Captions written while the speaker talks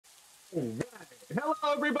Right. Hello,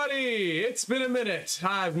 everybody. It's been a minute.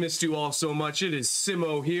 I've missed you all so much. It is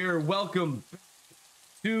Simmo here. Welcome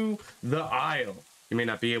to the Isle. You may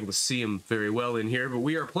not be able to see him very well in here, but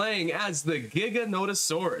we are playing as the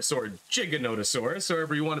Giganotosaurus, or Giganotosaurus,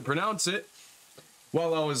 however you want to pronounce it.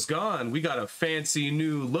 While I was gone, we got a fancy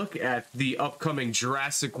new look at the upcoming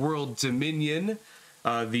Jurassic World Dominion.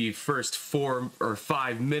 The first 4 or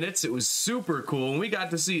 5 minutes, it was super cool, and we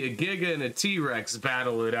got to see a Giga and a T-Rex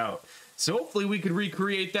battle it out. So hopefully we could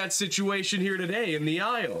recreate that situation here today in the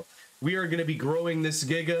Isle. We are going to be growing this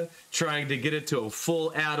Giga, trying to get it to a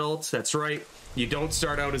full adult. That's right, you don't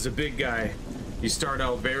start out as a big guy. You start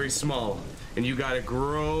out very small, and you got to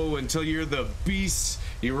grow until you're the beast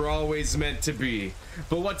you were always meant to be.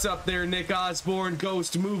 But what's up there, Nick Osborne,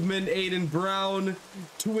 Ghost Movement, Aiden Brown,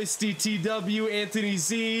 Twisty TW, Anthony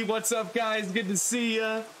Z. What's up, guys? Good to see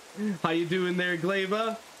ya. How you doing there,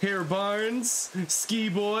 Glava? Hair Barnes, Ski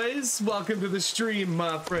Boys, welcome to the stream,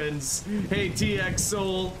 my friends. Hey, TX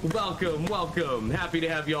Soul, welcome, welcome. Happy to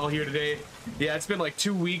have you all here today. Yeah, it's been like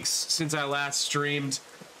 2 weeks since I last streamed.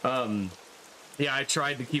 Yeah, I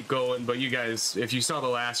tried to keep going, but you guys, if you saw the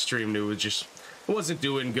last stream, it wasn't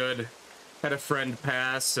doing good. Had a friend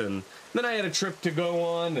pass, and then I had a trip to go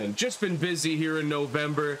on, and just been busy here in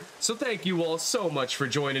November. So thank you all so much for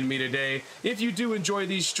joining me today. If you do enjoy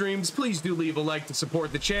these streams, please do leave a like to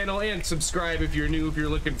support the channel, and subscribe if you're new, if you're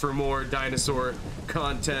looking for more dinosaur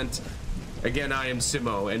content. Again, I am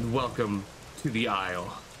Simmo, and welcome to the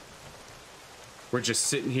Isle. We're just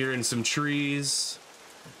sitting here in some trees,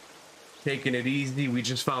 taking it easy. We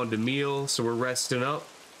just found a meal, so we're resting up.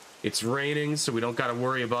 It's raining, so we don't gotta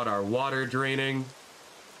worry about our water draining.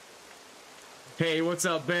 Hey, what's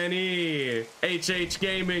up, Benny? HH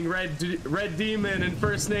Gaming, Red Demon, and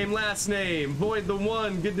first name, last name. Void the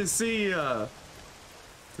One, good to see ya.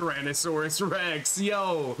 Tyrannosaurus Rex,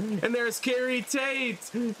 yo. And there's Carrie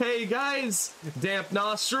Tate. Hey, guys. Damp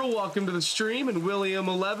Nostril, welcome to the stream. And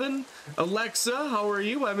William11. Alexa, how are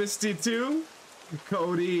you? I missed you too.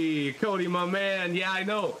 Cody, my man. Yeah, I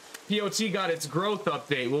know. POT got its growth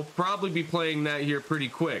update. We'll probably be playing that here pretty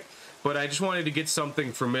quick, but I just wanted to get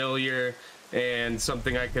something familiar and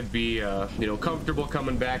something I could be, comfortable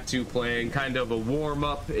coming back to playing, kind of a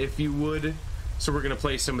warm-up, if you would. So we're gonna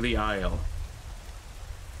play some of the Isle.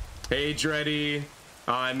 Hey, Dreddy.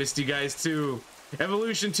 I missed you guys too.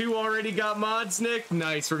 Evolution 2 already got mods, Nick?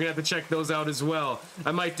 Nice, we're gonna have to check those out as well.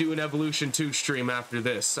 I might do an Evolution 2 stream after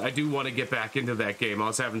this. I do want to get back into that game. I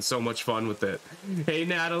was having so much fun with it. Hey,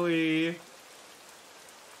 Natalie.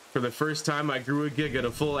 For the first time, I grew a Giga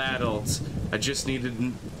to full adult. I just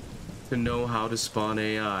needed to know how to spawn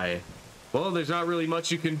AI. Well, there's not really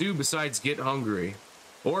much you can do besides get hungry.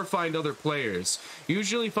 Or find other players.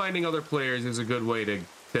 Usually finding other players is a good way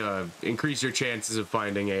to increase your chances of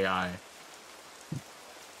finding AI.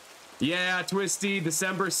 Yeah, Twisty,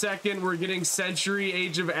 December 2nd, we're getting Century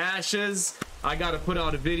Age of Ashes. I gotta put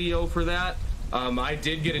out a video for that. I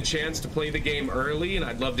did get a chance to play the game early, and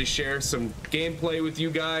I'd love to share some gameplay with you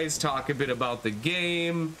guys, talk a bit about the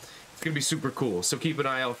game. It's gonna be super cool, so keep an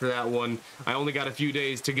eye out for that one. I only got a few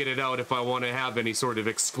days to get it out if I want to have any sort of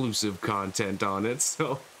exclusive content on it,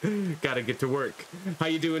 so gotta get to work. How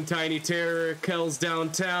you doing, Tiny Terror? Kel's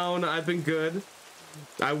downtown. I've been good.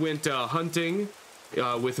 I went hunting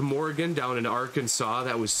with Morgan down in Arkansas.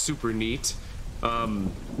 That was super neat.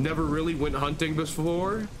 Never really went hunting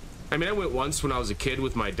before. I mean, I went once when I was a kid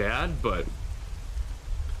with my dad, but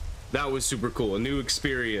that was super cool. A new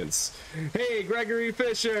experience. Hey, Gregory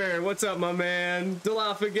Fisher. What's up, my man?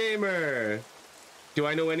 Delafa Gamer. Do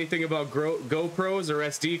I know anything about GoPros or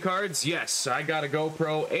SD cards? Yes, I got a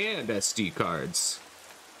GoPro and SD cards.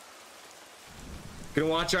 Gonna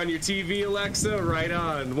watch on your TV, Alexa? Right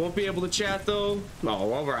on. Won't be able to chat, though?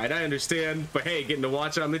 Oh, alright, I understand. But hey, getting to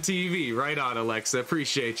watch on the TV. Right on, Alexa.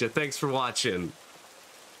 Appreciate you. Thanks for watching.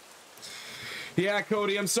 Yeah,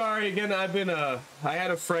 Cody, I'm sorry again. I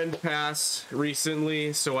had a friend pass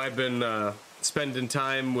recently, so I've been spending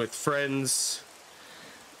time with friends,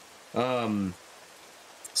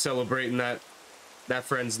 celebrating that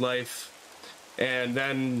friend's life. And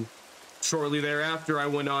then shortly thereafter, I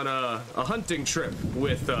went on a hunting trip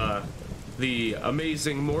with the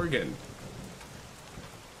amazing Morgan.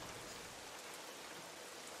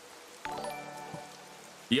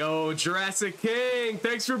 Yo, Jurassic King,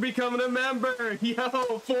 thanks for becoming a member. Yo,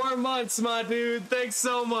 4 months, my dude. Thanks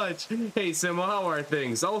so much. Hey, Simmo, how are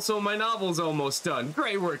things? Also, my novel's almost done.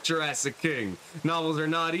 Great work, Jurassic King. Novels are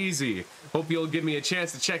not easy. Hope you'll give me a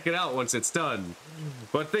chance to check it out once it's done.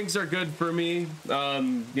 But things are good for me.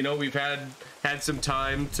 We've had some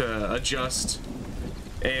time to adjust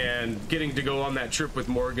and getting to go on that trip with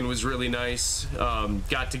Morgan was really nice.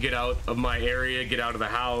 Got to get out of my area, get out of the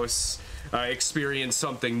house, experience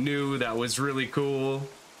something new that was really cool.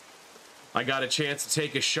 I got a chance to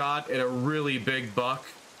take a shot at a really big buck.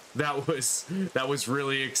 That was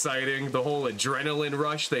really exciting. The whole adrenaline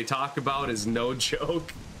rush they talk about is no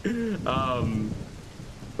joke.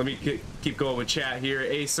 Let me keep going with chat here.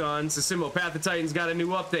 Ason, Simmo, Path of Titans got a new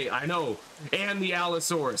update. I know. And the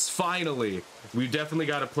Allosaurus, finally. We've definitely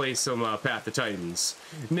got to play some Path of Titans.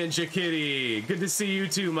 Ninja Kitty, good to see you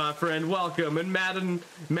too, my friend. Welcome. And Madden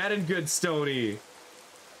Goodstony.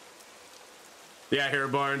 Yeah, Hair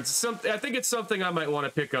Barnes. I think it's something I might want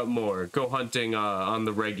to pick up more. Go hunting on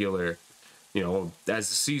the regular, you know, as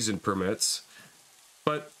the season permits.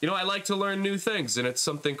 But, you know, I like to learn new things, and it's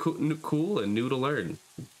something cool and new to learn.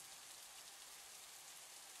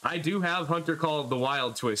 I do have Hunter Call of the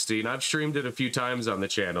Wild Twisty, and I've streamed it a few times on the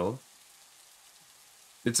channel.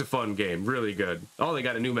 It's a fun game, really good. Oh, they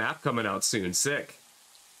got a new map coming out soon. Sick.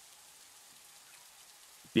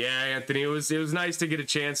 Yeah, Anthony, it was nice to get a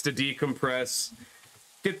chance to decompress,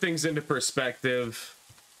 get things into perspective.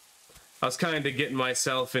 I was kind of getting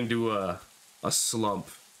myself into a slump,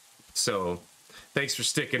 so thanks for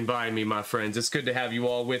sticking by me, my friends. It's good to have you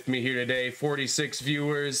all with me here today. 46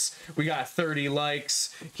 viewers. We got 30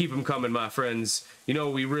 likes. Keep them coming, my friends. You know,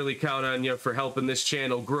 we really count on you for helping this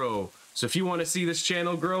channel grow. So if you want to see this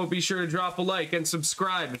channel grow, be sure to drop a like and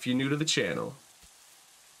subscribe if you're new to the channel.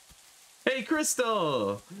 Hey,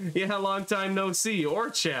 Crystal! Yeah, long time no see.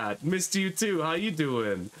 Or chat. Missed you too. How you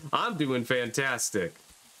doing? I'm doing fantastic.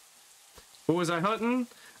 What was I hunting?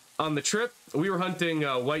 On the trip, we were hunting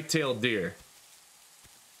white-tailed deer.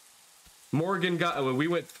 Morgan got, we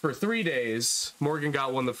went for 3 days. Morgan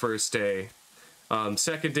got one the first day.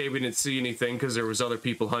 Second day we didn't see anything because there was other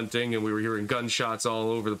people hunting and we were hearing gunshots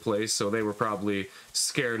all over the place, so they were probably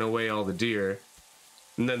scaring away all the deer.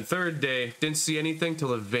 And then third day, didn't see anything till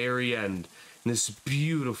the very end. And this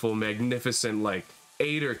beautiful, magnificent, like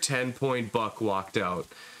 8 or 10 point buck walked out.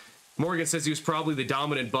 Morgan says he was probably the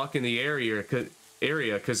dominant buck in the area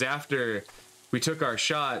because after we took our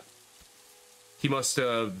shot, he must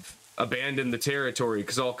have abandoned the territory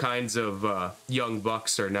because all kinds of young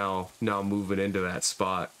bucks are now moving into that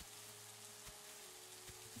spot.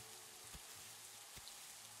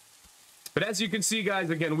 But as you can see, guys,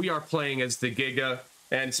 again, we are playing as the Giga.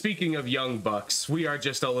 And speaking of young bucks, we are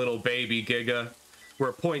just a little baby Giga.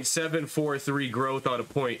 We're 0.743 growth out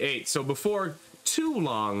of 0.8. So before too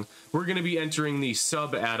long, we're going to be entering the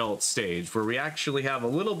sub-adult stage where we actually have a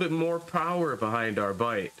little bit more power behind our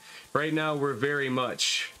bite. Right now, we're very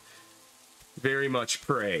much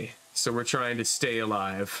prey. So we're trying to stay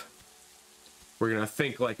alive. We're going to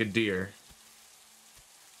think like a deer.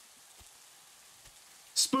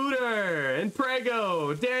 Spooter and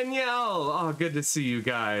Prego, Danielle. Oh, good to see you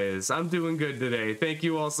guys. I'm doing good today. Thank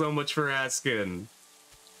you all so much for asking.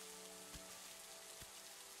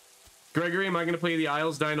 Gregory, am I going to play the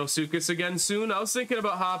Isles Dinosuchus again soon? I was thinking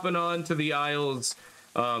about hopping on to the Isles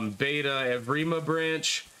Beta Evrima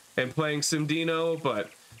branch and playing some Dino,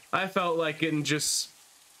 but I felt like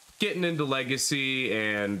getting into Legacy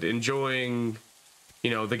and enjoying,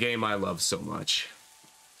 you know, the game I love so much.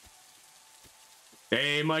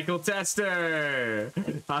 Hey, Michael Tester!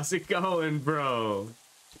 How's it going, bro?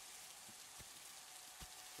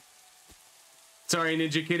 Sorry,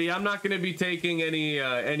 Ninja Kitty, I'm not going to be taking any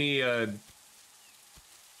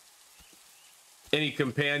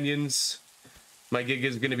companions. My gig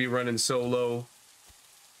is going to be running solo.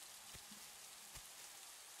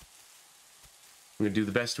 We're going to do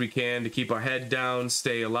the best we can to keep our head down,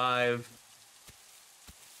 stay alive.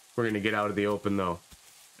 We're going to get out of the open, though.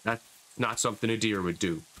 That's not something a deer would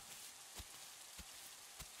do.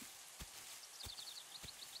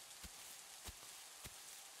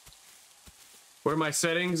 Where are my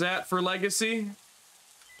settings at for Legacy?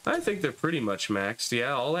 I think they're pretty much maxed.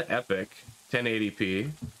 Yeah, all at Epic.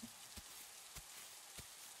 1080p.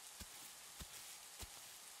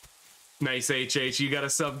 Nice, HH. You got a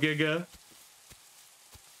sub, Giga?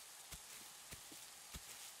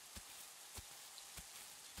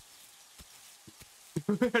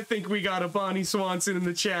 I think we got a Bonnie Swanson in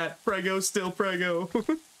the chat. Prego, still Prego.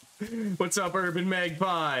 What's up, Urban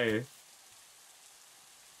Magpie?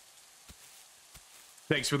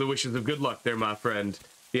 Thanks for the wishes of good luck there, my friend.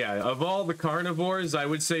 Yeah, of all the carnivores, I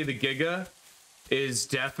would say the Giga is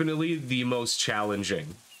definitely the most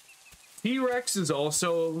challenging. T-Rex is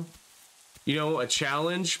also, you know, a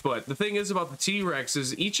challenge, but the thing is about the T-Rex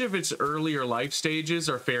is each of its earlier life stages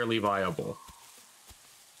are fairly viable.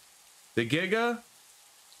 The Giga,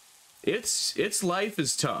 its life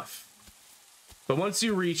is tough. But once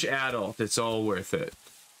you reach adult, it's all worth it.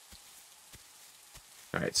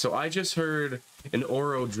 Alright, so I just heard an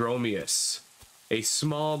Orodromius, a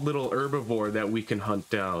small little herbivore that we can hunt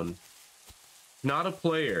down. Not a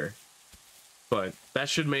player, but that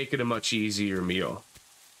should make it a much easier meal.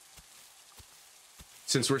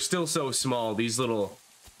 Since we're still so small, these little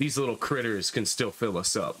critters can still fill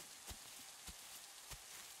us up.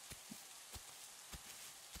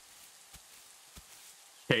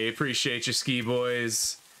 Hey, appreciate you, ski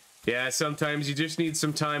boys. Yeah, sometimes you just need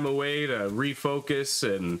some time away to refocus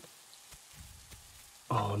and...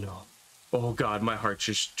 Oh no. Oh god, my heart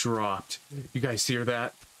just dropped. You guys hear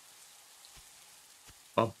that?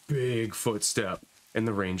 A big footstep, and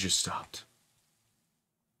the rain just stopped.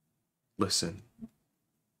 Listen.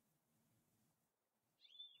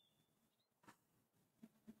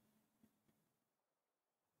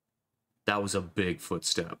 That was a big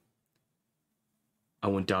footstep. I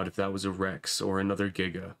wouldn't doubt if that was a Rex or another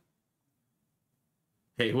Giga.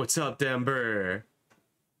 Hey, what's up, Denver?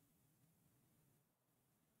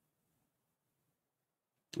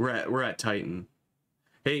 We're at Titan.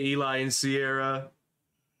 Hey, Eli and Sierra.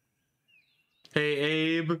 Hey,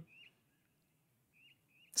 Abe.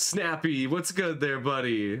 Snappy, what's good there,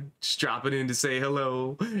 buddy? Just dropping in to say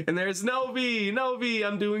hello. And there's Novi. Novi,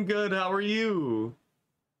 I'm doing good. How are you?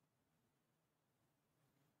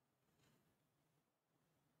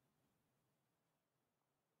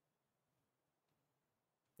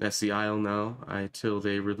 That's the aisle now. Till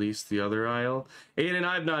they release the other aisle. Aiden,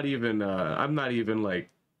 I'm not even like.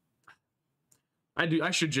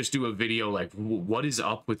 I should just do a video like, what is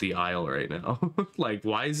up with the aisle right now? Like,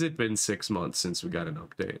 why has it been 6 months since we got an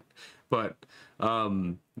update? But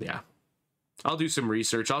yeah, I'll do some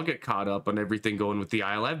research. I'll get caught up on everything going with the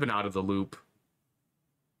aisle. I've been out of the loop.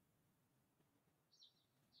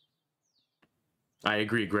 I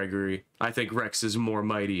agree, Gregory. I think Rex is more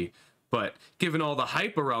mighty. But given all the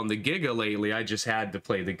hype around the Giga lately, I just had to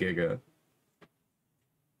play the Giga.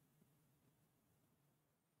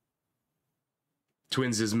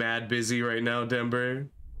 Twins is mad busy right now, Denver.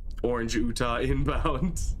 Orange Utah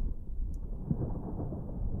inbound.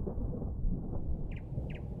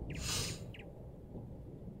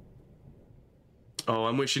 Oh,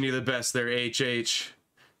 I'm wishing you the best there, HH.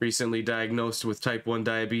 Recently diagnosed with type 1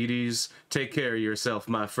 diabetes. Take care of yourself,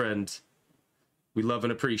 my friend. We love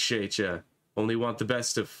and appreciate you. Only want the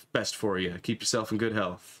best for you. Keep yourself in good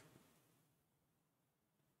health.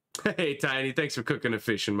 Hey, Tiny, thanks for cooking a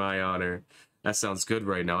fish in my honor. That sounds good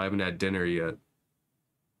right now. I haven't had dinner yet.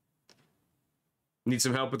 Need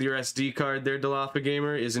some help with your SD card there, Dalafa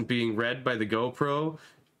Gamer? Isn't being read by the GoPro?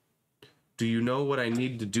 Do you know what I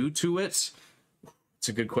need to do to it? It's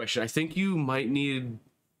a good question. I think you might need...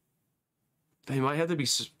 They might have to be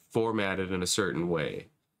formatted in a certain way.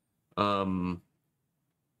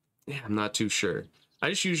 Yeah, I'm not too sure.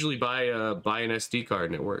 I just usually buy an SD card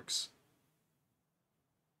and it works.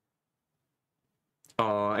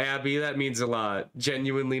 Oh, Abby, that means a lot.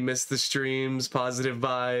 Genuinely miss the streams, positive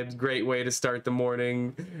vibes, great way to start the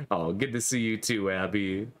morning. Oh, good to see you too,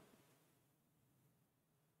 Abby.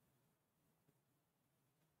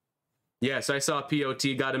 Yes, I saw POT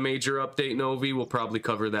got a major update, Novi. We'll probably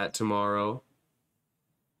cover that tomorrow.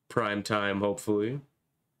 Prime time, hopefully.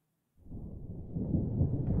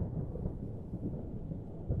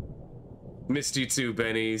 Missed you too,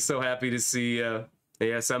 Benny. So happy to see you.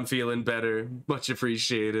 Yes, I'm feeling better. Much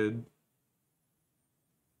appreciated.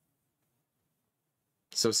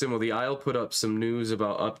 So, Simmo, the Isle put up some news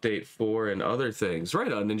about Update 4 and other things.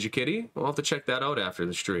 Right on, Ninja Kitty. I'll have to check that out after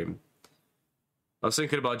the stream. I was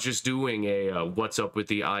thinking about just doing a What's Up with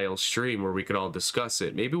the Isle stream where we could all discuss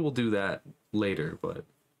it. Maybe we'll do that later, but...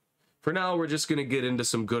 For now, we're just going to get into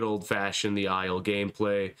some good old-fashioned the Isle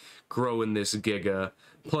gameplay, growing this Giga,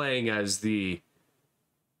 playing as the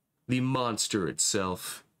monster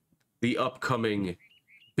itself, the upcoming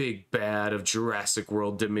big bad of Jurassic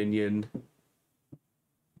World Dominion.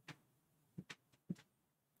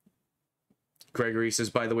 Gregory says,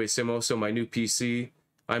 by the way, Simmo, so my new PC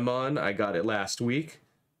I'm on, I got it last week.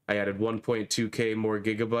 I added 1.2K more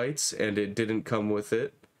gigabytes, and it didn't come with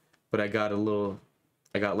it, but I got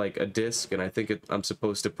like a disc, and I think I'm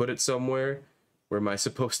supposed to put it somewhere. Where am I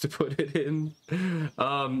supposed to put it in?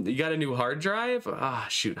 You got a new hard drive? Ah,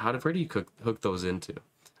 shoot. Where do you hook those into?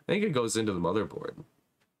 I think it goes into the motherboard.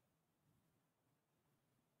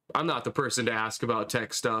 I'm not the person to ask about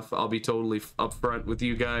tech stuff. I'll be totally upfront with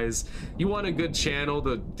you guys. You want a good channel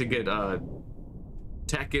to get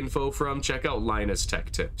tech info from? Check out Linus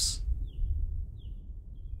Tech Tips.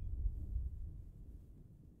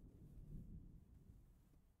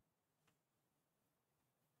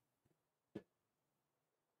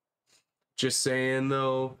 Just saying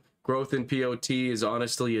though, growth in POT is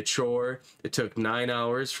honestly a chore. It took 9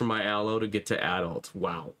 hours for my aloe to get to adult.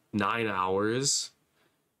 Wow, 9 hours?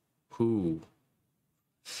 Whew.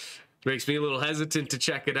 Makes me a little hesitant to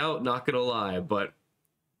check it out, not gonna lie, but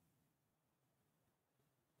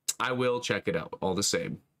I will check it out all the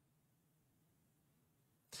same.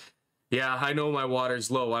 Yeah, I know my water's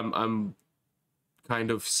low. I'm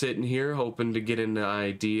kind of sitting here hoping to get an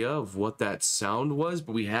idea of what that sound was,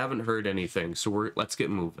 but we haven't heard anything, so let's get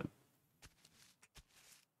moving.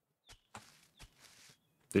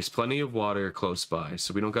 There's plenty of water close by,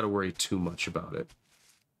 so we don't got to worry too much about it.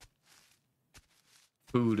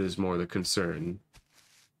 Food is more the concern.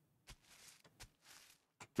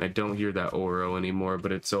 I don't hear that Oro anymore,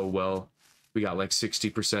 but it's oh well. We got like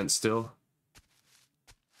 60% still.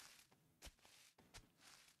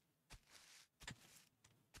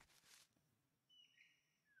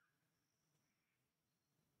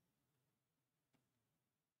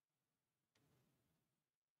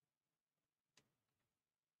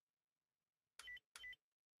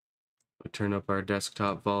 We'll turn up our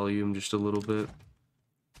desktop volume just a little bit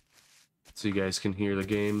so you guys can hear the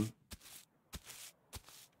game.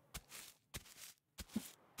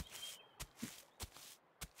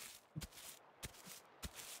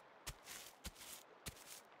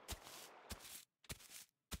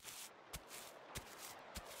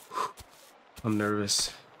 I'm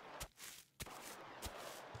nervous.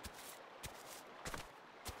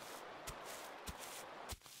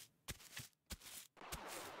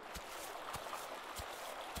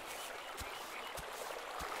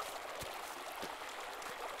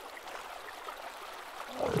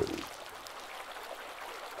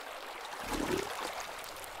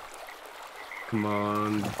 Come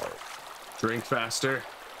on. Drink faster.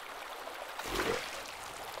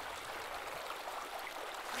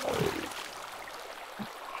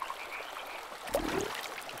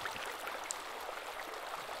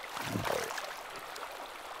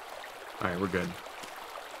 Alright, we're good.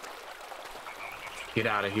 Get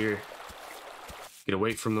out of here. Get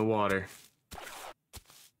away from the water.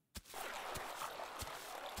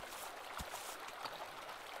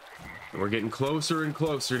 We're getting closer and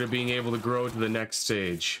closer to being able to grow to the next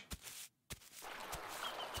stage.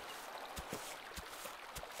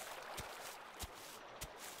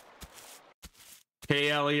 Hey,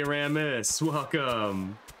 Aliaramus,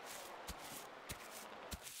 welcome.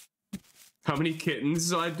 How many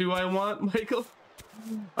kittens do I want, Michael?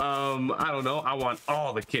 I don't know. I want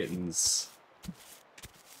all the kittens.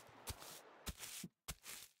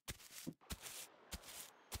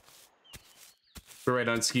 But right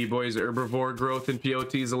on Ski Boys, herbivore growth in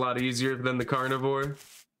POT is a lot easier than the carnivore.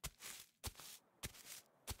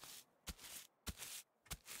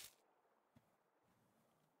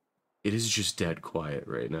 It is just dead quiet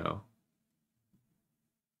right now.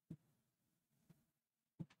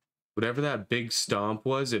 Whatever that big stomp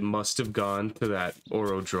was, it must have gone to that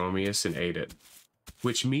Orodromius and ate it.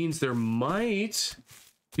 Which means there might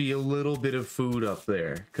be a little bit of food up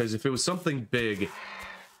there. Because if it was something big...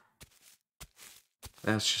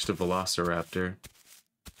 That's just a velociraptor.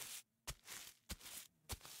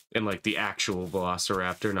 And like the actual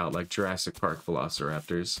velociraptor, not like Jurassic Park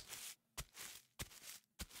velociraptors.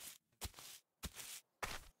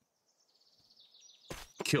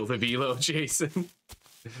 Kill the velo, Jason.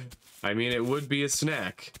 I mean, it would be a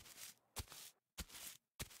snack.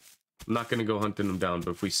 I'm not gonna go hunting him down, but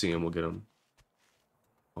if we see him, we'll get him.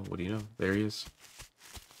 Oh, what do you know? There he is.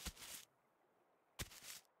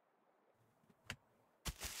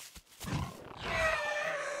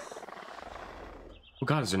 Oh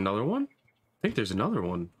god, is there another one? I think there's another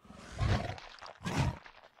one.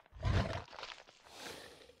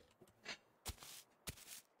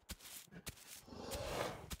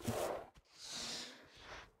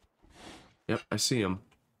 Yep, I see him.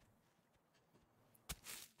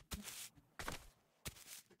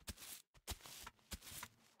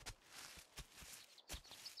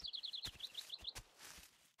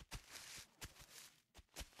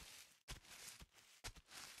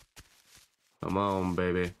 Come on,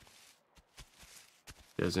 baby.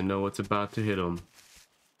 Doesn't know what's about to hit him.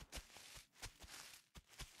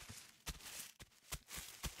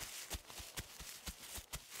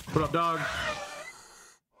 What up, dog?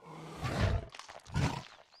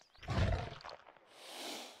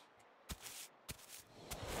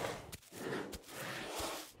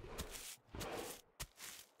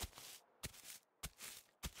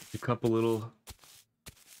 A couple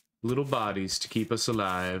little bodies to keep us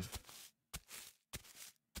alive.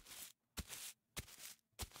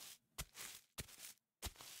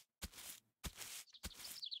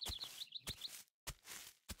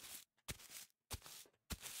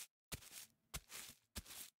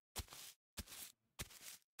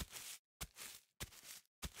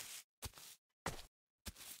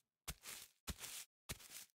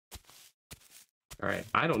 All right,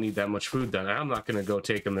 I don't need that much food then. I'm not gonna go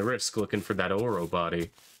taking the risk looking for that Oro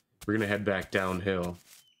body. We're gonna head back downhill.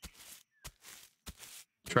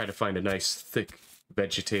 Try to find a nice, thick,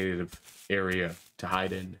 vegetative area to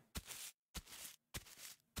hide in.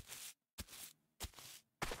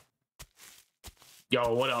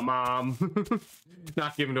 Yo, what up, Mom?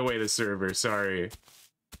 Not giving away the server, sorry.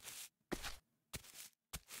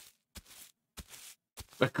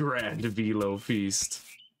 A grand velo feast.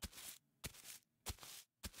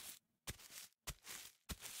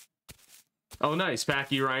 Oh, nice.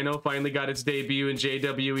 Packy Rhino finally got its debut in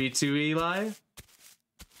JWE2, Eli.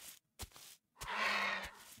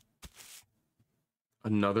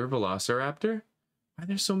 Another Velociraptor? Why are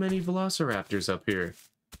there so many Velociraptors up here?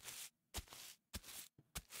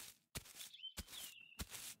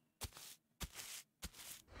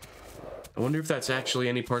 I wonder if that's actually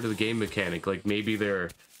any part of the game mechanic. Like maybe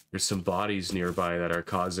there's some bodies nearby that are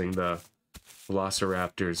causing the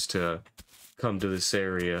Velociraptors to come to this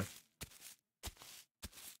area.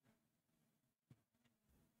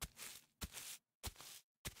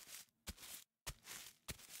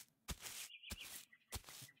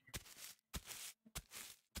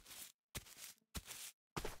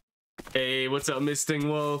 Hey, what's up, Misting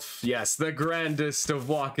Wolf? Yes, the grandest of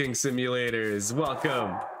walking simulators.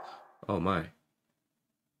 Welcome. Oh my. What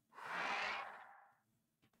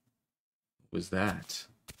was that?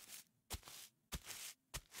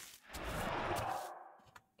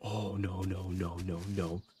 Oh, no, no, no, no,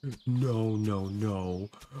 no. No, no, no.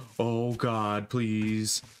 Oh God,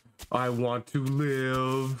 please. I want to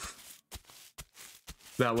live.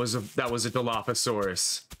 That was a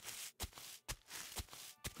Dilophosaurus.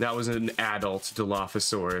 That was an adult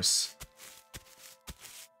Dilophosaurus.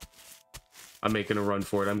 I'm making a run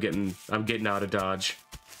for it. I'm getting out of Dodge.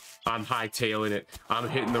 I'm hightailing it. I'm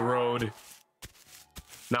hitting the road.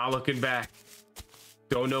 Not looking back.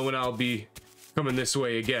 Don't know when I'll be coming this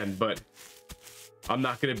way again, but I'm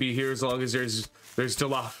not gonna be here as long as there's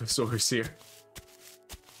Dilophosaurus here.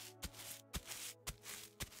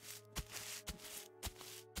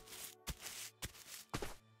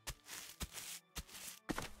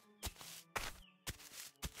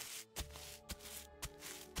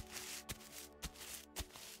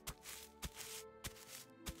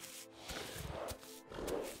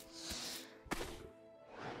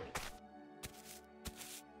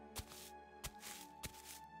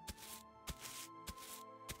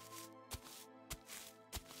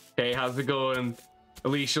 Hey, how's it going,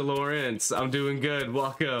 Alicia Lawrence? I'm doing good.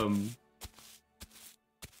 Welcome.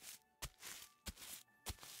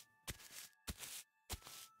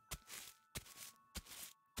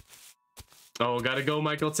 Oh, gotta go,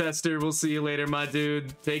 Michael Tester. We'll see you later, my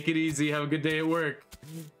dude. Take it easy. Have a good day at work.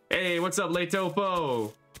 Hey, what's up,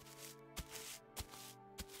 Letopo?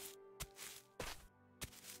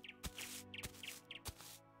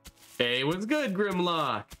 Hey, what's good,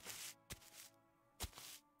 Grimlock?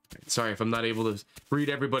 Sorry if I'm not able to read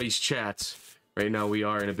everybody's chats. Right now we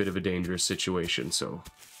are in a bit of a dangerous situation, so.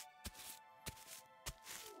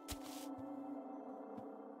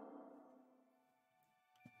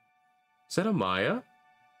 Is that a Maya?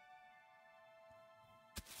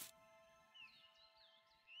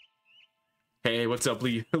 Hey, what's up,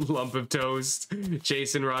 lump of toast?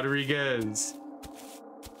 Jason Rodriguez.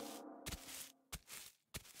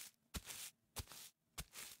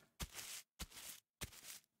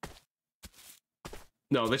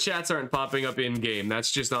 No, the chats aren't popping up in-game.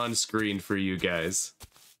 That's just on screen for you guys.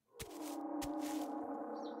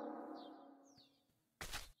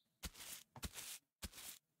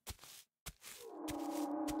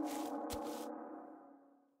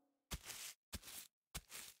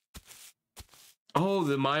 Oh,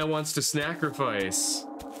 the Maya wants to sacrifice.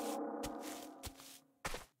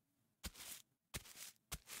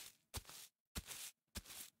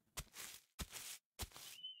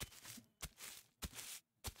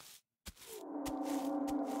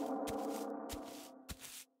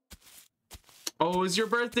 Oh, it was your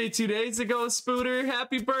birthday 2 days ago, Spooter?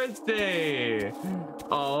 Happy birthday!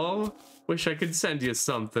 Oh, wish I could send you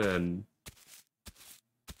something.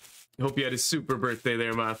 Hope you had a super birthday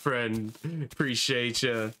there, my friend. Appreciate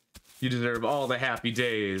you. You deserve all the happy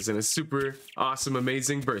days and a super awesome,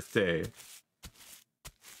 amazing birthday.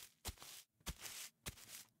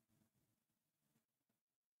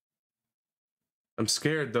 I'm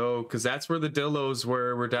scared though, because that's where the Dillos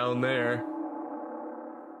were. We're down there.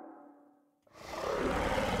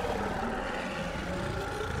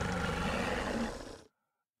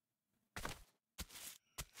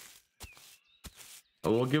 I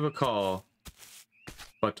will give a call,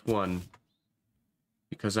 but one,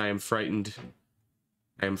 because I am frightened.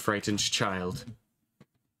 I am frightened child.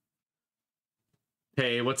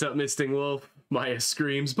 Hey, what's up, Misting Wolf? Maya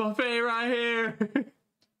screams, buffet right here!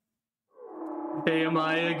 Hey,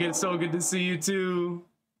 Maya, so good to see you too.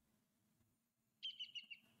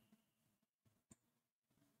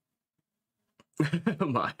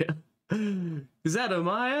 Maya. Is that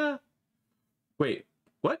Amaya? Wait,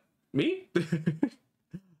 what? Me?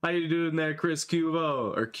 How you doing there, Chris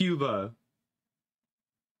Cuvo? Or Cuba?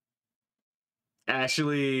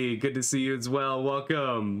 Ashley, good to see you as well.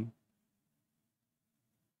 Welcome.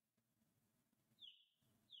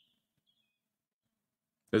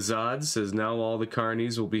 Azad says now all the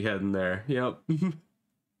carnies will be heading there. Yep.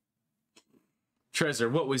 Trezor,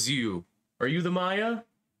 what was you? Are you the Maya?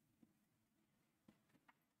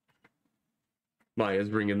 Maya's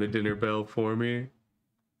ringing the dinner bell for me.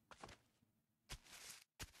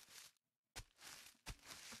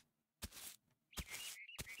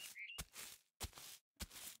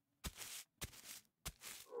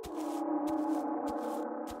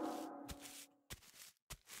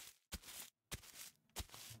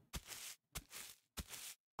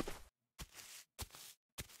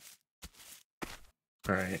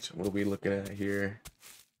 All right, what are we looking at here?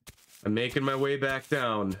 I'm making my way back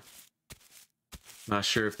down. Not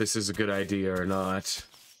sure if this is a good idea or not.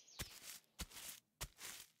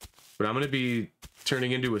 But I'm going to be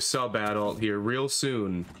turning into a sub-adult here real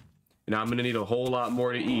soon. And I'm going to need a whole lot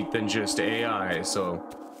more to eat than just AI, so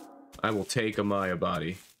I will take a Maya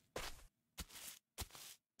body.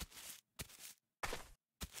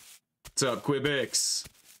 What's up, Quibix?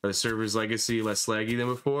 Are the server's legacy less laggy than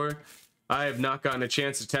before? I have not gotten a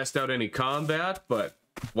chance to test out any combat, but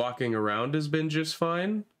walking around has been just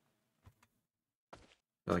fine. I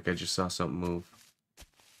feel like I just saw something move.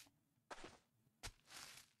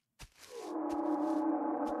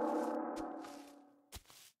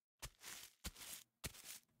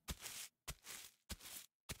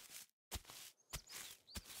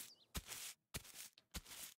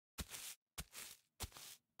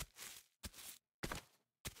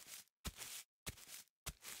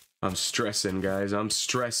 I'm stressing, guys. I'm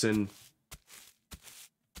stressing.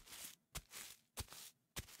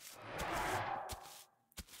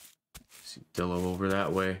 See Dillo over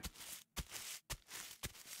that way.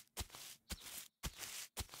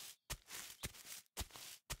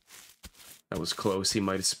 That was close. He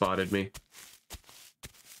might have spotted me.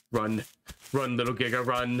 Run. Run, little Giga,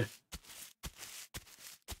 run.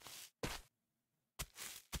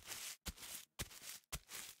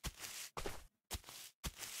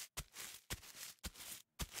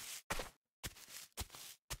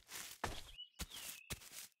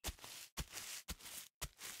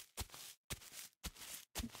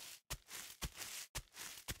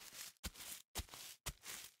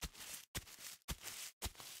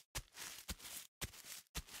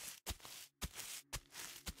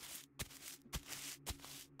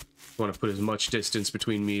 Want to put as much distance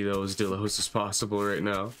between me, those Dillos, as possible right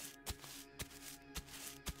now.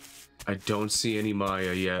 I don't see any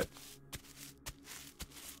Maya yet.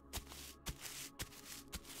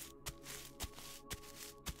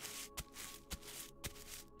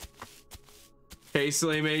 Hey,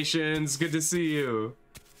 Slaymations, good to see you.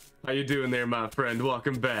 How you doing there, my friend?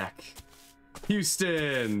 Welcome back.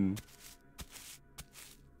 Houston!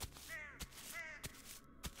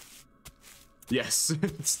 Yes,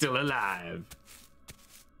 still alive.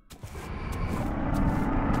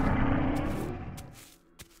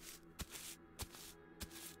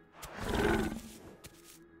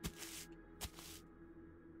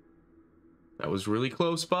 That was really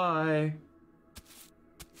close by.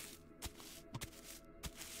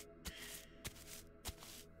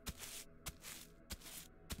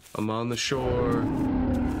 I'm on the shore.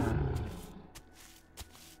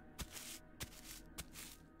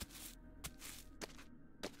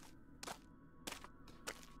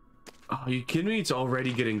 Oh, are you kidding me? It's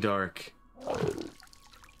already getting dark.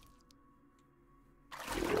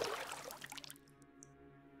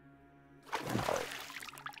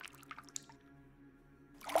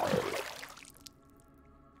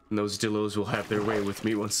 And those Dillos will have their way with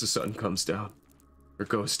me once the sun comes down. Or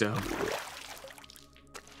goes down.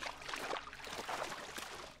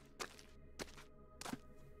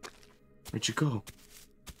 Where'd you go?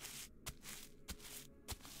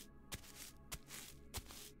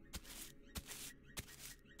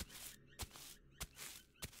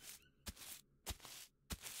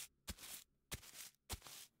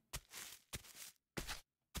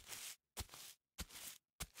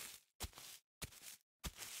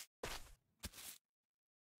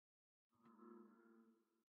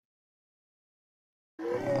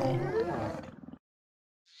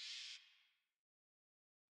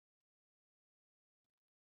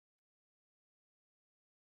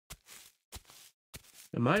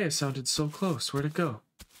 And Maya sounded so close. Where'd it go?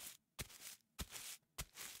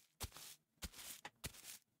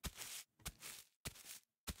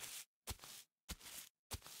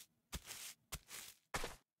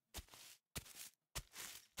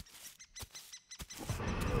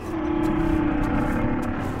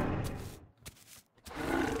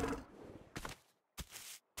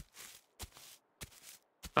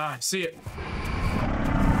 Ah, I see it.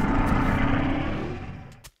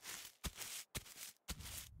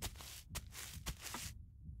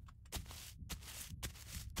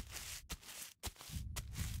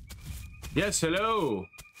 Yes, hello.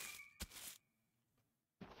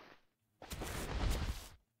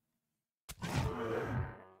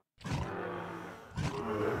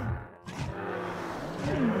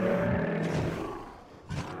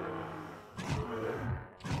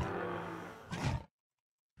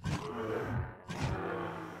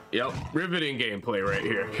 Yep, riveting gameplay right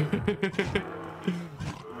here.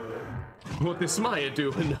 What this Maya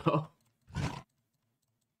doing though?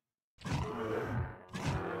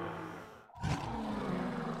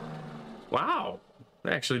 Wow,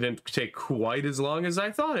 that actually didn't take quite as long as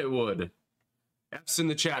I thought it would. F's in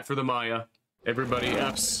the chat for the Maya. Everybody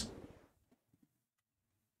F's.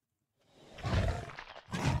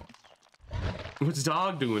 What's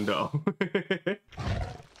dog doing though?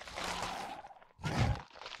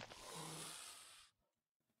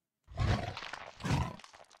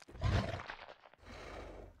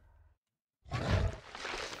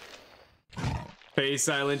 Hey,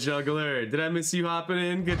 Silent Juggler. Did I miss you hopping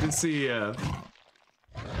in? Good to see ya.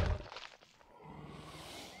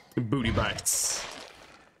 Booty bites.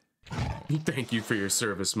 Thank you for your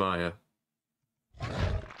service, Maya.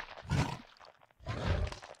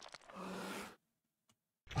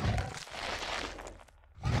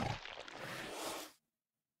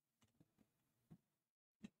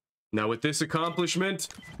 Now with this accomplishment,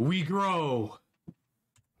 we grow.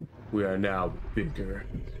 We are now bigger.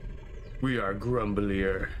 We are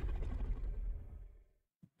grumblier.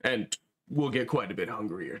 And we'll get quite a bit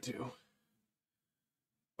hungrier, too.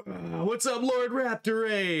 What's up, Lord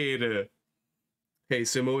Raptorade? Hey,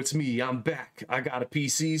 Simmo, it's me. I'm back. I got a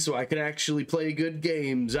PC so I can actually play good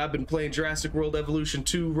games. I've been playing Jurassic World Evolution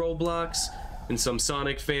 2, Roblox, and some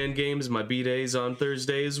Sonic fan games. My B-Day's on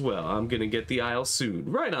Thursday as well. I'm gonna get the Isle soon.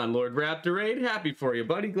 Right on, Lord Raptorade. Happy for you,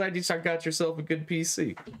 buddy. Glad you got yourself a good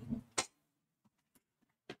PC.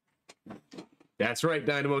 That's right,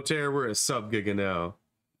 Dynamo Terror, we're a sub-giga now.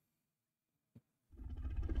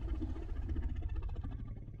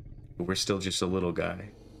 We're still just a little guy.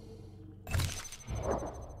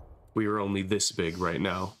 We are only this big right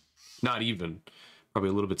now. Not even. Probably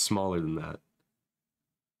a little bit smaller than that.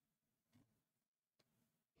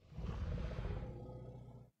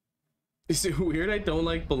 Is it weird I don't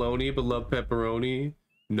like bologna but love pepperoni?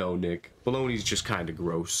 No, Nick. Bologna's just kind of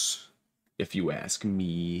gross, if you ask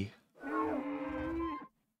me.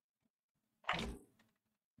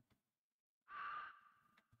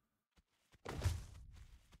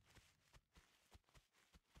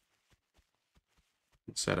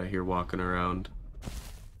 What's that I hear walking around?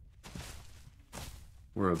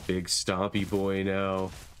 We're a big stompy boy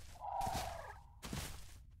now.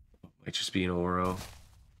 Might just be an Oro.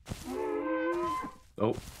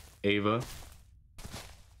 Oh, Ava.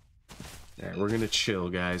 Alright, we're gonna chill,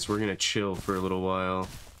 guys. We're gonna chill for a little while.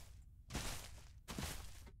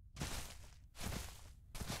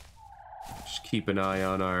 Just keep an eye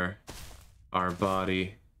on our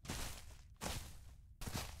body.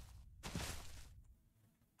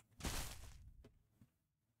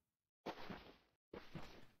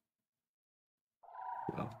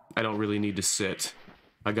 Well, I don't really need to sit.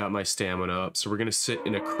 I got my stamina up, so we're gonna sit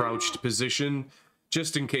in a crouched position.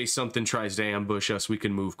 Just in case something tries to ambush us, we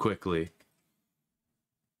can move quickly.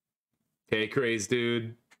 Hey, craze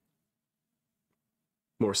dude.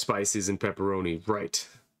 More spices and pepperoni, right.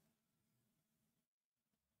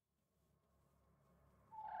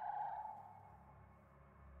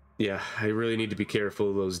 Yeah, I really need to be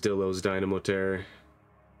careful of those Dillos, Dynamo Terror.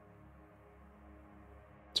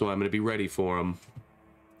 That's why I'm gonna be ready for them.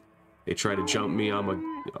 They try to jump me, I'm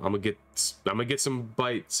gonna get some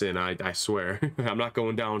bites in, I swear. I'm not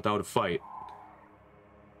going down without a fight.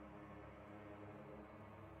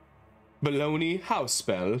 Bologna house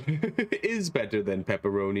spell is better than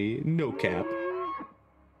pepperoni, no cap.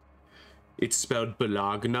 It's spelled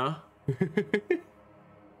Bologna.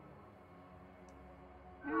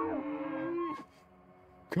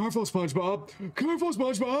 Careful, SpongeBob! Careful,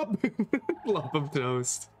 SpongeBob! Lump of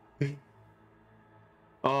toast.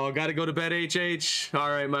 Oh, gotta go to bed, HH. All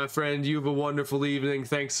right, my friend, you have a wonderful evening.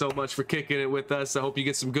 Thanks so much for kicking it with us. I hope you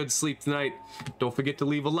get some good sleep tonight. Don't forget to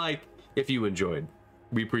leave a like if you enjoyed.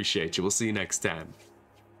 We appreciate you. We'll see you next time.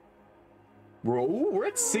 We're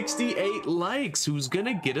at 68 likes. Who's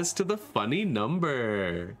gonna get us to the funny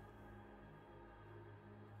number?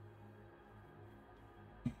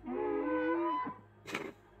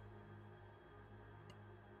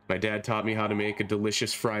 My dad taught me how to make a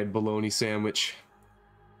delicious fried bologna sandwich.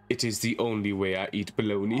 It is the only way I eat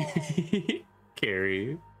bologna.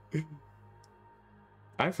 Carrie.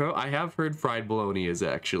 I have heard fried bologna is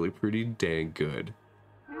actually pretty dang good.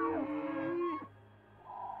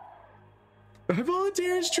 I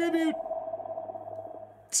volunteer as tribute.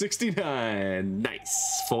 69.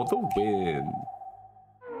 Nice for the win.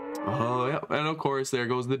 Oh, yeah. And of course, there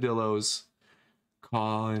goes the Dillos.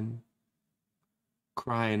 Calling.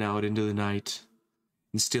 Crying out into the night.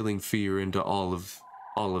 Instilling fear into all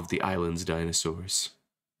of the island's dinosaurs.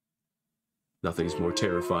 Nothing's more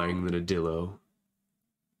terrifying than a Dillo.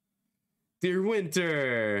 Dear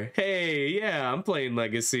Winter! Hey, yeah, I'm playing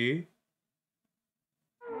Legacy.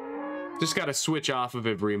 Just gotta switch off of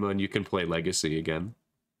Ibrima and you can play Legacy again.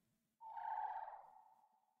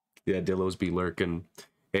 Yeah, Dillos be lurking.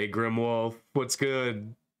 Hey, Grimwolf, what's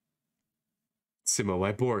good? Simmo,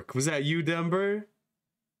 I bork. Was that you, Denver?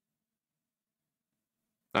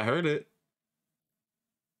 I heard it.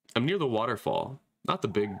 I'm near the waterfall. Not the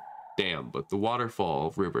big dam, but the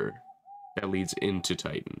waterfall river that leads into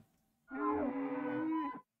Titan.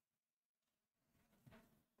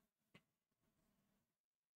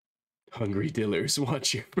 Hungry dillers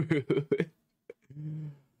want your food.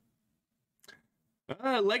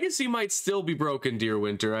 Legacy might still be broken, dear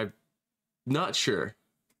Winter. I'm not sure.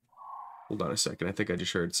 Hold on a second. I think I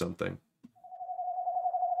just heard something.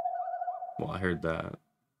 Well, I heard that.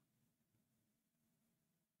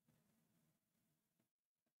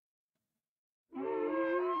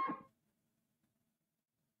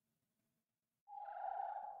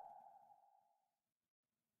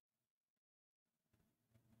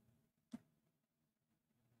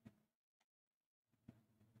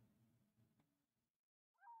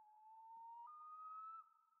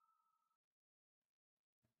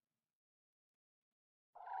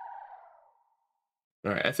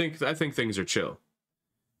 All right, I think things are chill.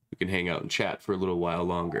 We can hang out and chat for a little while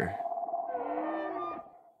longer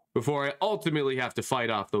before I ultimately have to fight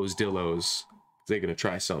off those Dillos. They're gonna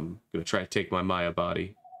try something. Gonna try to take my Maya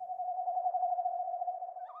body.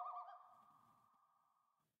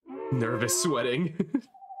 Nervous sweating.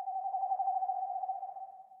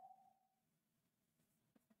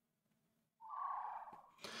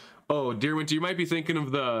 Oh, dear Winter, you might be thinking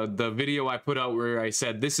of the video I put out where I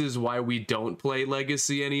said this is why we don't play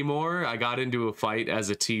Legacy anymore. I got into a fight as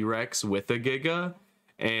a T-Rex with a Giga,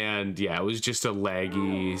 and yeah, it was just a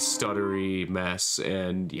laggy, stuttery mess,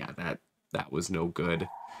 and yeah, that was no good.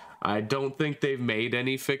 I don't think they've made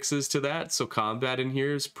any fixes to that, so combat in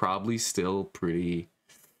here is probably still pretty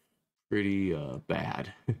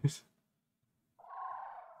bad.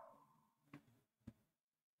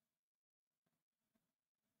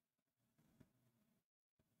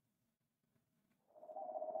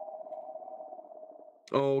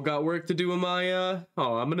 Oh, got work to do, Amaya?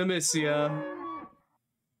 Oh, I'm gonna miss ya.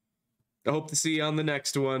 I hope to see you on the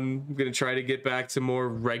next one. I'm gonna try to get back to more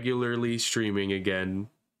regularly streaming again.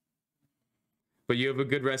 But you have a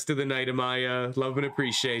good rest of the night, Amaya. Love and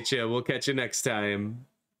appreciate you. We'll catch you next time.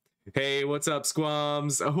 Hey, what's up,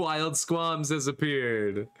 Squams? A wild Squams has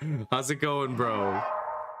appeared. How's it going, bro?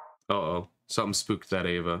 Uh-oh. Something spooked that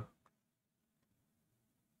Ava.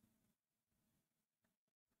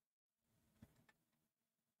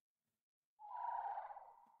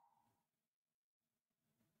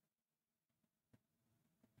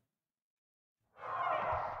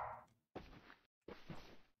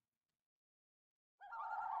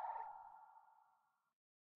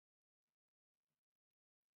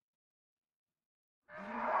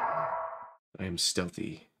 I am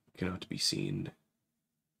stealthy, cannot be seen.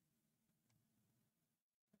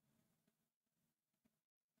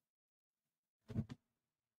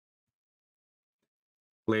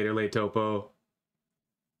 Later, late Topo.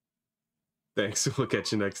 Thanks, we'll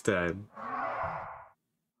catch you next time.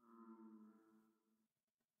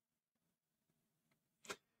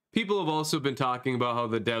 People have also been talking about how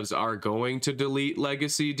the devs are going to delete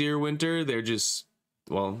Legacy, dear Winter. They're just,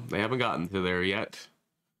 well, they haven't gotten to there yet.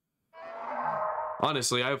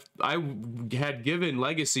 Honestly, I had given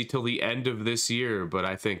Legacy till the end of this year, but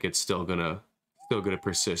I think it's still gonna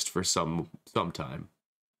persist for some time.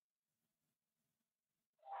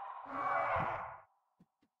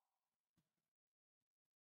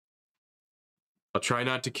 I'll try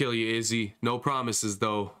not to kill you, Izzy. No promises,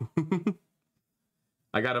 though.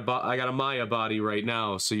 I got a Maya body right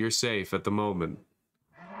now, so you're safe at the moment.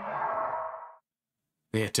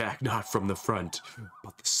 They attack not from the front,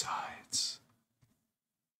 but the sides.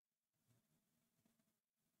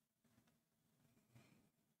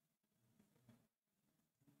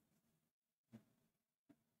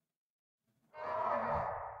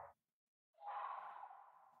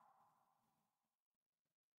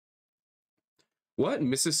 What?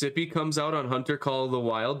 Mississippi comes out on Hunter Call of the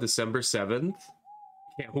Wild December 7th?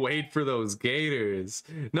 Can't wait for those gators.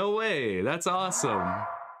 No way. That's awesome.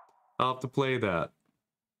 I'll have to play that.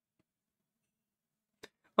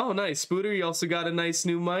 Oh, nice. Spooter, you also got a nice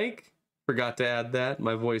new mic. Forgot to add that.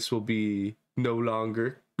 My voice will be no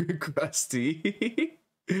longer crusty.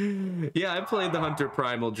 Yeah, I played the Hunter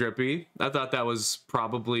Primal Drippy. I thought that was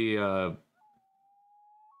probably... I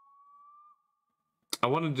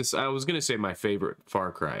was gonna say my favorite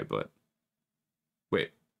Far Cry, but wait,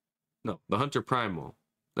 no, the Hunter Primal.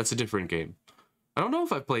 That's a different game. I don't know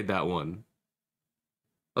if I played that one.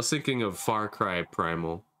 I was thinking of Far Cry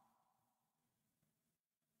Primal.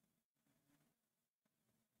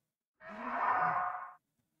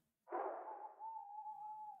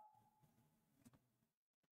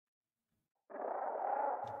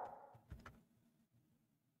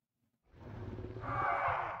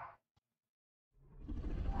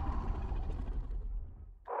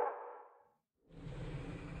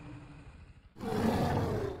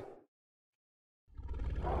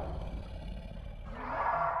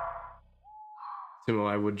 Simmo,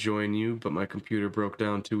 I would join you, but my computer broke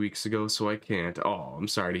down 2 weeks ago, so I can't. Oh, I'm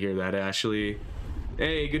sorry to hear that, Ashley.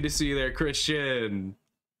 Hey, good to see you there, Christian.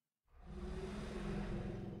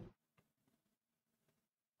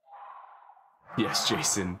 Yes,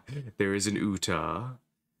 Jason, there is an Utah.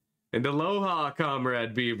 And aloha,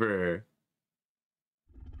 Comrade Beaver.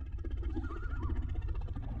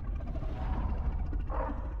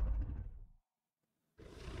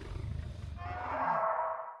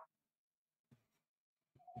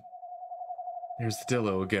 There's the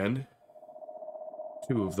Dillo again.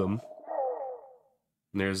 2 of them.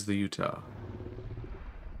 And there's the Utah.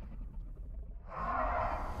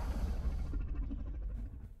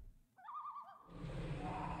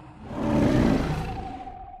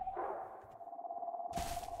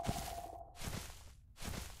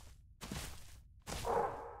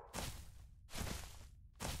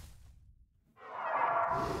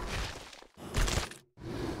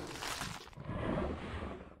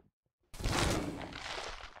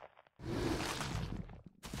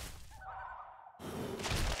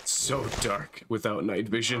 So dark without night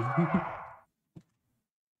vision.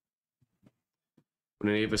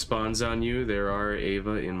 When an Ava spawns on you, there's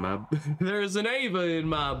an Ava in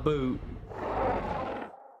my boot.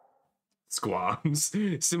 Squams.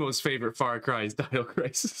 Simmo's favorite Far Cry is Dino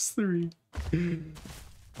Crisis 3.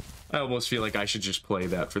 I almost feel like I should just play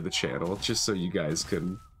that for the channel, just so you guys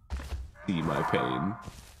can see my pain.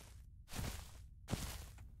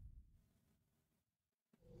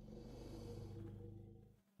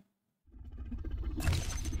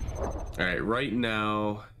 Alright, right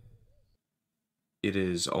now, it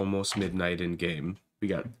is almost midnight in game. We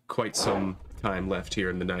got quite some time left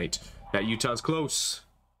here in the night. That Utah's close.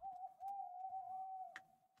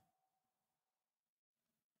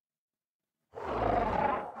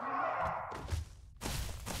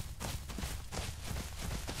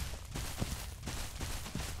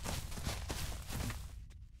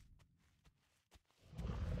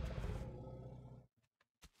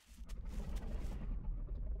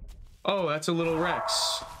 Oh, that's a little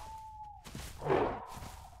Rex.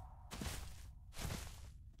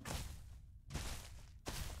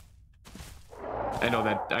 I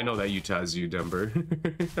know that Utah's you, Denver.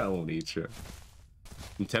 I won't eat you.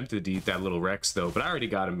 I'm tempted to eat that little Rex though, but I already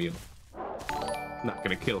got a meal. I'm not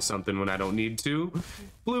gonna kill something when I don't need to.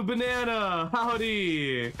 Blue Banana,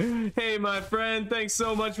 howdy! Hey, my friend, thanks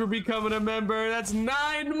so much for becoming a member. That's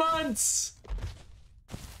 9 months!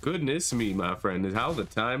 Goodness me, my friend, how the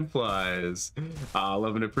time flies. I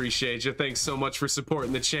love and appreciate you. Thanks so much for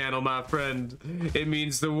supporting the channel, my friend. It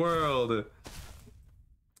means the world.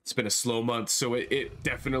 It's been a slow month, so it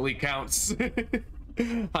definitely counts.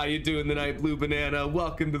 How you doing tonight, Blue Banana?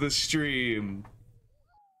 Welcome to the stream.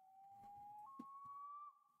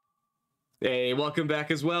 Hey, welcome back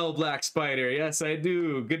as well, Black Spider. Yes, I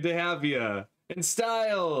do. Good to have you. And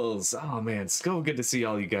Styles. Oh, man, it's so good to see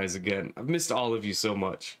all you guys again. I've missed all of you so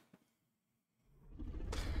much.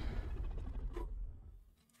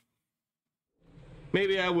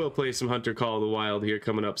 Maybe I will play some Hunter Call of the Wild here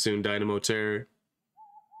coming up soon, Dynamo Terror.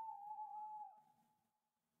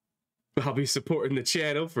 I'll be supporting the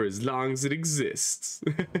channel for as long as it exists.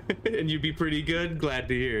 And you'd be pretty good? Glad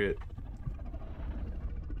to hear it.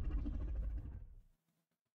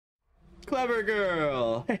 Clever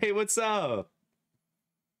girl! Hey, what's up?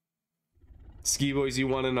 Ski Boys, you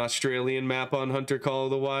want an Australian map on Hunter Call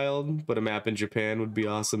of the Wild? But a map in Japan would be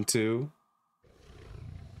awesome too.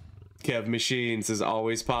 Kev Machine says,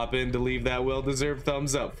 always pop in to leave that well-deserved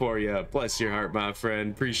thumbs up for you. Bless your heart, my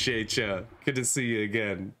friend. Appreciate ya. Good to see you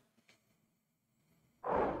again.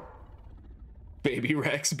 Baby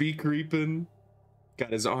Rex be creepin'.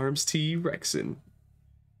 Got his arms T-Rexin'.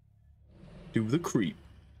 Do the creep.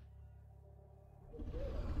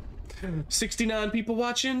 69 people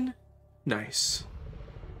watching? Nice.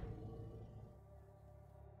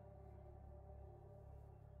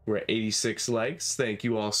 We're at 86 likes. Thank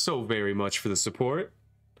you all so very much for the support.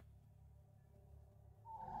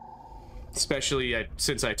 Especially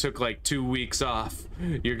since I took like 2 weeks off.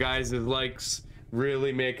 Your guys' likes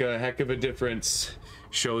really make a heck of a difference.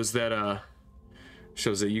 Shows that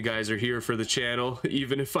you guys are here for the channel,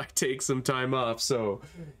 even if I take some time off. So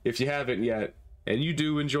if you haven't yet, and you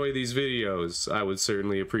do enjoy these videos, I would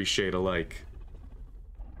certainly appreciate a like.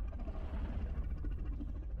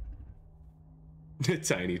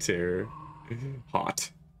 Tiny Terror. Hot.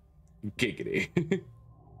 Giggity.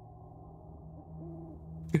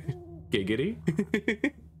 Giggity?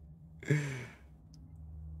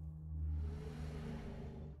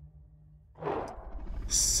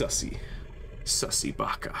 Sussy. Sussy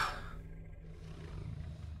baka.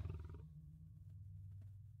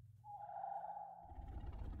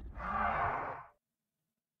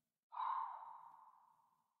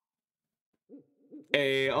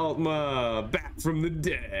 Hey, Altma, back from the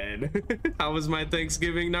dead. How was my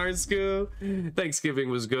Thanksgiving, Narsku? Thanksgiving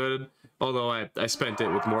was good, although I spent it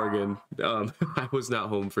with Morgan. I was not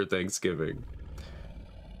home for Thanksgiving.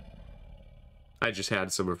 I just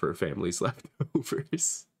had some of her family's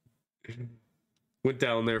leftovers. Went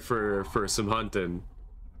down there for some hunting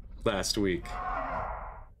last week.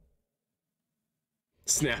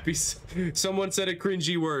 Snappies. Someone said a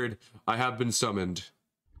cringy word. I have been summoned.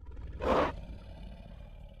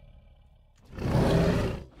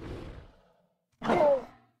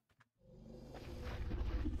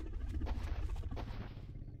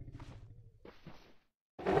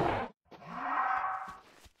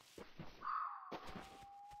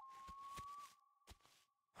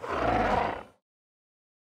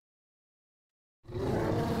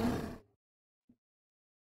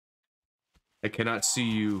 I cannot see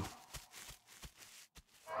you.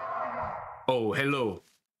 Oh, hello.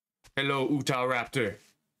 Hello, Utah Raptor.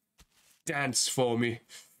 Dance for me.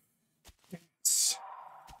 Dance.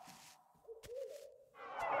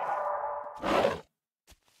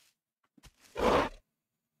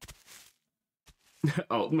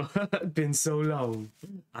 Oh, been so long.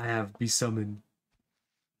 I have be summoned.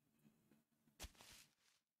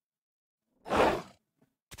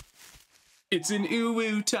 It's an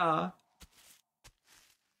Utah.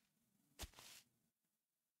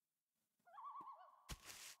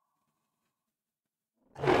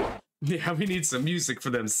 Yeah, we need some music for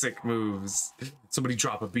them sick moves. Somebody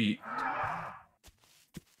drop a beat.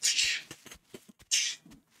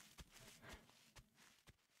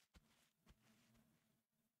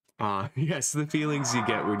 Ah, yes, the feelings you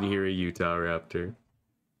get when you hear a Utah Raptor.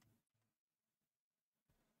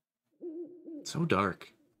 So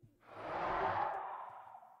dark.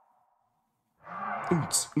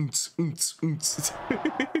 Oonts, oonts, oonts,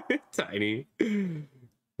 oonts. Tiny.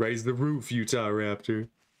 Raise the roof, Utah Raptor.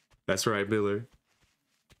 That's right, Miller.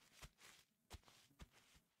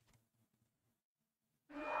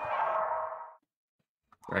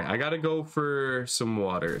 Alright, I gotta go for some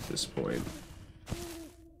water at this point.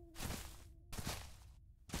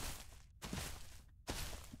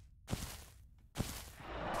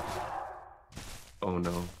 Oh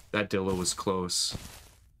no, that Dillo was close.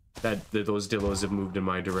 Those Dillos have moved in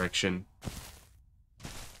my direction.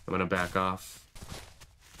 I'm gonna back off.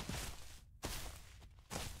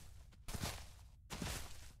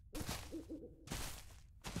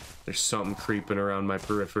 There's something creeping around my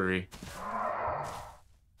periphery.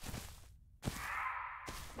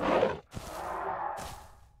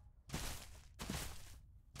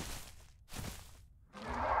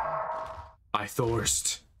 I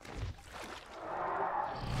thirst.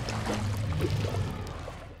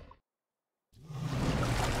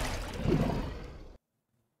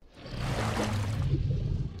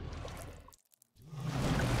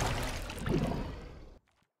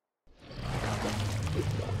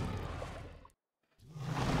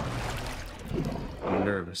 I'm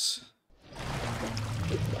nervous.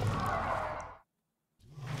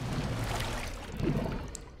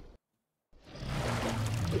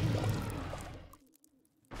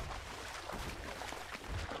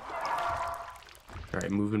 All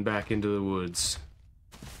right, moving back into the woods.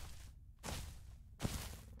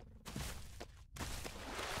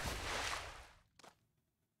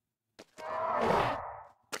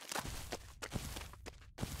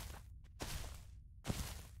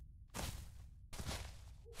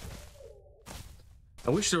 I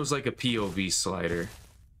wish there was like a POV slider.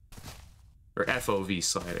 Or FOV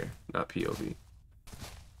slider, not POV.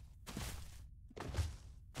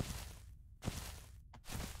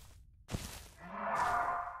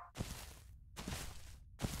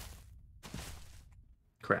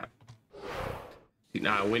 Crap.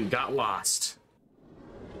 Nah, wind got lost.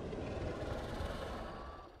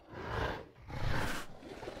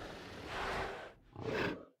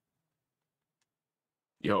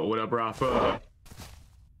 Yo, what up, Rafa?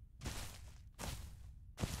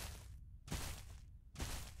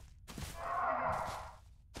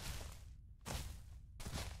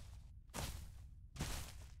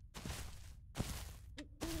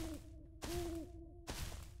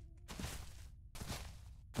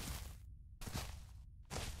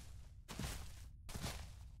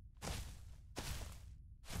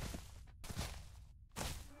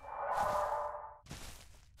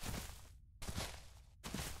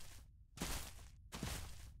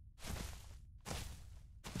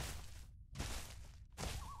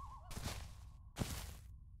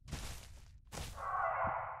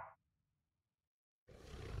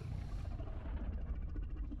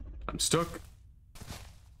 I'm stuck.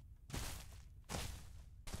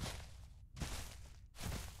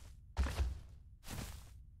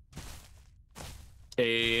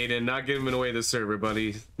 Hey, Aiden, not giving away the server,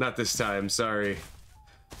 buddy. Not this time, sorry.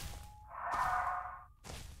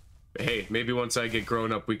 Hey, maybe once I get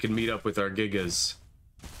grown up, we can meet up with our Gigas.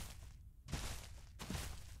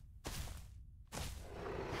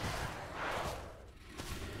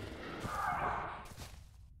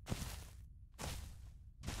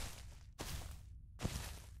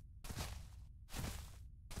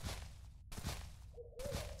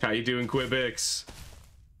 How you doing, Quibix?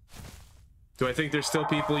 Do I think there's still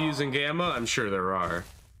people using Gamma? I'm sure there are.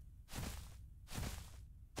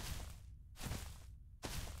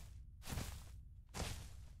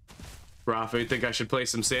 Rafa, you think I should play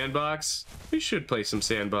some Sandbox? We should play some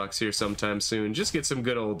Sandbox here sometime soon. Just get some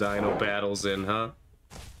good old dino battles in, huh?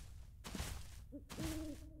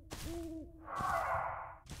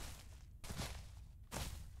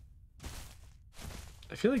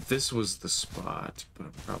 I feel like this was the spot, but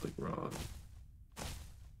I'm probably wrong.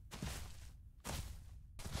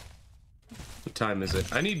 What time is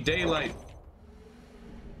it? I need daylight.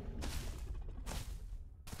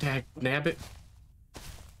 Dag nabbit.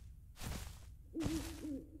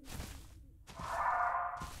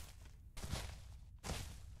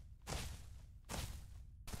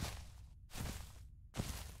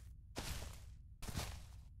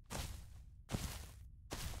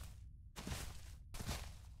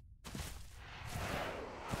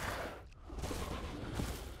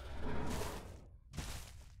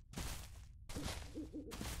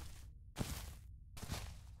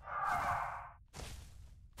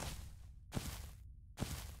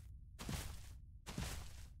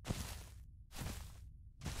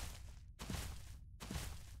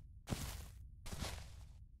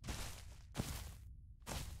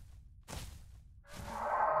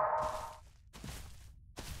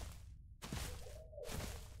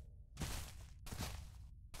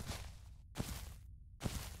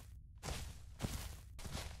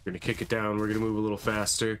 We're gonna kick it down. We're gonna move a little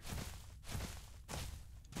faster.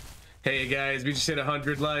 Hey guys, we just hit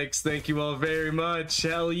 100 likes. Thank you all very much.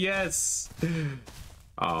 Hell yes.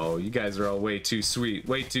 Oh, you guys are all way too sweet.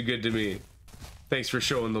 Way too good to me. Thanks for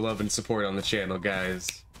showing the love and support on the channel,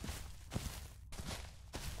 guys.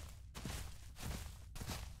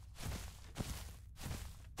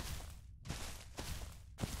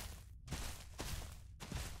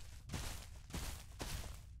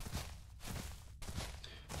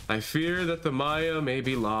 I fear that the Maya may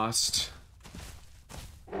be lost.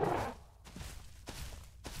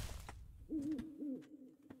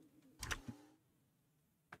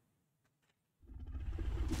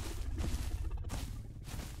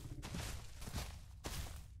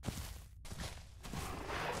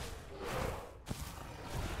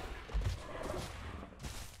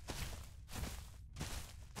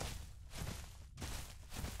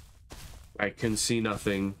 I can see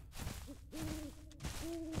nothing.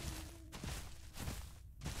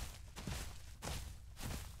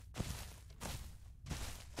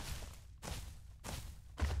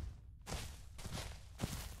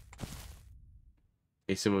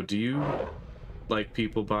 Hey Simmo, do you like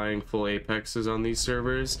people buying full Apexes on these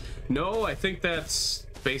servers? No, I think that's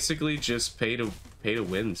basically just pay to pay to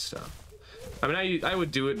win stuff. I mean, I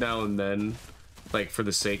would do it now and then, like for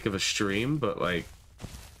the sake of a stream, but like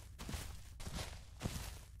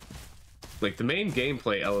the main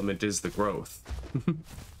gameplay element is the growth.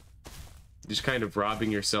 Just kind of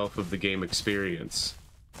robbing yourself of the game experience.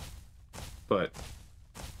 But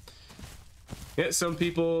yeah, some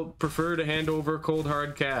people prefer to hand over cold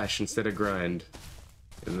hard cash instead of grind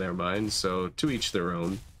in their minds, so to each their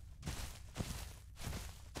own.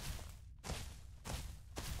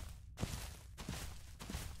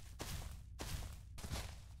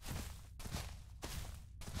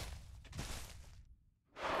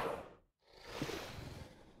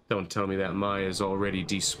 Don't tell me that Maya's already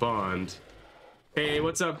despawned. Hey,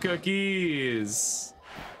 what's up, cookies?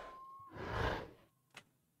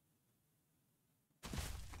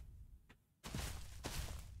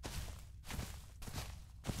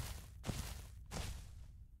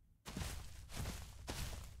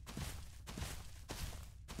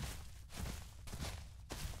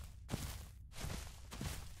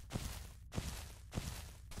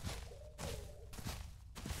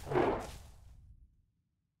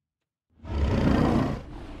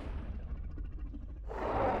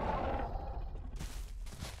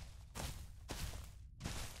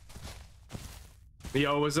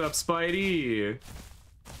 Yo, what's up, Spidey?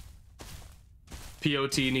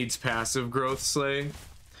 POT needs passive growth, Slay.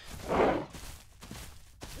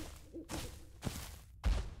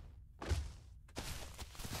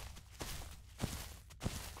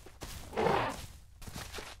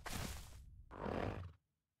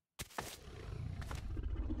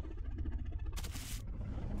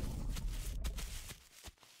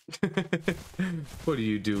 What are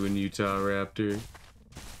you doing, Utah Raptor?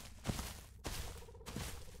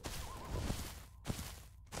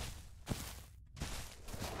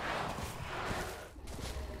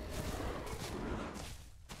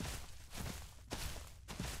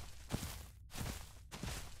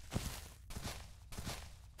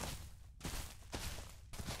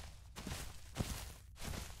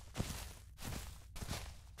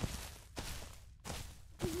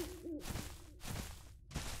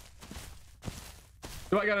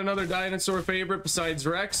 Do I got another dinosaur favorite besides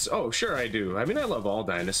Rex? Oh, sure I do. I mean, I love all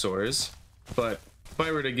dinosaurs, but if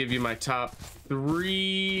I were to give you my top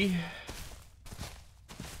 3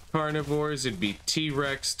 carnivores, it'd be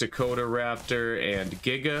T-Rex, Dakota Raptor, and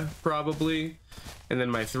Giga, probably. And then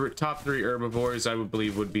my top 3 herbivores, I would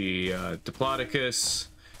believe, would be Diplodocus,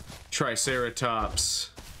 Triceratops,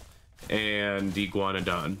 and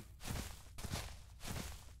Iguanodon.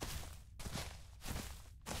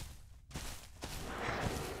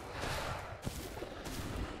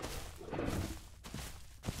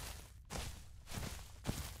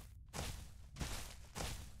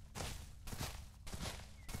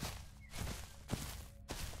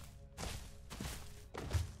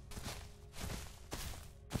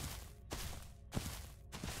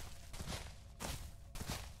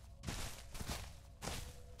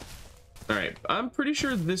 Alright, I'm pretty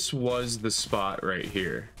sure this was the spot right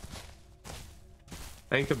here.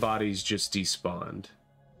 I think the body's just despawned.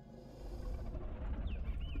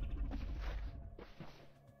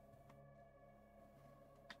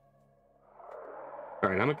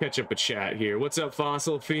 Alright, I'm gonna catch up a chat here. What's up,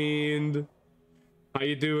 Fossil Fiend? How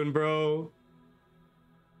you doing, bro?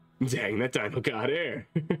 Dang, that dino got air.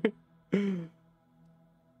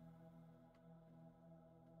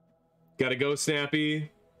 Gotta go,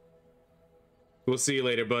 Snappy. We'll see you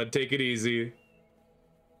later, bud. Take it easy.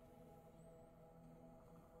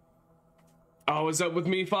 Oh, what's up with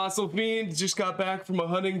me, Fossil Fiend? Just got back from a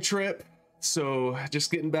hunting trip, so just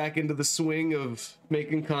getting back into the swing of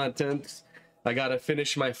making content. I gotta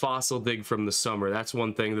finish my fossil dig from the summer. That's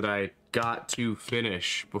one thing that I got to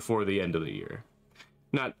finish before the end of the year.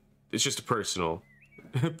 It's just a personal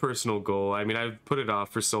goal. I mean, I've put it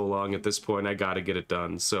off for so long at this point, I gotta get it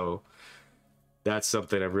done, so that's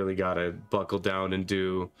something I've really got to buckle down and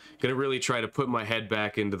do. Gonna really try to put my head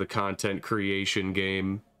back into the content creation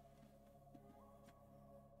game.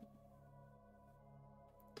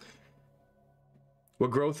 What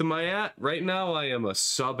growth am I at? Right now I am a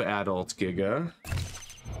sub-adult Giga.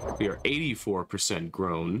 We are 84%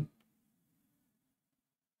 grown.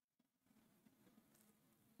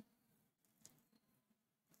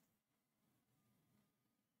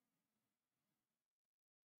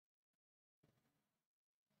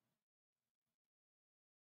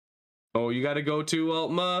 Oh, you gotta go too,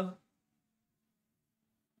 Altma?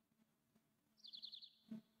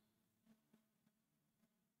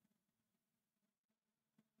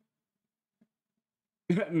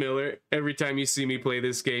 Miller, every time you see me play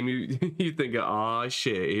this game, you think, aw,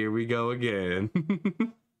 shit, here we go again.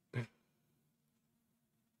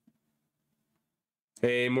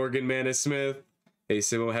 Hey, Morgan Manus Smith. Hey,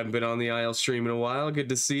 Simmo, haven't been on the aisle stream in a while. Good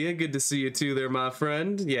to see you. Good to see you too there, my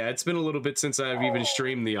friend. Yeah, it's been a little bit since I've even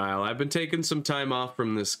streamed the aisle. I've been taking some time off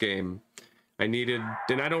from this game. I needed,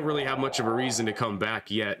 and I don't really have much of a reason to come back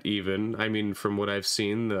yet, even. I mean, from what I've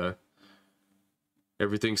seen,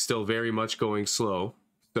 everything's still very much going slow.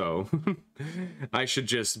 So, I should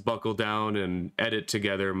just buckle down and edit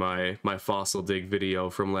together my fossil dig video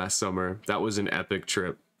from last summer. That was an epic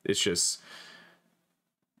trip. It's just,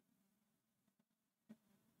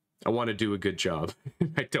 I want to do a good job.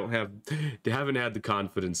 I haven't had the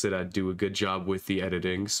confidence that I'd do a good job with the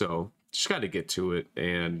editing, so just got to get to it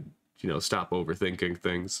and, you know, stop overthinking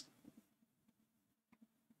things.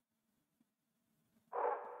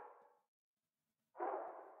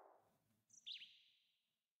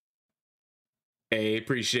 Hey,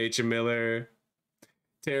 appreciate you, Miller.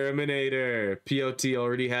 Terminator. POT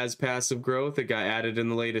already has passive growth. It got added in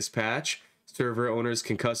the latest patch. Server owners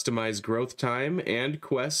can customize growth time, and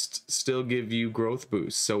quests still give you growth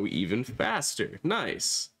boosts, so even faster.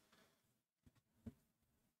 Nice.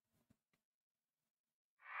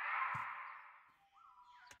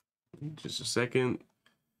 Just a second.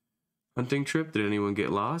 Hunting trip. Did anyone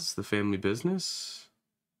get lost? The family business?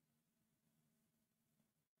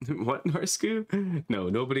 What, Norsku? No,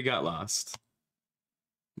 nobody got lost.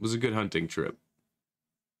 It was a good hunting trip.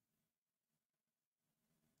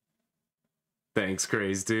 Thanks,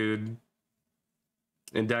 Craze, dude.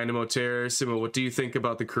 And Dynamo Terror, Simmo, what do you think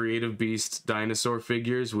about the Creative Beast dinosaur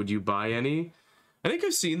figures? Would you buy any? I think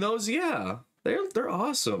I've seen those. Yeah, they're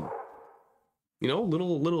awesome. You know,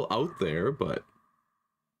 little out there, but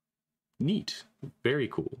neat. Very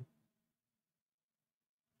cool.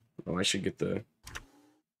 Oh, I should get the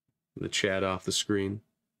chat off the screen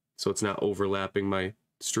so it's not overlapping my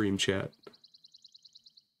stream chat.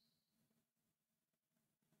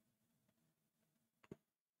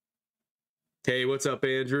 Hey, what's up,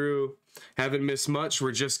 Andrew? Haven't missed much.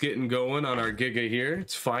 We're just getting going on our Giga here.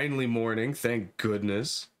 It's finally morning, thank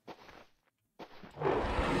goodness.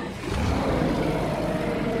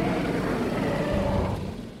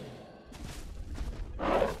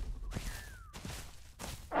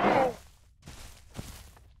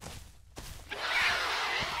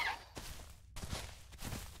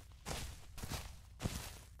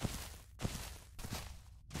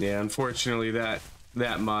 Yeah, unfortunately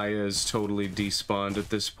that Maya is totally despawned at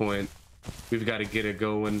this point. We've got to get it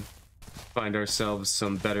going. Find ourselves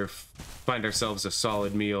a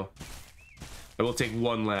solid meal. I will take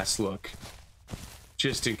one last look,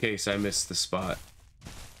 just in case I missed the spot.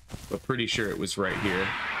 But pretty sure it was right here.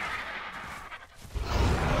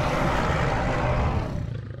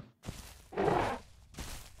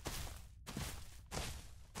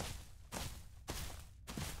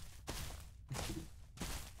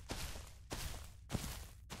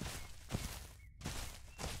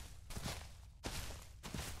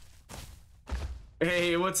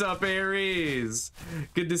 Hey, what's up, Aries?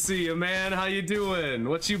 Good to see you, man. How you doing?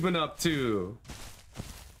 What you been up to?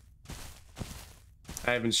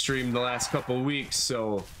 I haven't streamed the last couple weeks,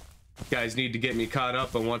 so you guys need to get me caught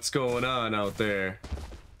up on what's going on out there.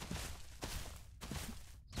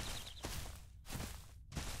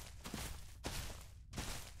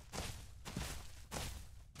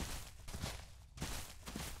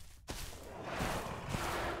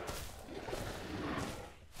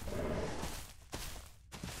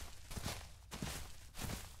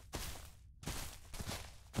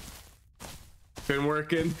 Been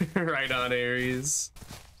working? Right on, Aries.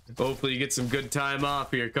 Hopefully you get some good time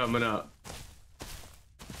off here coming up.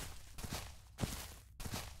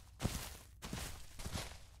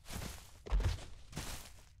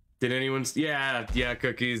 Did anyone? Yeah,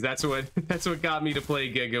 Cookies. That's what got me to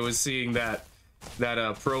play Giga, was seeing that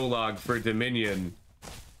prologue for Dominion.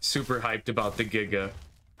 Super hyped about the Giga.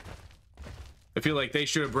 I feel like they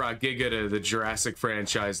should have brought Giga to the Jurassic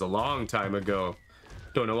franchise a long time ago.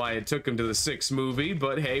 Don't know why it took him to the 6th movie,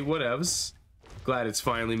 but hey, whatevs. Glad it's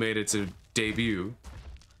finally made its debut.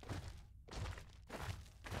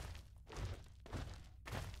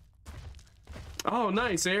 Oh,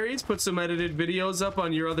 nice, Aries. Put some edited videos up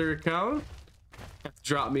on your other account.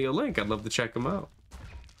 Drop me a link. I'd love to check them out.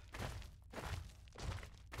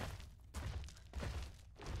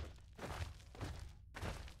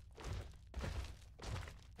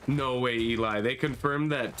 No way, Eli. They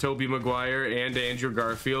confirmed that Tobey Maguire and Andrew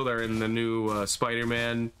Garfield are in the new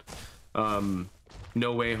Spider-Man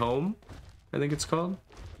No Way Home, I think it's called.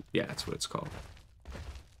 Yeah, that's what it's called.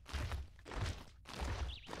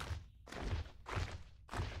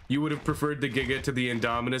 You would have preferred the Giga to the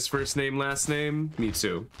Indominus first name, last name? Me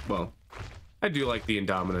too. Well, I do like the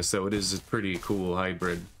Indominus, though. It is a pretty cool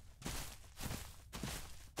hybrid.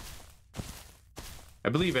 I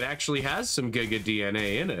believe it actually has some Giga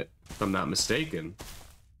DNA in it, if I'm not mistaken.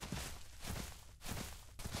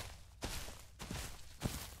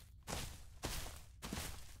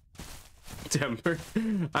 Temper.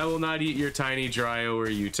 I will not eat your tiny Dryo or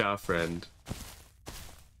Utah friend.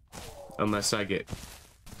 Unless I get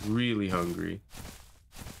really hungry.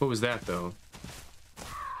 What was that, though?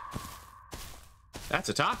 That's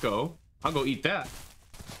a taco. I'll go eat that.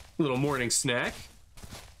 Little morning snack.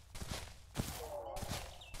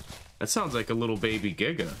 That sounds like a little baby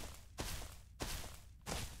Giga.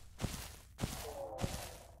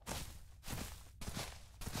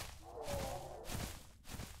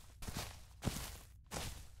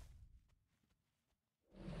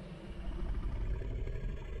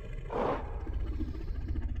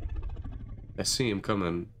 I see him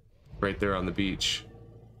coming right there on the beach.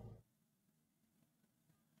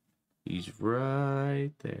 He's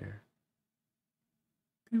right there.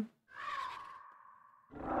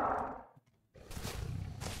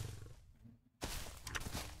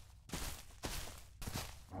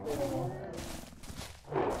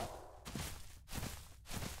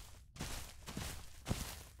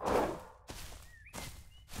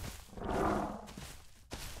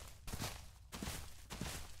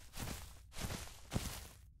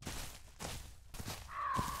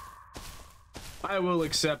 I will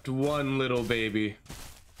accept one little baby.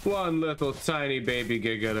 One little tiny baby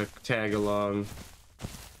Giga to tag along.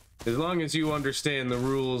 As long as you understand the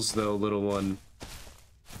rules, though, little one.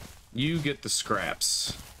 You get the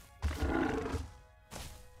scraps.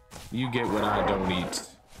 You get what I don't eat.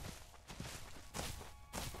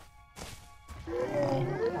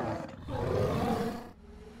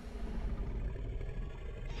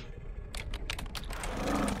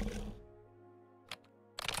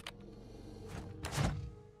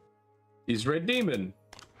 He's Red Demon.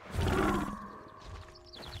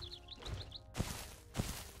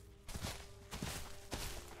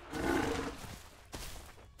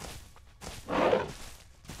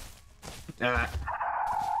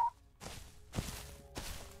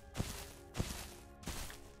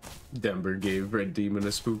 Denver gave Red Demon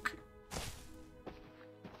a spook.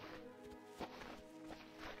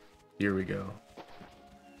 Here we go.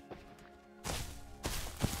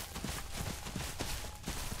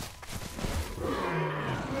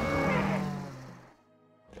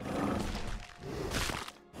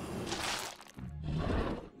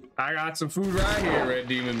 I got some food right here, Red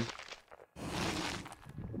Demon.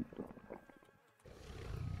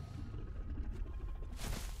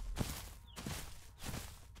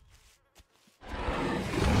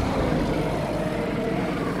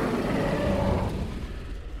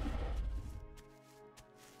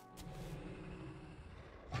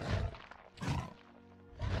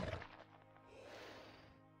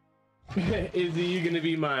 Is he gonna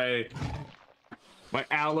be my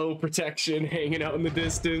aloe protection hanging out in the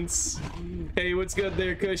distance? Hey, what's good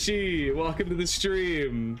there, Cushy? Welcome to the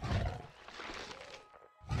stream.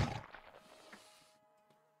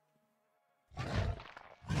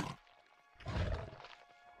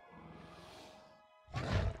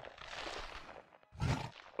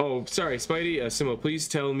 Oh, sorry, Spidey. Simmo, please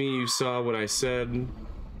tell me you saw what I said.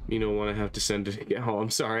 You don't want to have to send it. Oh, I'm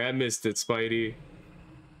sorry, I missed it, Spidey.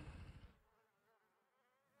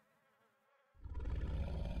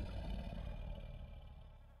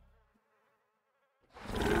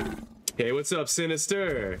 Hey, what's up,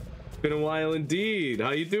 Sinister? It's been a while indeed.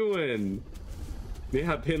 How you doing?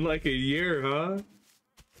 Yeah, been like a year, huh?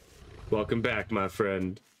 Welcome back, my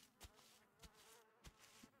friend.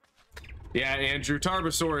 Yeah, Andrew,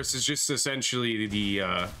 Tarbosaurus is just essentially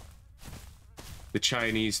the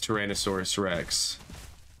Chinese Tyrannosaurus Rex.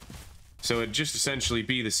 So it'd just essentially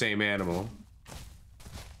be the same animal.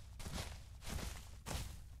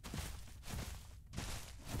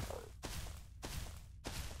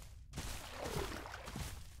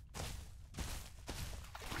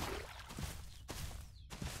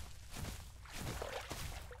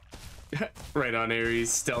 Right on,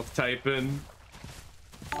 Ares, stealth typing.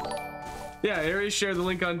 Yeah, Ares shared the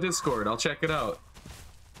link on Discord. I'll check it out.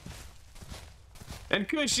 And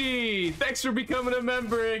Cushy, thanks for becoming a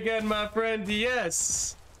member again, my friend.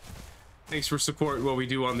 Yes. Thanks for supporting what we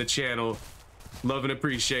do on the channel. Love and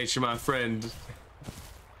appreciate you, my friend.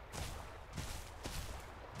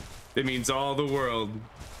 It means all the world.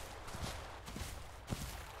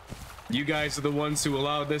 You guys are the ones who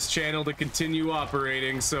allow this channel to continue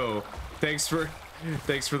operating, so thanks for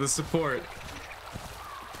the support.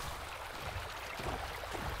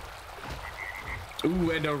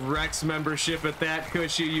 Ooh, and a Rex membership at that,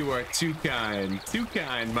 Cushy. You are too kind. Too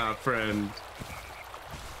kind, my friend.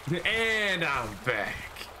 And I'm back.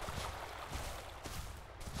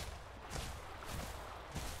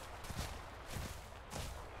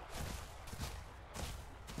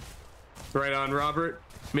 Right on, Robert.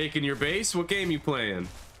 Making your base? What game you playing?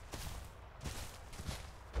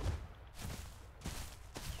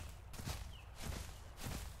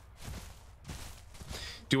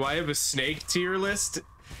 Do I have a snake tier list?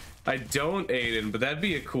 I don't, Aiden, but that'd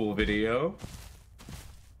be a cool video.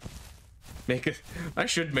 I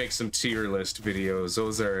should make some tier list videos.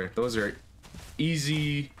 Those are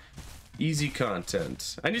easy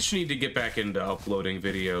content. I just need to get back into uploading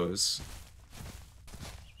videos.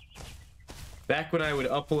 Back when I would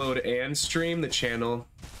upload and stream, the channel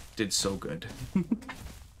did so good.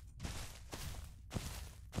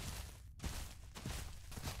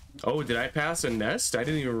 Oh, did I pass a nest? I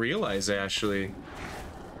didn't even realize, actually.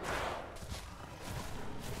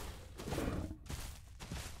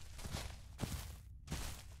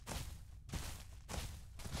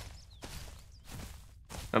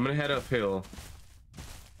 I'm gonna head uphill.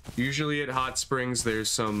 Usually at Hot Springs, there's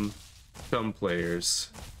some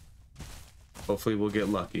players. Hopefully we'll get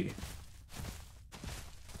lucky.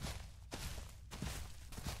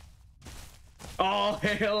 Oh,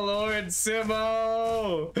 hail Lord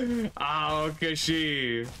Simmo! Oh,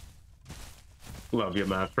 Kashi. Love you,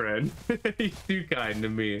 my friend. You're too kind to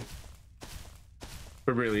me.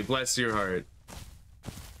 But really, bless your heart.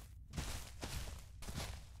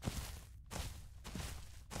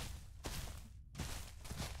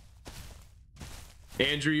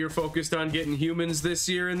 Andrew, you're focused on getting humans this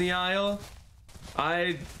year in the Isle?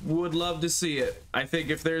 I would love to see it. I think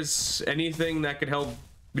if there's anything that could help,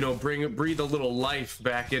 you know, breathe a little life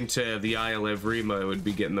back into the Isle of Rima, it would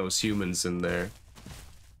be getting those humans in there.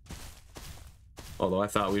 Although I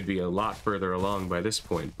thought we'd be a lot further along by this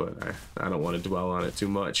point, but I don't want to dwell on it too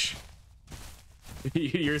much.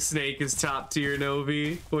 Your snake is top tier,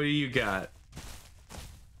 Novi. What do you got?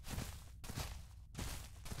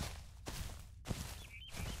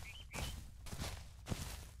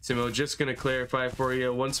 Simmo, just gonna clarify for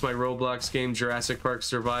you, once my Roblox game Jurassic Park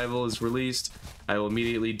Survival is released, I will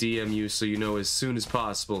immediately DM you so you know as soon as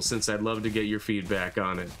possible, since I'd love to get your feedback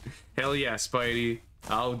on it. Hell yeah, Spidey.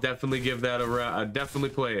 I'll definitely give that a round. I'll definitely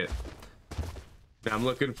play it. I'm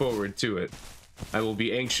looking forward to it. I will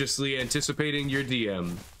be anxiously anticipating your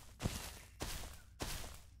DM.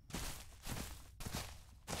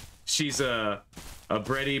 She's a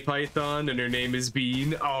bready python and her name is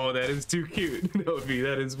Bean. Oh, that is too cute. Novi,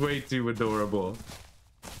 that is way too adorable.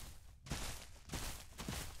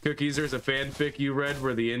 Cookies, there's a fanfic you read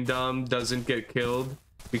where the Indom doesn't get killed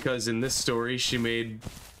because in this story she made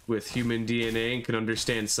with human DNA and can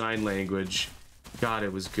understand sign language. God,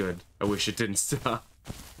 it was good. I wish it didn't stop.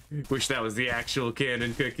 Wish that was the actual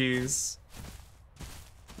canon, Cookies.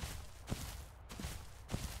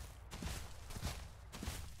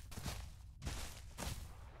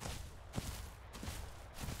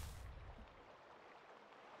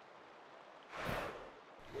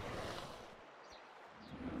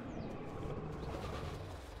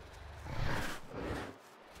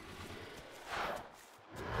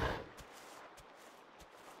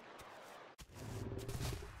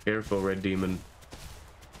 Careful, Red Demon.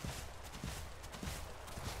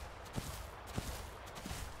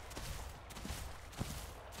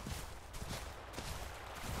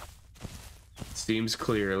 Seems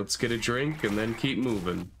clear. Let's get a drink and then keep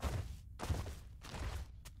moving.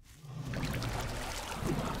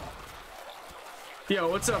 Yo,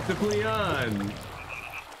 what's up, the Leon?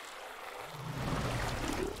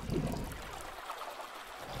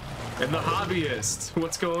 And the hobbyist,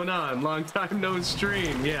 what's going on? Long time no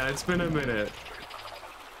stream. Yeah, it's been a minute.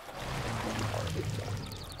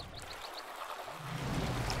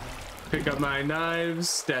 Pick up my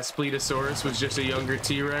knives. That Spletosaurus was just a younger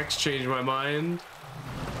T-Rex. Changed my mind.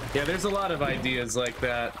 Yeah, there's a lot of ideas like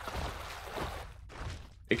that.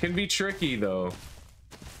 It can be tricky though.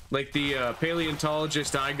 Like the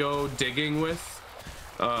paleontologist I go digging with.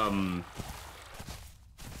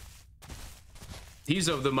 He's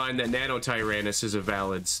of the mind that Nanotyrannus is a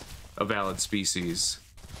valid species.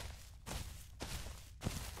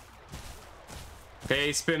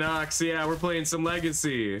 Hey, Spinox, yeah, we're playing some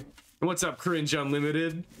Legacy. What's up, Cringe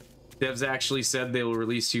Unlimited? Devs actually said they will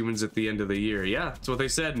release humans at the end of the year. Yeah, that's what they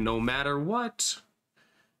said, no matter what.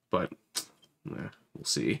 But, we'll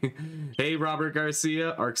see. Hey, Robert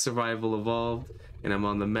Garcia, Ark Survival Evolved, and I'm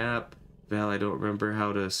on the map. Val, I don't remember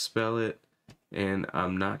how to spell it. And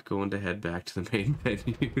I'm not going to head back to the main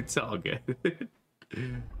menu. It's all good.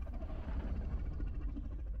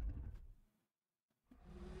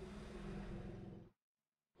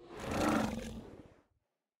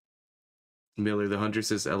 Miller the Hunter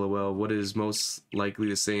says, LOL, what is most likely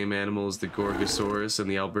the same animal as the Gorgosaurus and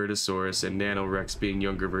the Albertosaurus, and Nanorex being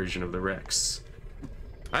younger version of the Rex?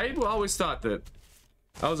 I always thought that,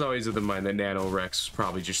 I was always of the mind that Nanorex was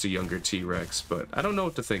probably just a younger T-Rex, but I don't know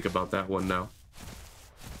what to think about that one now.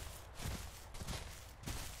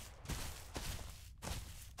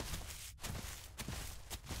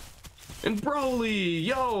 And Broly,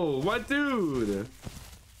 yo, my dude.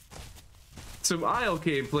 Some Isle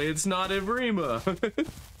gameplay, it's not Evrima.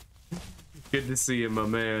 Good to see you, my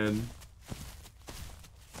man.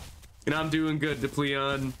 And I'm doing good,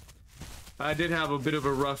 Depleon. I did have a bit of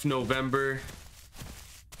a rough November,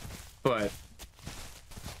 but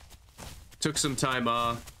took some time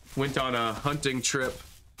off, went on a hunting trip,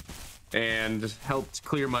 and helped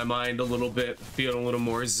clear my mind a little bit, feeling a little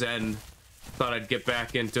more zen. Thought I'd get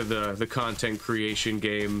back into the content creation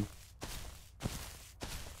game.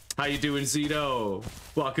 How you doing, Zito?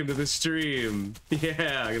 Welcome to the stream.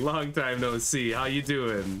 Yeah, long time no see. How you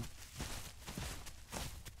doing?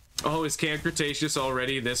 Oh, is Camp Cretaceous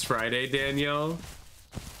already this Friday, Danielle?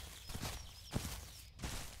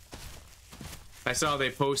 I saw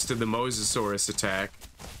they posted the Mosasaurus attack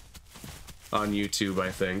on YouTube,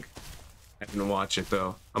 I think. I didn't watch it,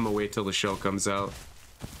 though. I'm gonna wait till the show comes out.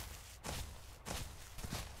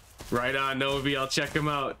 Right on, Novi. I'll check him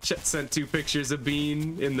out. Sent 2 pictures of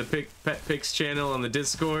Bean in the Pet Pics channel on the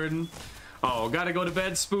Discord. Oh, gotta go to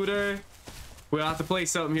bed, Spooder. We'll have to play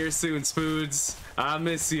something here soon, Spoods. I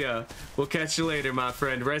miss ya. We'll catch you later, my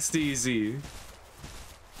friend. Rest easy.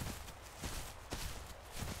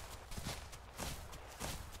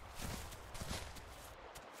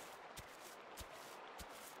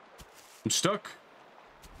 I'm stuck.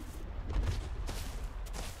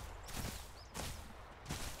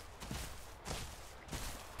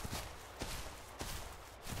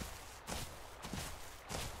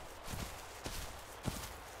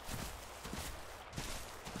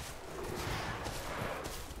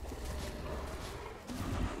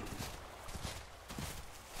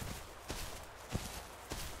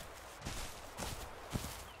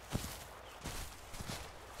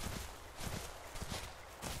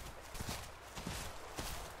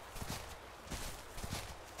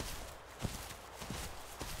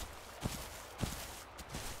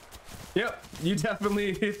 Yep, you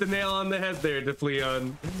definitely hit the nail on the head there,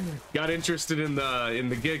 Depleon. Got interested in the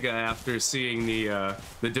Giga after seeing the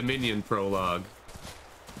Dominion prologue.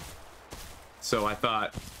 So I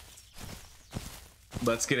thought,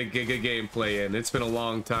 let's get a Giga gameplay in. It's been a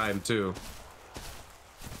long time too.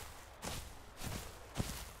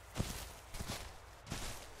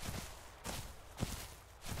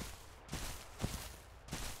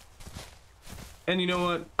 And you know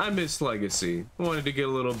what? I miss Legacy. I wanted to get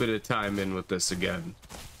a little bit of time in with this again.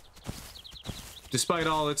 Despite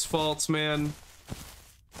all its faults, man,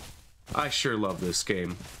 I sure love this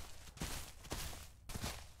game.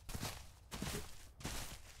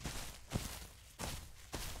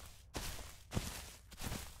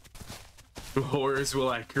 Horrors will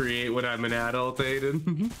I create when I'm an adult,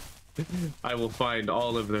 Aiden? I will find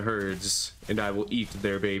all of the herds, and I will eat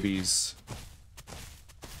their babies.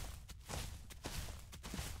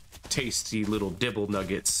 Tasty little dibble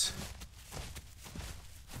nuggets.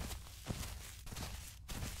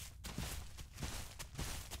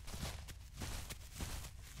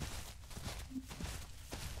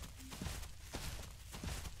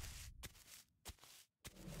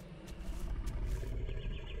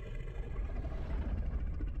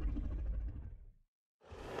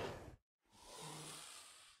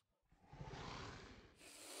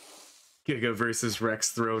 Giga versus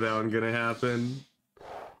Rex throwdown gonna happen.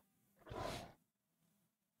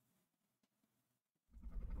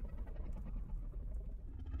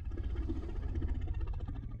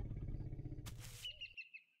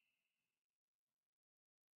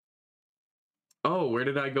 Oh, where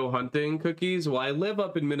did I go hunting, Cookies? Well, I live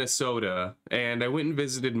up in Minnesota, and I went and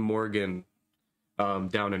visited Morgan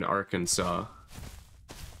down in Arkansas.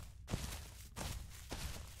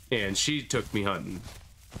 And she took me hunting.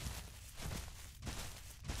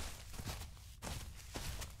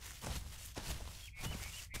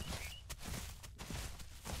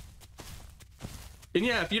 And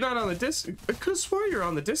yeah, if you're not on the Discord, I could have swore you're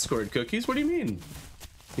on the Discord, Cookies. What do you mean?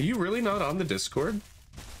 Are you really not on the Discord?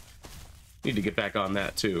 Need to get back on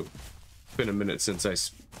that too. It's been a minute since I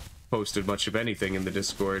posted much of anything in the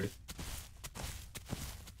Discord.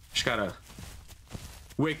 Just gotta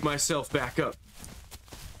wake myself back up.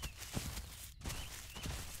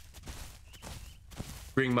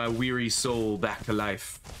 Bring my weary soul back to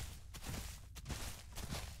life.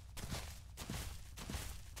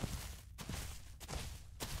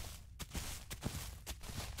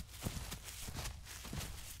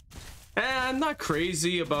 I'm not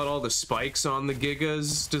crazy about all the spikes on the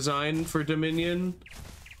Giga's design for Dominion,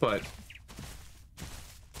 but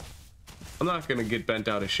I'm not gonna get bent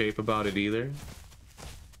out of shape about it either.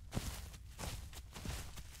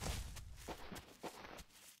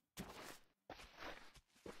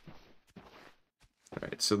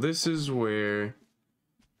 Alright, so this is where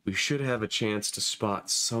we should have a chance to spot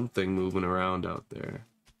something moving around out there.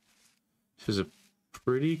 This is a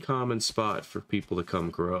pretty common spot for people to come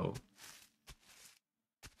grow.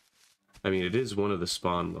 I mean, it is one of the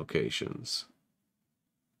spawn locations.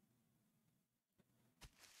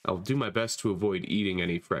 I'll do my best to avoid eating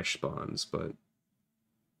any fresh spawns, but...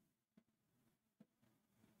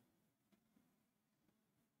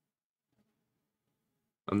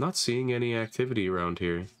 I'm not seeing any activity around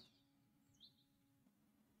here.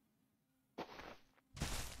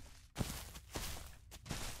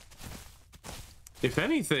 If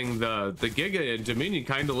anything, the Giga in Dominion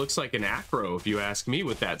kind of looks like an acro, if you ask me,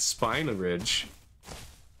 with that spine ridge.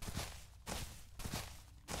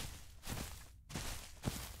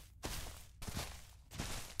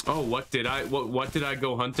 Oh, what did I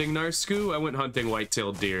go hunting, Narsku? I went hunting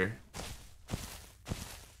white-tailed deer.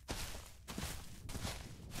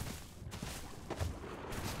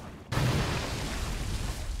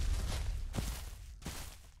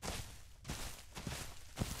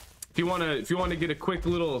 If you wanna get a quick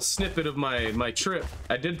little snippet of my trip,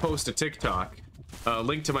 I did post a TikTok.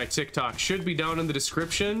 Link to my TikTok should be down in the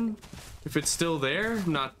description. If it's still there,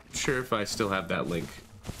 I'm not sure if I still have that link.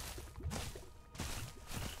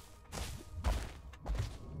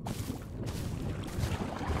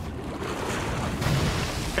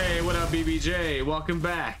 Hey, what up, BBJ? Welcome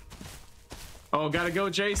back. Oh, gotta go,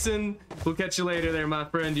 Jason. We'll catch you later there, my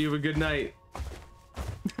friend. You have a good night.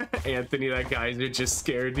 Anthony, that geyser just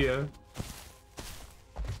scared you.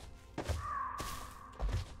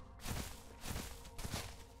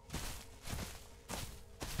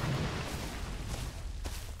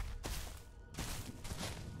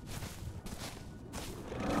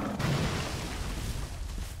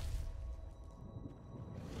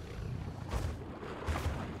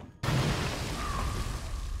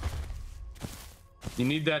 You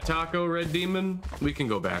need that taco, Red Demon? We can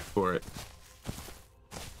go back for it.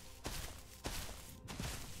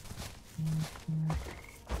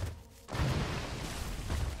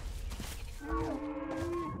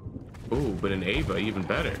 Ooh, but an Ava, even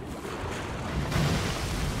better.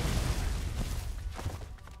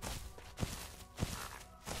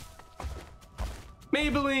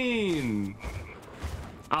 Maybelline!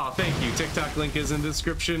 Oh, thank you. TikTok link is in the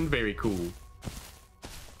description. Very cool.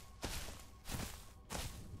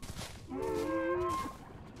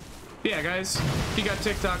 Yeah, guys, if you got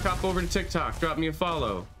TikTok, hop over to TikTok. Drop me a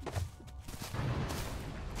follow.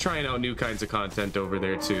 Trying out new kinds of content over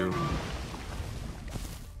there, too.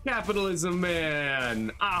 Capitalism,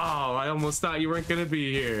 man! Oh, I almost thought you weren't gonna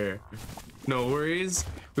be here. No worries.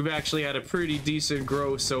 We've actually had a pretty decent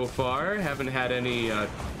grow so far. Haven't had any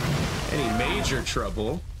major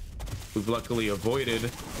trouble. We've luckily avoided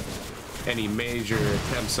any major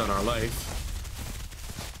attempts on our life.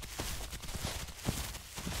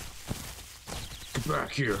 Get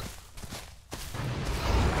back here.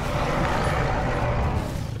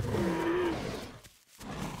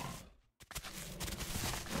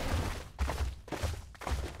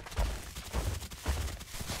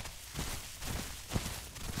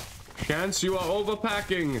 Chance, you are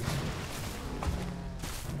overpacking.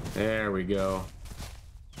 There we go.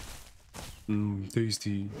 Mmm,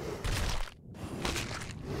 tasty.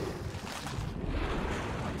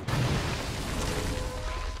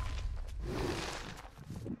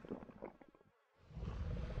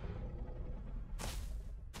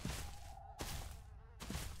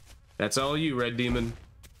 That's all you, Red Demon.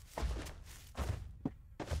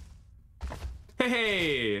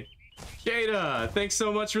 Hey! Jada, thanks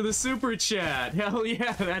so much for the super chat. Hell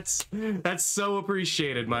yeah, that's so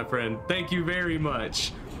appreciated, my friend. Thank you very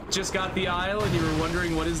much. Just got the Isle and you were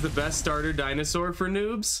wondering what is the best starter dinosaur for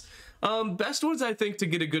noobs? Best ones I think to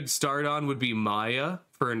get a good start on would be Maya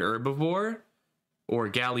for an herbivore, or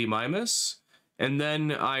Gallimimus, and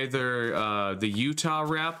then either the Utah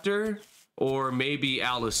Raptor or maybe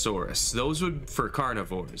Allosaurus. Those would for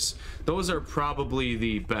carnivores. Those are probably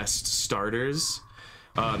the best starters.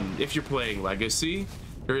 If you're playing Legacy,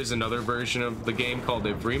 there is another version of the game called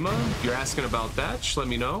Ivrima. If you're asking about that, just let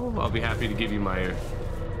me know. I'll be happy to give you my...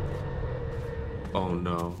 Oh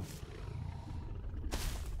no.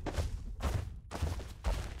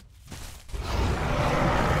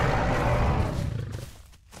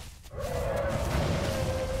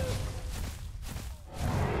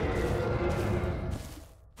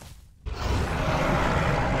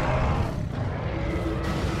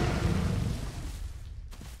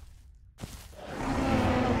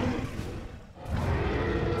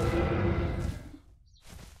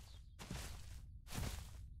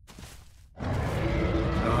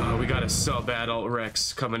 got a sub-adult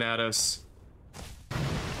Rex coming at us.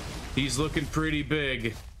 He's looking pretty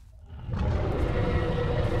big.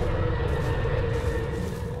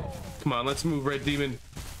 Come on, let's move, Red Demon.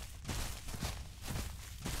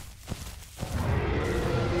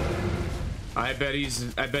 I bet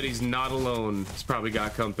he's not alone. He's probably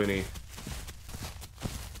got company.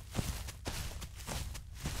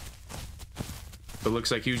 But looks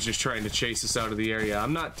like he was just trying to chase us out of the area.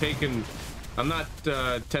 I'm not testing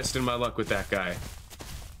my luck with that guy.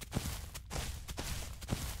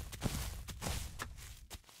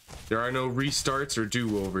 There are no restarts or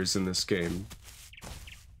do-overs in this game.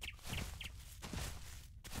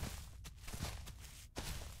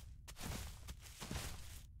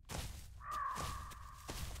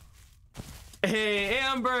 Hey,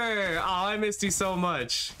 Amber! Oh, I missed you so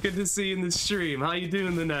much. Good to see you in the stream. How you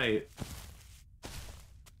doing tonight?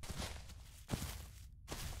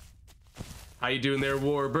 How you doing there,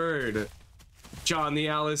 Warbird? John the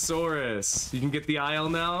Allosaurus. You can get the aisle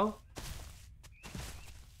now?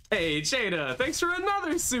 Hey, Jada, thanks for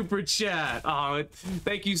another super chat. Oh,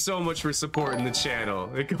 thank you so much for supporting the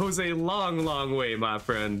channel. It goes a long, long way, my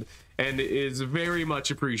friend, and is very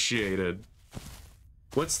much appreciated.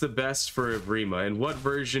 What's the best for Evrima, and what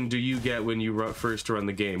version do you get when you first run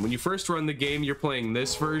the game? When you first run the game, you're playing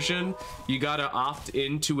this version. You gotta opt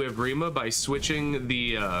into Evrima by switching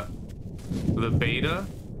the beta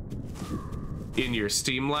in your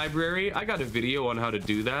Steam library. I got a video on how to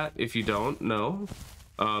do that if you don't know.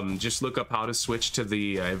 Just look up how to switch to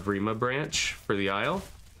the Evrima branch for the Isle.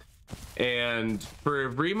 And for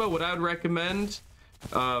Evrima, what I would recommend,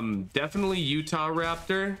 definitely Utah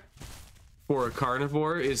Raptor for a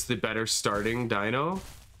carnivore is the better starting dino.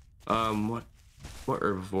 What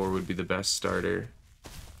herbivore would be the best starter?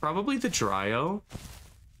 Probably the Dryo.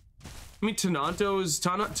 I mean, Tenonto's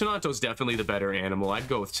definitely the better animal. I'd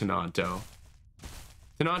go with Tenonto.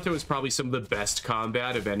 Tenonto is probably some of the best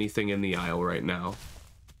combat of anything in the Isle right now.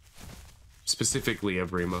 Specifically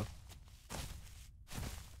Evrima.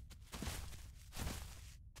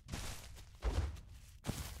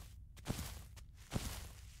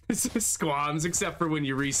 It's squams, except for when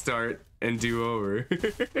you restart and do over.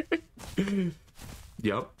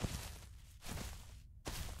 Yup.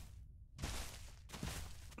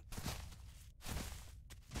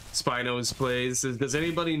 Spinos plays says, does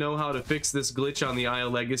anybody know how to fix this glitch on the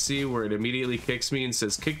Isle Legacy where it immediately kicks me and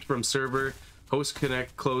says kicked from server, host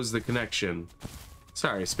connect, close the connection?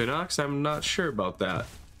 Sorry, Spinox, I'm not sure about that.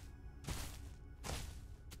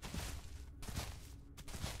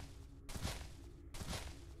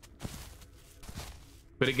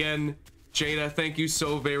 But again, Jada, thank you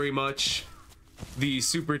so very much. The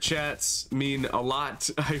super chats mean a lot.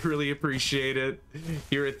 I really appreciate it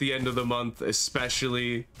here at the end of the month,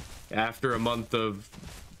 especially after a month of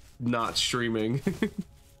not streaming.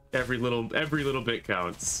 every little bit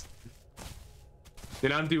counts.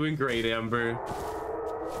 And I'm doing great, Amber.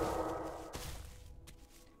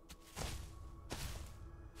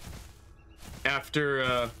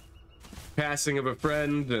 After passing of a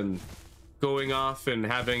friend and going off and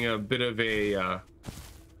having a bit of a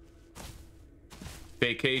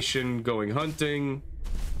vacation, going hunting,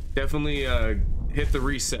 definitely hit the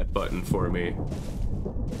reset button for me.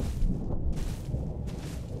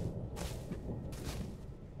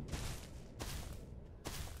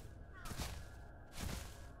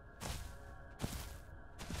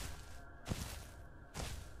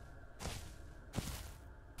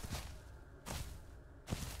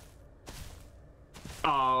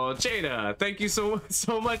 Oh, Jada, thank you so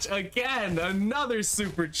much again. Another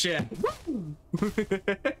super chat.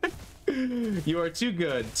 You are too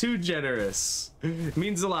good, too generous.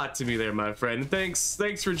 Means a lot to me there, my friend.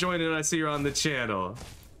 Thanks for joining us here on the channel.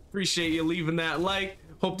 Appreciate you leaving that like.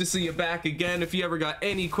 Hope to see you back again. If you ever got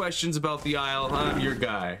any questions about the Isle, I'm your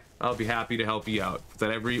guy. I'll be happy to help you out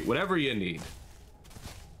with whatever you need.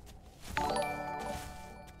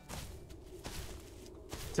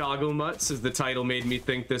 Toggle Mutt says the title made me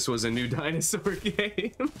think this was a new dinosaur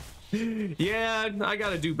game. Yeah, I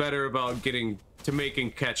gotta do better about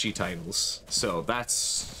making catchy titles. So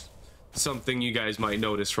that's something you guys might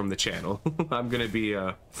notice from the channel. I'm gonna be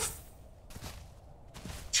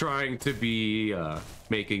trying to be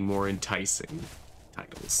making more enticing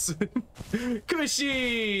titles.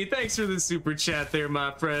 Cushy, thanks for the super chat there,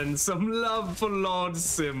 my friend. Some love for Lord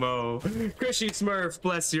Simmo. Cushy Smurf,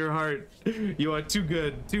 bless your heart. You are too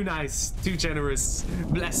good, too nice, too generous.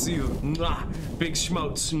 Bless you. Mwah. Big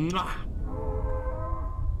schmotes. Mwah.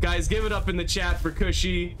 Guys, give it up in the chat for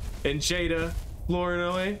Cushy and Jada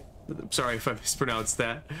Flournoy. Sorry if I mispronounced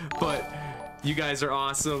that, but you guys are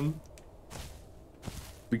awesome.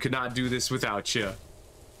 We could not do this without you.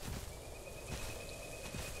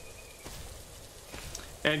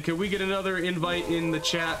 And can we get another invite in the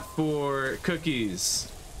chat for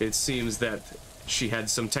Cookies? It seems that she had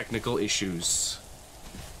some technical issues.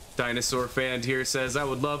 Dinosaur fan here says, I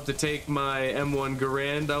would love to take my M1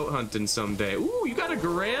 Garand out hunting someday. Ooh, you got a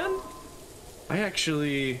Garand? I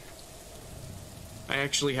actually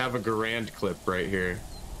have a Garand clip right here.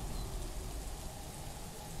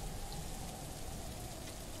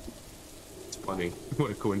 It's funny.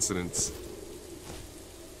 What a coincidence.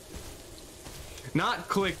 Not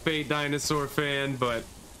clickbait, Dinosaur fan, but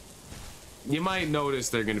you might notice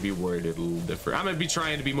they're going to be worded a little different. I'm going to be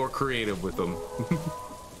trying to be more creative with them.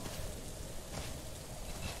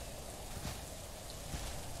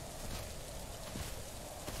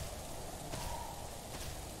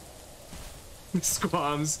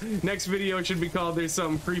 Squams. Next video should be called There's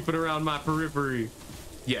Something Creeping Around My Periphery.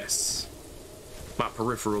 Yes. My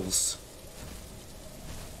peripherals.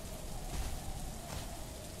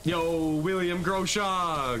 Yo, William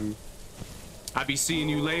Groshong. I be seeing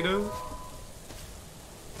you later.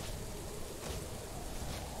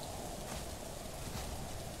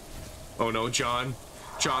 Oh no, John.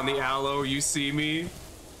 John the Aloe, you see me?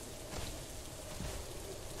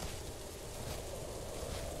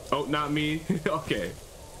 Oh, not me? Okay.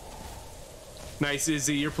 Nice,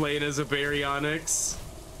 Izzy. You're playing as a Baryonyx.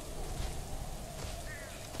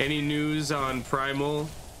 Any news on Primal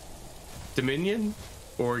Dominion?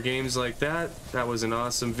 Or games like that? That was an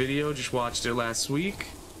awesome video. Just watched it last week.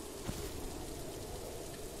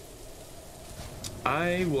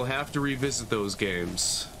 I will have to revisit those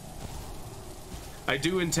games. I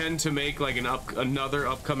do intend to make like another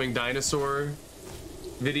upcoming dinosaur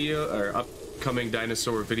video, or upcoming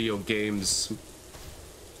dinosaur video games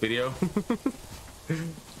video.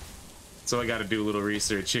 So I gotta do a little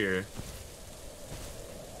research here.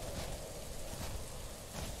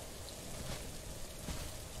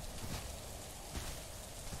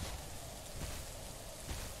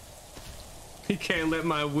 You can't let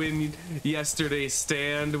my win yesterday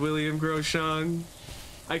stand, William Groshong.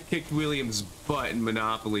 I kicked William's butt in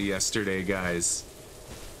Monopoly yesterday, guys.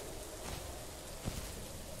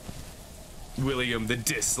 William the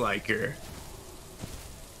disliker.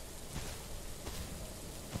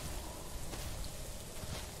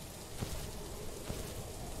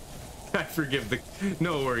 I forgive the...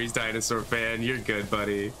 No worries, Dinosaur fan. You're good,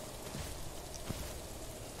 buddy.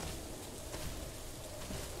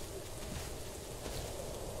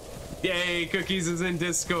 Yay, Cookies is in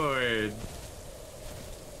Discord.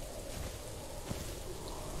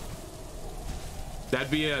 That'd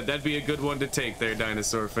be a good one to take there,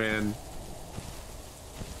 Dinosaur fan.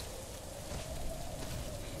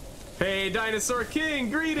 Hey, Dinosaur King,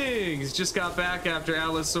 greetings! Just got back after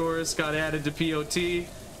Allosaurus got added to POT,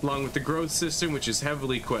 along with the growth system, which is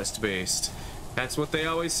heavily quest-based. That's what they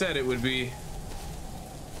always said it would be.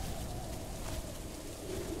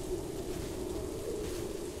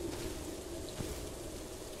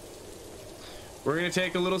 We're gonna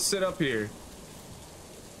take a little sit up here.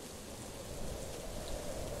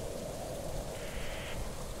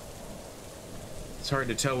 It's hard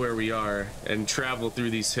to tell where we are and travel through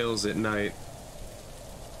these hills at night.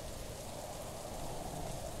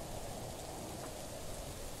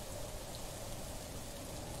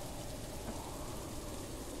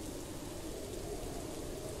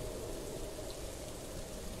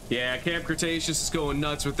 Yeah, Camp Cretaceous is going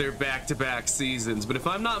nuts with their back-to-back seasons, but if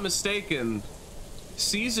I'm not mistaken,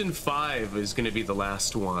 Season 5 is going to be the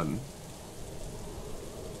last one.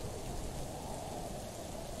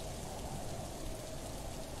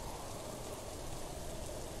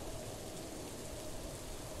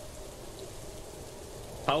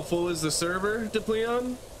 How full is the server,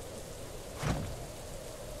 Depleon?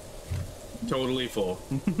 Totally full.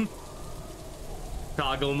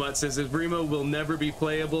 Toggle Mutt says, Brimo will never be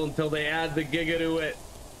playable until they add the Giga to it.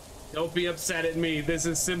 Don't be upset at me. This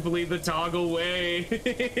is simply the toggle way.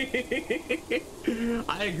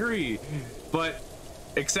 I agree, but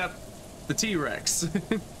except the T-Rex.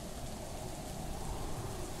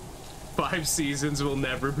 5 seasons will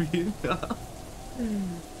never be enough.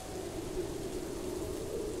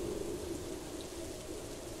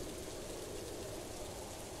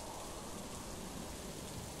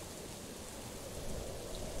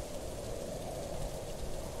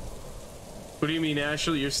 What do you mean,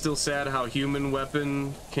 Ashley? You're still sad how human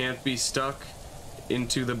weapon can't be stuck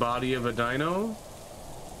into the body of a dino?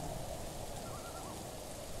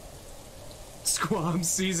 Squam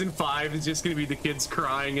Season 5 is just gonna be the kids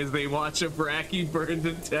crying as they watch a Bracky burn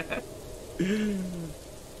to death.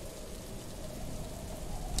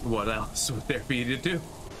 What else would there be to do?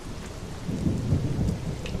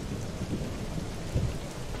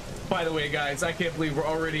 By the way, guys, I can't believe we're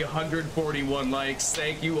already 141 likes.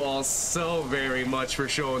 Thank you all so very much for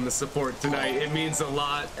showing the support tonight. It means a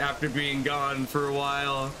lot after being gone for a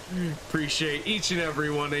while. Appreciate each and every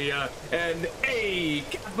one of you. And hey,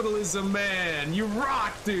 Capitalism Man, you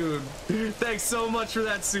rock, dude. Thanks so much for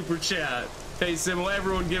that super chat. Hey, Simmo,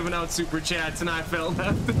 everyone giving out super chats and I felt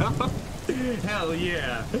left out. Hell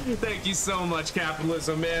yeah. Thank you so much,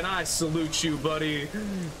 Capitalism Man. I salute you, buddy.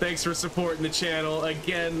 Thanks for supporting the channel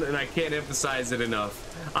again, and I can't emphasize it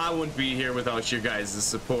enough. I wouldn't be here without your guys'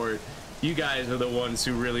 support. You guys are the ones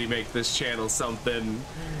who really make this channel something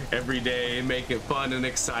every day, make it fun and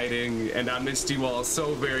exciting, and I missed you all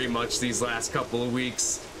so very much these last couple of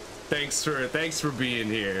weeks. Thanks for being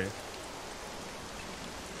here.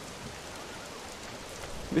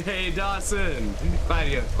 Hey Dawson, glad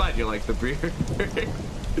you like the beer.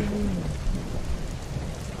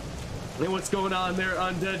 Hey, what's going on there,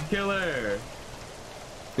 Undead Killer?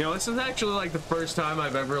 You know, this is actually like the first time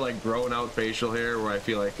I've ever like grown out facial hair where I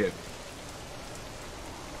feel like it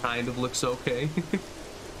kind of looks okay.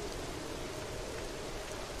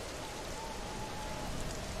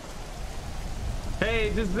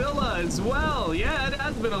 Hey, Dazilla as well. Yeah, it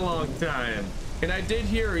has been a long time. And I did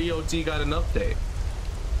hear EOT got an update.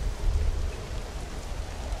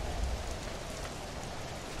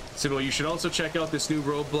 So you should also check out this new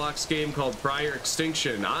Roblox game called Prior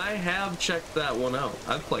Extinction. I have checked that one out.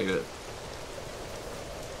 I've played it.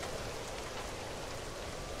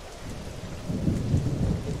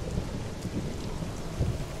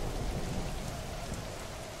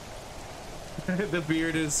 The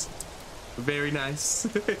beard is very nice.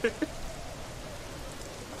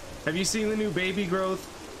 Have you seen the new baby growth?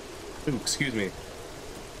 Ooh, excuse me.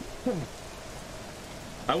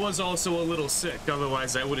 I was also a little sick,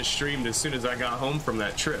 otherwise I would have streamed as soon as I got home from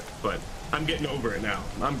that trip, but I'm getting over it now.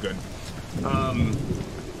 I'm good.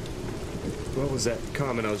 What was that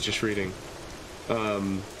comment I was just reading?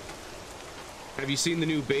 Have you seen the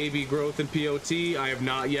new baby growth in POT? I have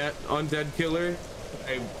not yet, Undead Killer.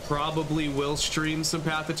 I probably will stream some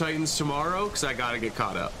Path of Titans tomorrow, because I gotta get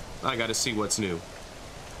caught up. I gotta see what's new.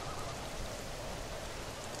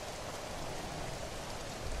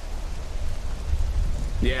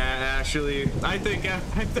 Yeah, actually, I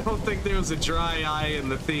don't think there was a dry eye in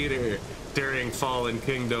the theater during Fallen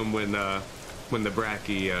Kingdom when the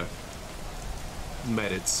Bracky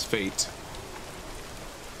met its fate.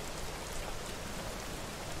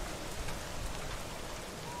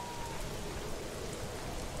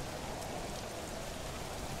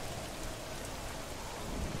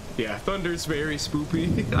 Yeah, Thunder's very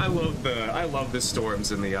spoopy. I love the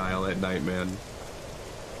storms in the Isle at night, man.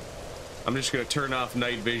 I'm just gonna turn off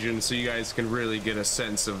night vision so you guys can really get a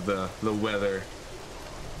sense of the weather.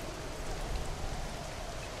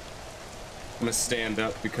 I'm gonna stand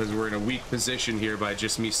up because we're in a weak position here by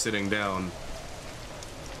just me sitting down.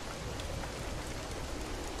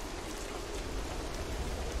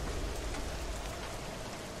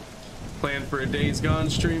 Plan for a Days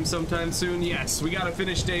Gone stream sometime soon? Yes, we gotta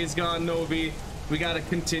finish Days Gone, Novi. We gotta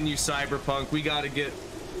continue Cyberpunk. We gotta get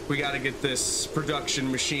this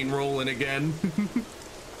production machine rolling again.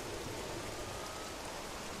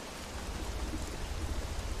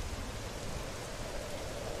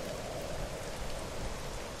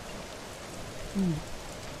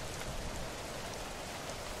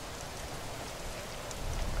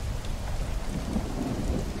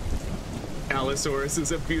 Allosaurus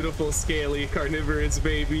is a beautiful, scaly, carnivorous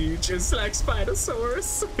baby, just like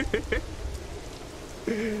Spinosaurus.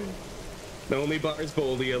 The only Bars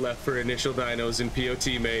Boldia left for initial dinos in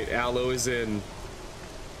POT, mate. Allo is in.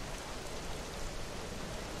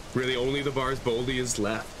 Really, only the Bars Boldia is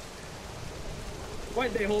left.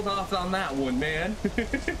 Why'd they hold off on that one, man?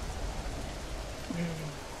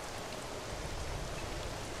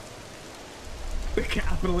 The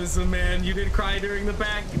capitalism, man. You did cry during the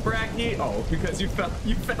bracky? Oh, because you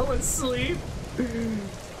fell asleep?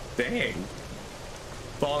 Dang.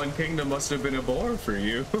 Fallen Kingdom must have been a bore for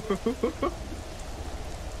you.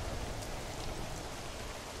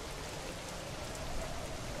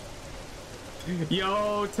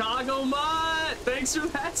 Yo, Toggle Mutt! Thanks for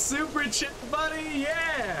that super chat, buddy!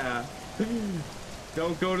 Yeah!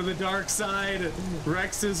 Don't go to the dark side.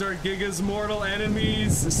 Rexes are Giga's mortal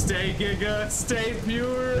enemies. Stay Giga, stay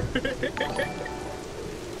pure.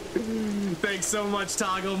 Thanks so much,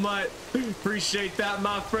 Toggle Mutt. Appreciate that,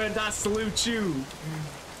 my friend. I salute you.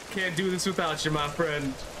 Can't do this without you, my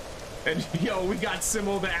friend. And yo, we got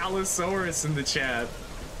Simmo the Allosaurus in the chat.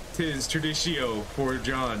 'Tis traditio for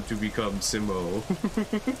John to become Simmo.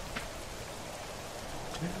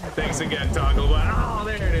 Thanks again, Toggle Mutt. Oh,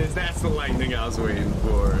 there it is. That's the lightning I was waiting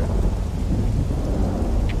for.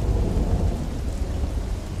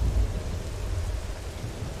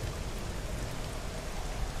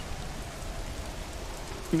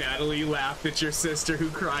 Natalie laughed at your sister who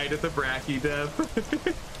cried at the Bracky death.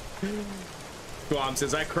 Guam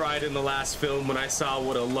says, I cried in the last film when I saw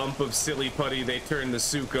what a lump of silly putty they turned the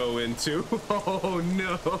Suko into. Oh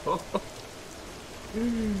no.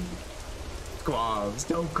 Squabs,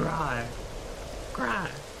 don't cry. Cry.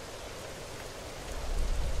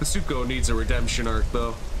 The Suko needs a redemption arc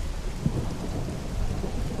though.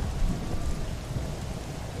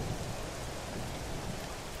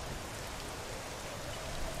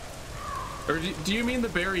 Or do you mean the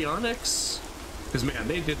Baryonyx? Because, man,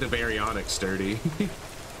 they did the Baryonyx dirty.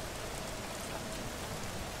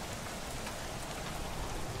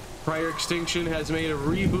 Prior Extinction has made a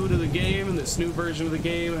reboot of the game, and this new version of the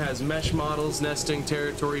game has mesh models, nesting,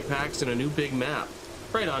 territory packs, and a new big map.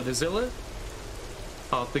 Right on, Dazilla.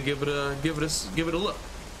 I'll have to give it a look.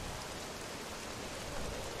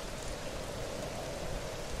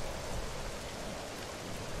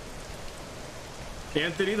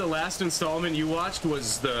 Anthony, the last installment you watched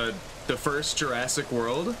was the first Jurassic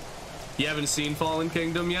World. You haven't seen Fallen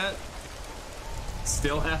Kingdom yet?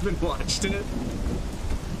 Still haven't watched it?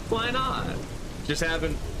 Why not? Just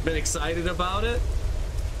haven't been excited about it?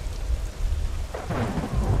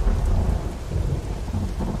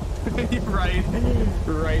 Right,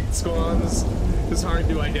 right, Squams. It's hard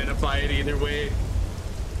to identify it either way.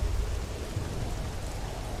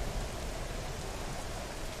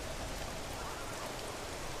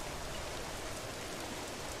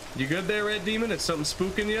 You good there, Red Demon? Is something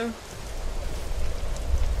spooking you?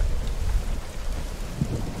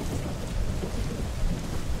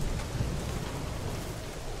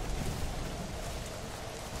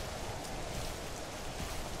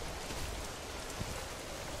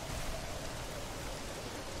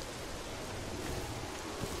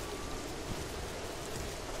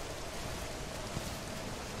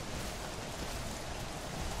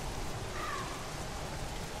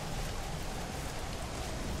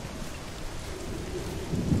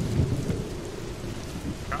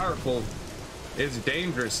 Powerful. It's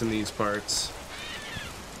dangerous in these parts.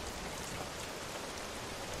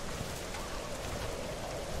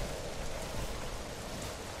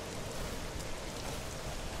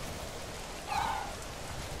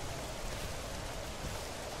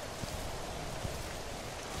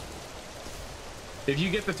 If you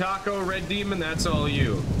get the taco, Red Demon, that's all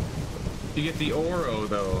you. You get the Oro,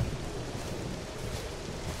 though.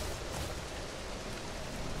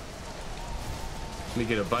 Let me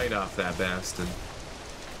get a bite off that bastard.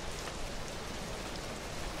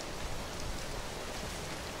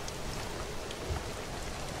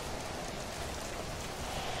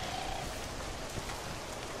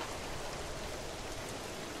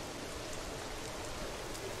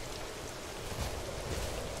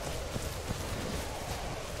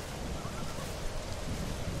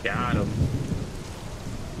 Got him.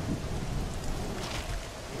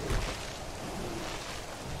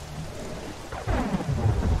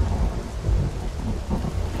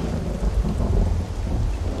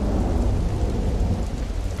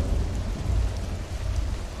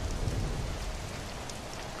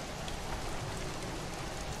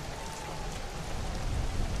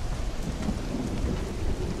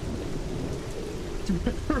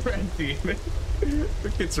 Red Demon.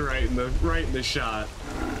 It gets right in the shot.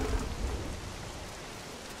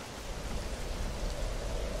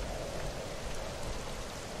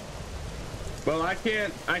 Well, I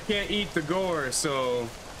can't eat the gore, so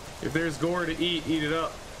if there's gore to eat it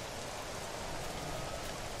up.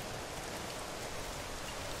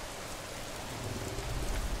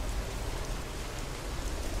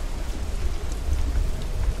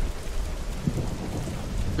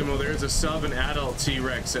 Simmo, there's a sub and adult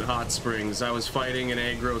T-Rex at Hot Springs. I was fighting an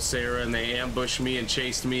aggro Sarah and they ambushed me and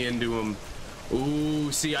chased me into him.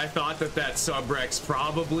 Ooh, see, I thought that sub-Rex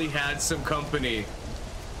probably had some company.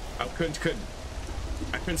 I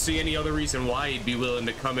couldn't see any other reason why he'd be willing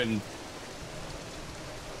to come and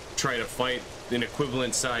try to fight an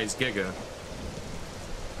equivalent sized Giga.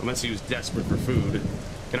 Unless he was desperate for food.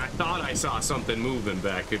 And I thought I saw something moving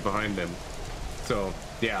back behind him. So,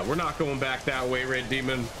 yeah, we're not going back that way, Red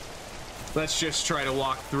Demon. Let's just try to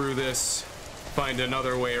walk through this, find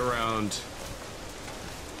another way around.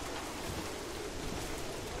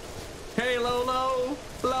 Hey, Lolo!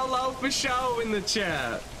 Lolo for show in the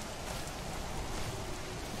chat.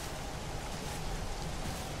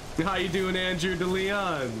 How you doing, Andrew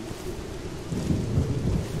DeLeon?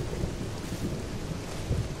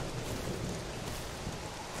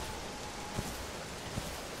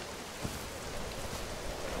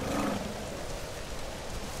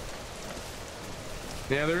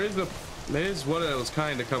 Yeah, there is what I was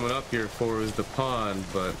kind of coming up here for, is the pond,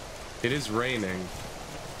 but it is raining.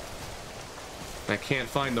 I can't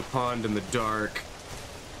find the pond in the dark.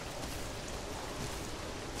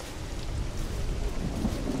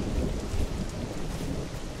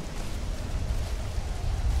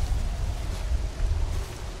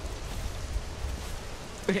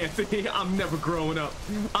 Anthony, I'm never growing up.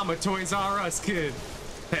 I'm a Toys R Us kid.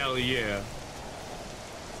 Hell yeah.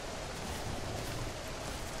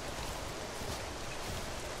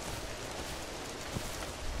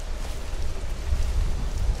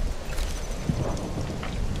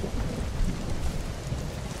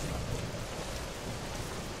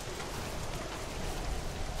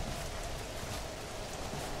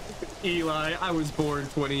 Eli, I was born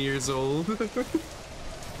 20 years old.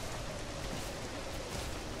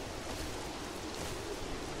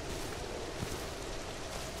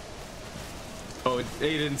 Oh,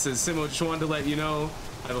 Aiden says, Simmo, just wanted to let you know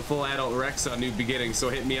I have a full adult Rex on New Beginnings, so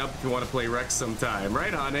hit me up if you want to play Rex sometime.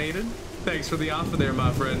 Right on, Aiden. Thanks for the offer there,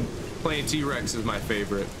 my friend. Playing T-Rex is my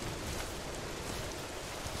favorite.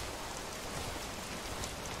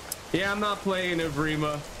 Yeah, I'm not playing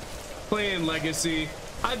Evrima. Playing Legacy.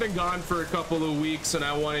 I've been gone for a couple of weeks, and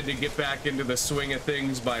I wanted to get back into the swing of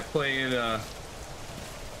things by playing,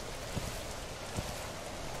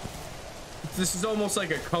 this is almost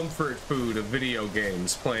like a comfort food of video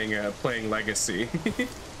games, playing Legacy.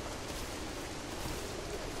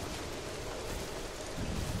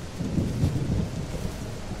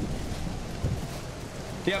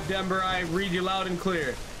 Yep, Denver, I read you loud and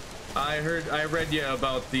clear. I read you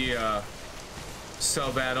about the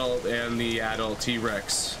sub-adult and the adult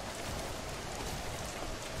T-Rex.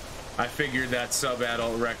 I figured that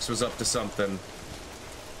sub-adult Rex was up to something.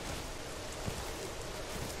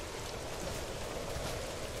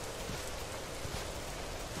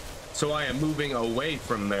 So I am moving away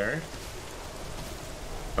from there.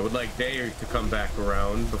 I would like Day to come back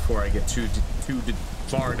around before I get too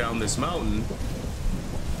far down this mountain.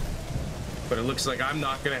 But it looks like I'm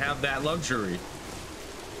not gonna have that luxury.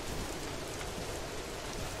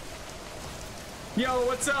 Yo,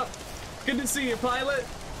 what's up? Good to see you, pilot.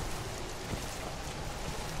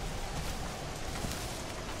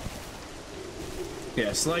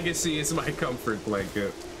 Yes, Legacy is my comfort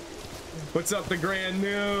blanket. What's up, the Grand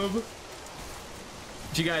Noob?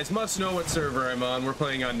 You guys must know what server I'm on. We're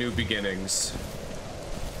playing on New Beginnings.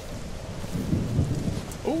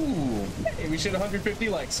 Ooh, hey, we should 150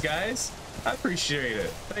 likes, guys. I appreciate it.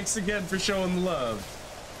 Thanks again for showing the love.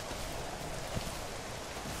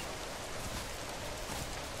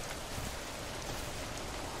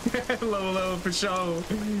 Hello, for sure.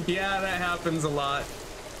 Yeah, that happens a lot.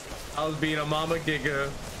 I was being a mama Giga,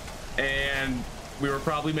 and we were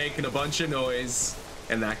probably making a bunch of noise,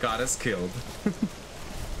 and that got us killed.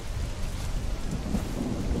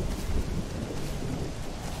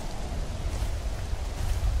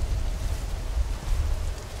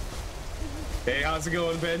 Hey, how's it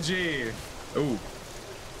going, Benji? Ooh.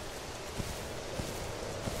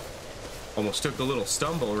 Almost took a little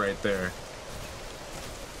stumble right there.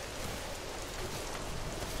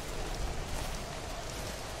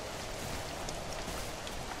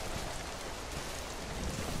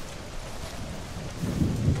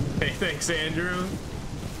 Hey, thanks, Andrew.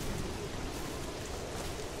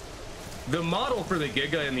 The model for the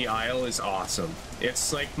Giga in the Isle is awesome.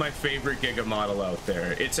 It's like my favorite Giga model out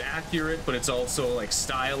there. It's accurate, but it's also like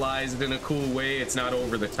stylized in a cool way. It's not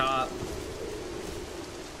over the top.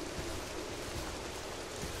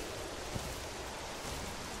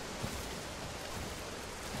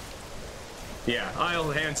 Yeah,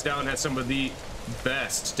 Isle hands down has some of the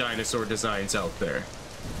best dinosaur designs out there.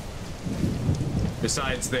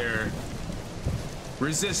 Besides their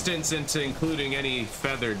resistance into including any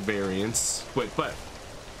feathered variants. But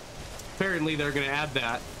apparently they're going to add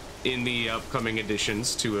that in the upcoming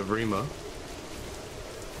additions to Evrima.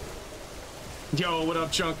 Yo, what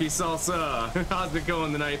up, Chunky Salsa? How's it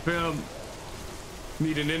going tonight, Pimp?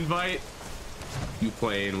 Need an invite? You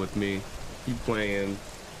playing with me? You playing?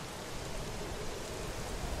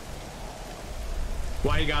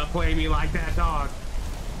 Why you gotta play me like that, dog?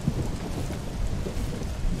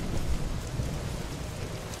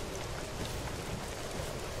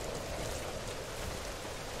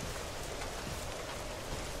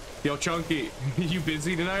 Yo, Chunky, you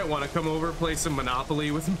busy tonight? Want to come over play some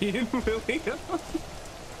Monopoly with me and William?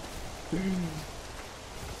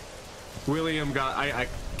 William got... I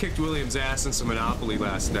kicked William's ass in some Monopoly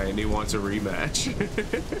last night, and he wants a rematch.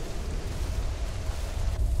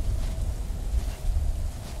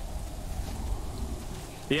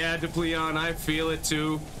 Yeah, Depleon, I feel it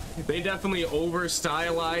too. They definitely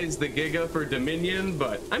over-stylized the Giga for Dominion,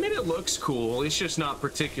 but, I mean, it looks cool. It's just not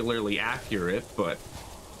particularly accurate, but...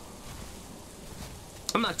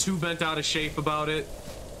 I'm not too bent out of shape about it.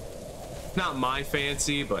 Not my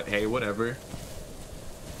fancy, but hey, whatever.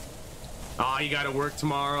 Oh, you gotta work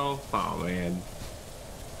tomorrow? Oh, man.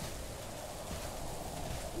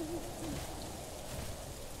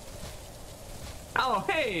 Oh,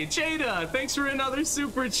 hey, Jada, thanks for another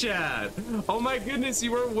super chat. Oh my goodness,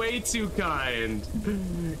 you were way too kind.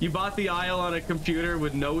 You bought the aisle on a computer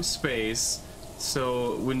with no space,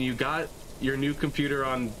 so when you got your new computer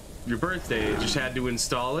on your birthday, you just had to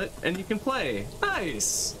install it and you can play.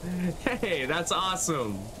 Nice. Hey, that's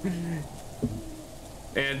awesome.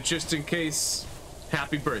 And just in case,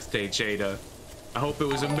 happy birthday, Jada. I hope it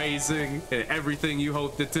was amazing and everything you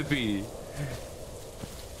hoped it to be.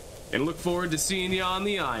 And look forward to seeing you on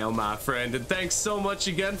the aisle, my friend. And thanks so much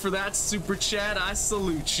again for that super chat. I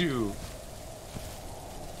salute you.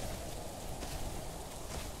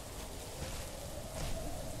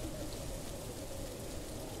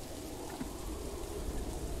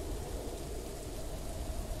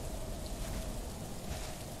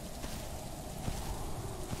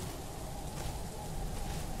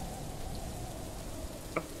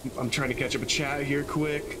 I'm trying to catch up a chat here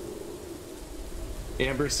quick.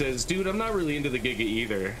 Amber says, dude, I'm not really into the Giga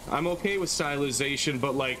either. I'm okay with stylization,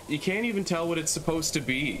 but like, you can't even tell what it's supposed to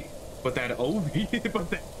be. But that Obi,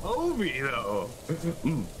 though.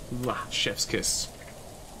 Chef's kiss.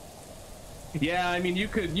 Yeah, I mean, you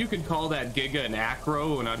could call that Giga an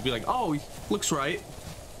acro, and I'd be like, oh, looks right.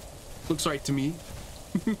 Looks right to me.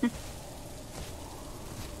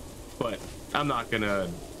 But I'm not gonna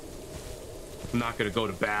go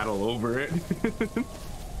to battle over it.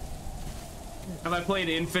 Have I played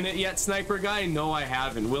Infinite yet, Sniper Guy? No, I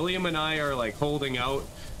haven't. William and I are like holding out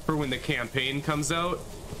for when the campaign comes out,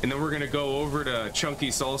 and then we're gonna go over to Chunky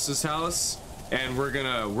Salsa's house, and we're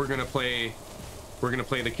gonna play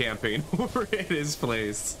the campaign over at his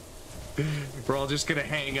place. We're all just gonna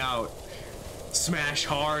hang out, smash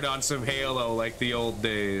hard on some Halo like the old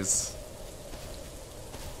days.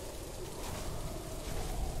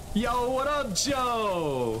 Yo, what up,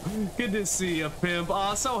 Joe? Good to see you, pimp.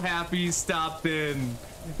 Aw, so happy you stopped in.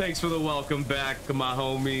 Thanks for the welcome back, my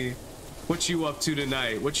homie. What you up to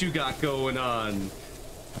tonight? What you got going on?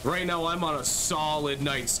 Right now, I'm on a solid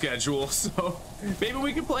night schedule, so maybe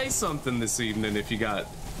we can play something this evening if you got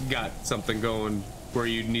something going where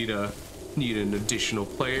you need an additional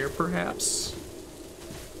player, perhaps.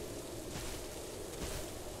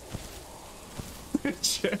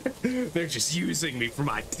 They're just using me for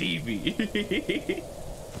my TV.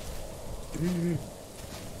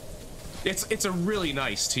 It's a really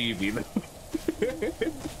nice TV.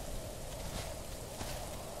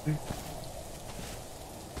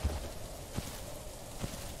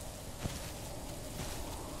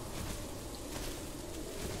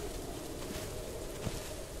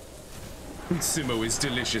 Simmo is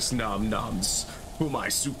delicious nom noms for my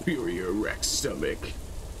superior Rex stomach.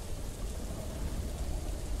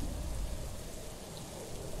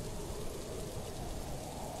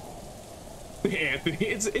 Anthony,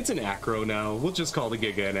 it's an acro now. We'll just call the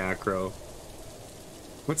Giga an acro.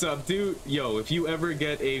 What's up, dude? Yo, if you ever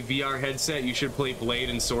get a VR headset, you should play Blade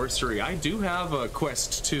and Sorcery. I do have a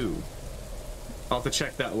Quest 2. I'll have to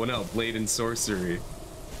check that one out, Blade and Sorcery.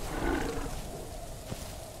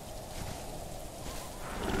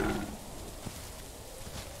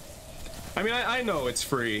 I mean, I know it's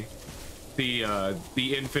free, the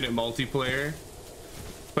infinite multiplayer,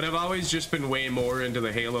 but I've always just been way more into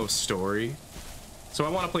the Halo story. So I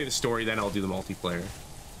want to play the story, then I'll do the multiplayer.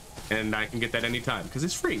 And I can get that anytime, because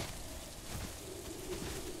it's free.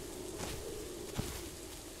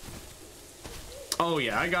 Oh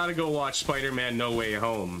yeah, I gotta go watch Spider-Man No Way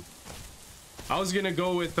Home. I was gonna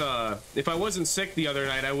go with, if I wasn't sick the other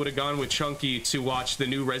night, I would have gone with Chunky to watch the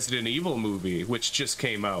new Resident Evil movie, which just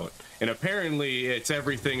came out. And apparently, it's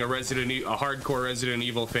everything a hardcore Resident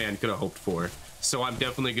Evil fan could have hoped for. So I'm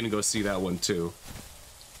definitely gonna go see that one too.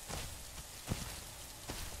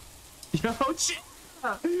 Yo,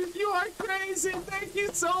 you are crazy! Thank you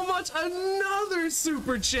so much! Another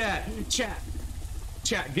super chat!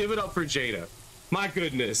 Chat, give it up for Jada. My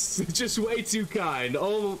goodness, just way too kind.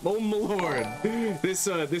 Oh my lord.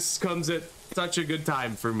 This comes at such a good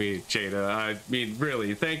time for me, Jada. I mean,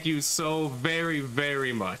 really, thank you so very,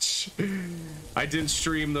 very much. I didn't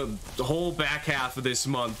stream the whole back half of this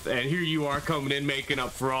month, and here you are coming in making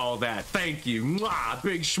up for all that. Thank you. Mwah,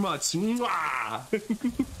 big schmutz. Mwah.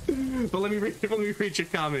 But let me read your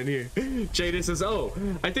comment here. Jada says, oh,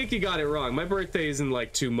 I think you got it wrong. My birthday is in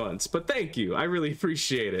like 2 months, but thank you. I really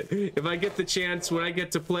appreciate it. If I get the chance, when I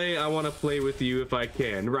get to play, I want to play with you if I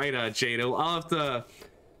can. Right on, Jada.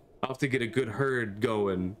 I'll have to get a good herd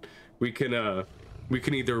going. We can We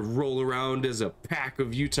can either roll around as a pack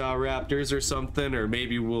of Utah Raptors or something, or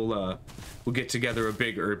maybe we'll get together a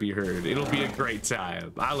big Irby herd. It'll be a great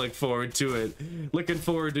time. I look forward to it. Looking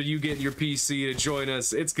forward to you getting your PC to join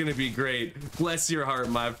us. It's gonna be great. Bless your heart,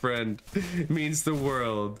 my friend. It means the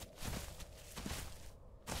world.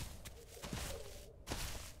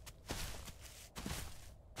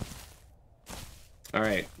 All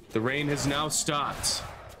right, the rain has now stopped.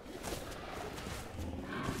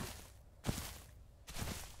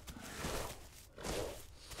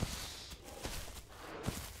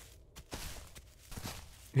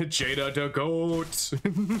 Jada the goat.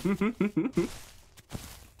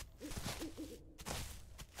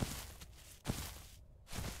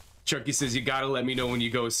 Chucky says, you gotta let me know when you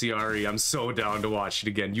go see Ari. I'm so down to watch it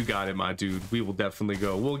again. You got it, my dude. We will definitely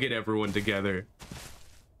go. We'll get everyone together.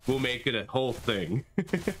 We'll make it a whole thing.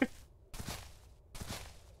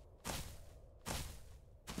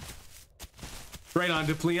 Right on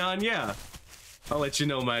to Pleon, yeah. I'll let you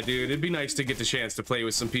know, my dude. It'd be nice to get the chance to play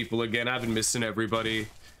with some people again. I've been missing everybody.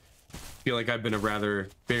 Feeling like I've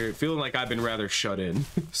been rather shut in.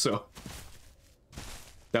 So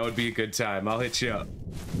that would be a good time. I'll hit you up.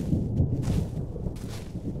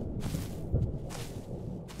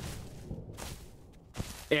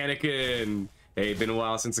 Anakin. Hey, been a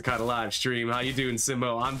while since I caught a live stream. How you doing,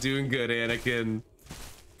 Simmo? I'm doing good, Anakin.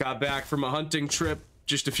 Got back from a hunting trip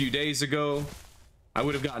just a few days ago. I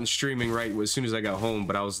would have gotten streaming right as soon as I got home,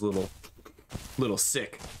 but I was a little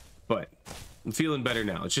sick. But I'm feeling better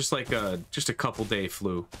now. It's just like just a couple day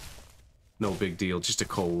flu. No big deal, just a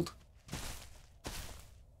cold.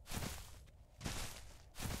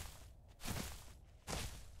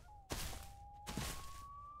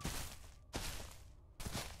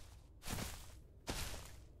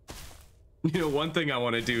 You know, one thing I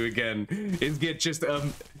want to do again is get just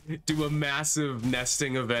do a massive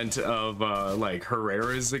nesting event of like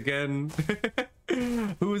Herrera's again.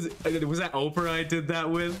 was that Oprah I did that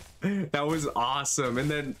with? That was awesome. And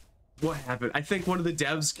then what happened? I think one of the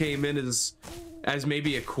devs came in as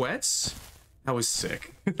maybe a Quetz. That was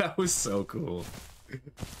sick. That was so cool.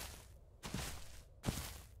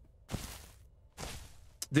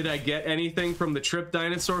 Did I get anything from the trip,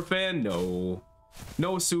 Dinosaur fan? No.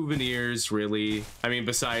 No souvenirs, really. I mean,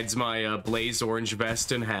 besides my Blaze Orange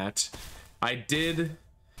vest and hat. I did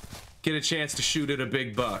get a chance to shoot at a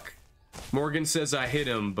big buck. Morgan says I hit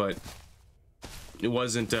him, but it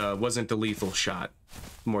wasn't a lethal shot,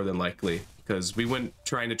 more than likely. Because we went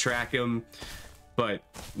trying to track him, but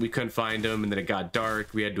we couldn't find him, and then it got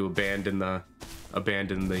dark. We had to abandon the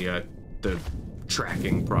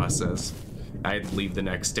tracking process. I had to leave the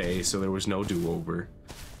next day, so there was no do-over.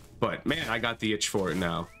 But man, I got the itch for it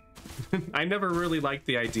now. I never really liked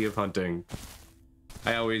the idea of hunting.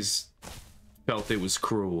 I always felt it was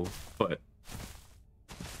cruel, but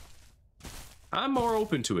I'm more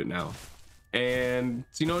open to it now. And,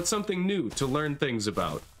 you know, it's something new to learn things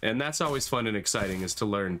about. And that's always fun and exciting, is to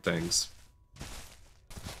learn things.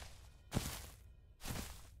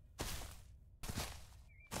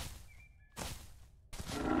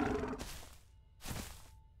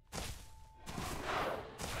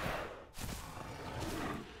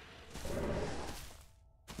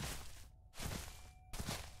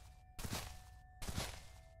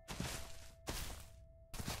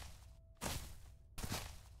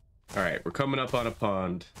 Alright, we're coming up on a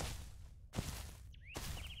pond.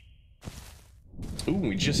 Ooh,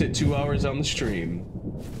 we just hit 2 hours on the stream.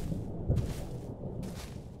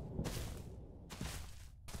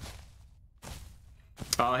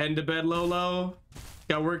 Oh, heading to bed, Lolo?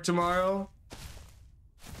 Got work tomorrow?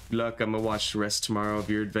 Good luck, I'm gonna watch the rest tomorrow of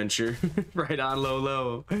your adventure. Right on,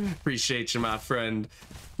 Lolo. Appreciate you, my friend.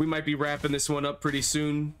 We might be wrapping this one up pretty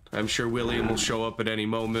soon. I'm sure William will show up at any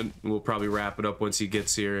moment. We'll probably wrap it up once he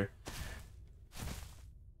gets here.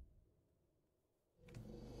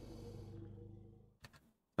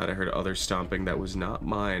 Thought I heard other stomping that was not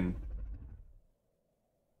mine.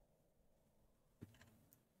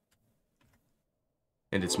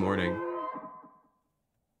 And it's morning.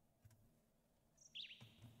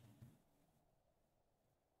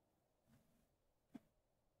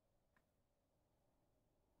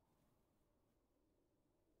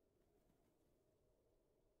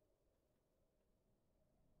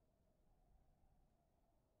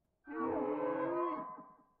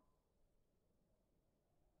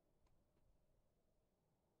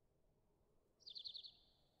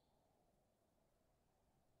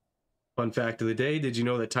 Fun fact of the day, did you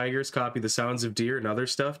know that tigers copy the sounds of deer and other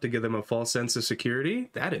stuff to give them a false sense of security?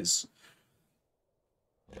 That is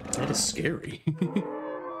scary.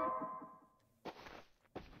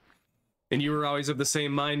 And you were always of the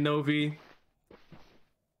same mind, Novi?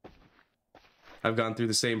 I've gone through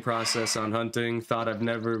the same process on hunting. Thought I've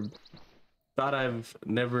never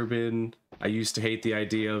been. I used to hate the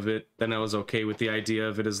idea of it. Then I was okay with the idea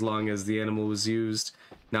of it as long as the animal was used.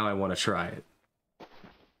 Now I want to try it.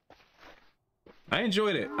 I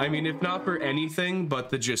enjoyed it. I mean, if not for anything, but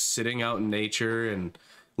the just sitting out in nature and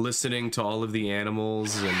listening to all of the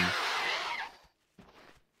animals and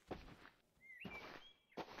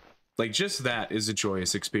like just that is a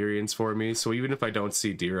joyous experience for me. So even if I don't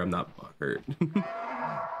see deer, I'm not hurt.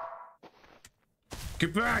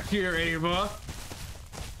 Get back here, Ava.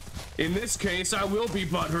 In this case, I will be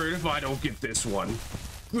butthurt if I don't get this one.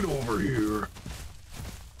 Get over here.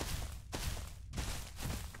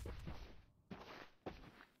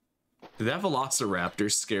 Did that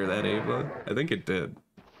velociraptor scare that Ava? I think it did.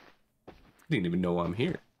 I didn't even know I'm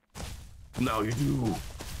here. Now you do.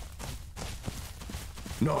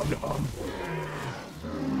 Nom nom.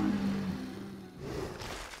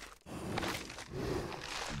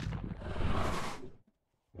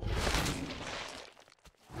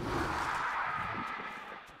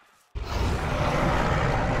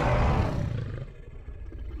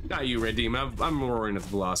 Not you, Redeem. I'm roaring at the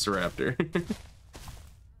velociraptor.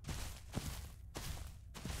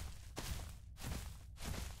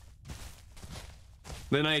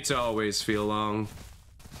 The nights always feel long.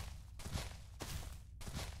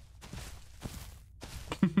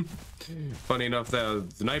 Funny enough, that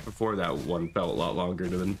the night before that one felt a lot longer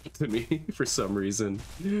than to me for some reason.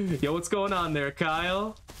 Yo, what's going on there,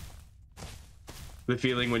 Kyle? The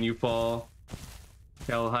feeling when you fall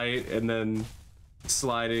hell height and then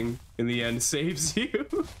sliding in the end saves you.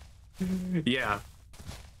 Yeah,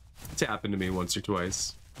 it's happened to me once or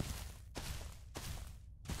twice.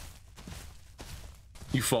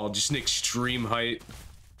 You fall just an extreme height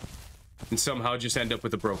and somehow just end up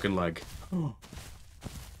with a broken leg. Oh.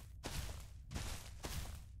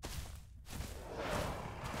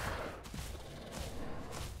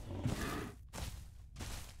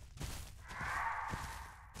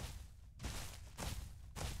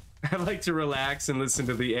 I like to relax and listen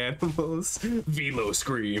to the animals. Velo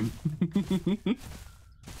scream.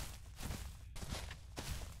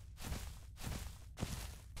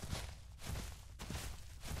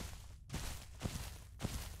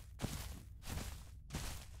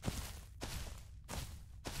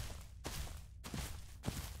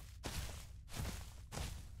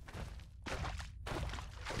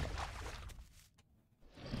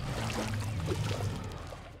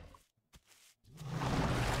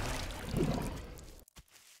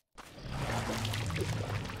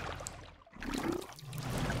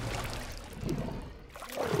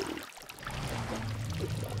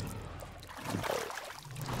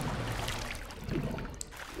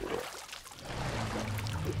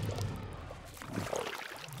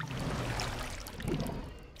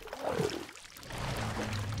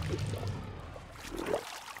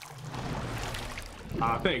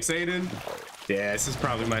 Thanks, Aiden. Yeah, this is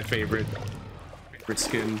probably my favorite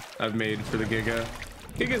skin I've made for the Giga.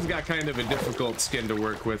 Giga's got kind of a difficult skin to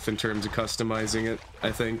work with in terms of customizing it,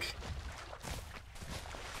 I think.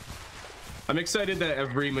 I'm excited that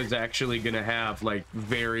Evrima's actually gonna have like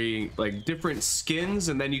different skins,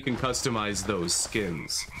 and then you can customize those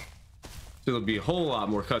skins. So there'll be a whole lot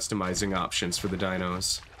more customizing options for the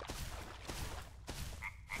dinos.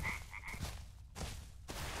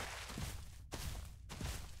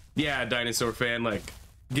 Yeah, dinosaur fan, like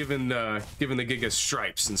given the Giga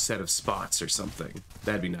stripes instead of spots or something.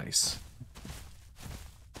 That'd be nice.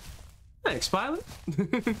 Thanks, Pilot.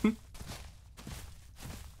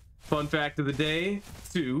 Fun fact of the day,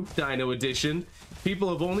 2, Dino Edition. People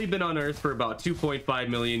have only been on Earth for about 2.5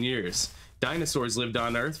 million years. Dinosaurs lived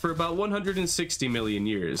on Earth for about 160 million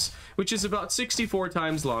years, which is about 64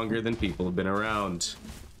 times longer than people have been around.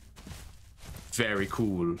 Very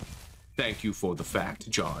cool. Thank you for the fact,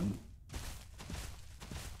 John.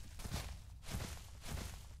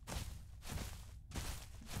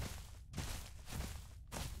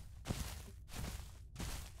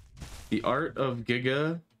 The Art of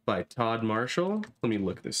Giga by Todd Marshall. Let me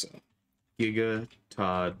look this up. Giga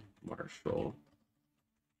Todd Marshall.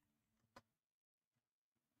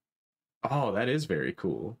 Oh, that is very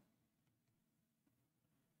cool.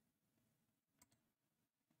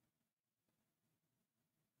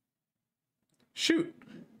 Shoot,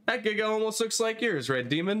 that Giga almost looks like yours, Red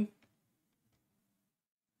Demon.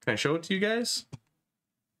 Can I show it to you guys?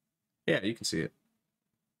 Yeah, you can see it.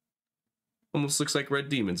 Almost looks like Red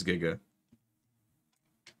Demon's Giga.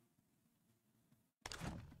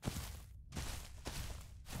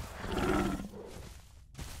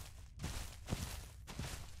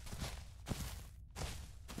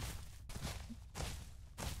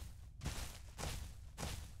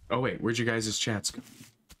 Oh wait, where'd you guys' chats go?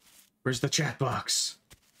 Where's the chat box?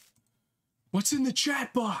 What's in the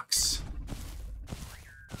chat box?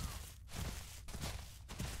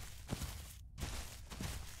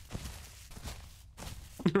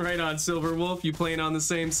 Right on, Silver Wolf. You playing on the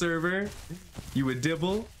same server? You a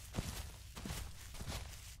dibble?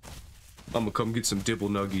 I'm gonna come get some dibble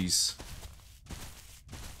nuggies.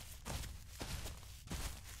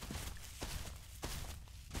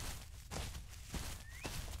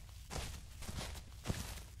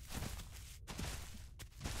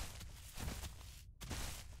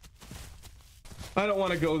 I don't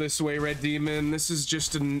want to go this way, Red Demon. This is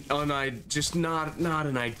just not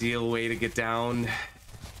an ideal way to get down.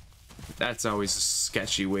 That's always a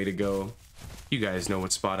sketchy way to go. You guys know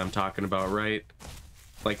what spot I'm talking about, right?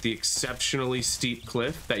 Like the exceptionally steep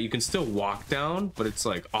cliff that you can still walk down, but it's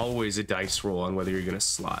like always a dice roll on whether you're gonna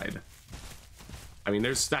slide. I mean,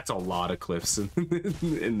 that's a lot of cliffs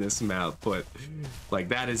in this map, but like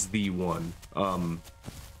that is the one.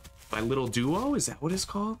 My little duo, is that what it's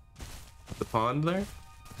called? The pond there?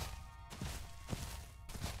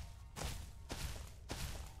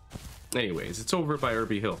 Anyways, it's over by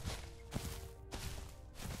Irby Hill.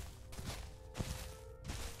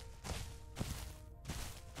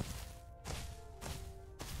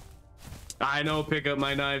 I know, pick up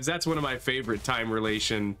my knives. That's one of my favorite time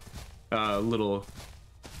relation little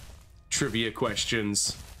trivia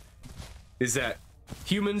questions. Is that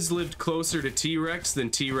humans lived closer to T-Rex than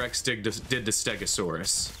T-Rex did to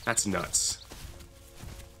Stegosaurus. That's nuts.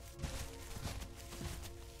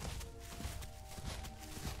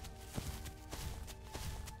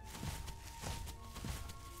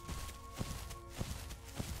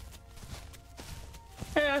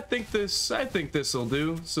 Yeah, I think this'll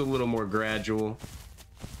do. It's a little more gradual.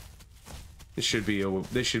 This should be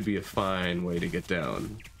a fine way to get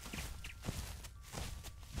down.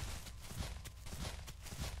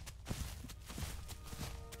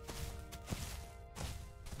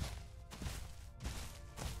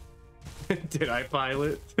 Did I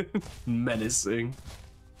pilot? Menacing.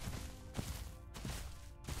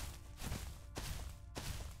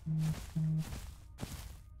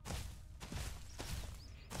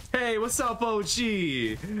 Hey, what's up, OG?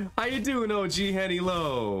 How you doing, OG Henny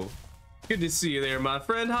Low? Good to see you there, my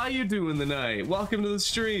friend. How you doing tonight? Welcome to the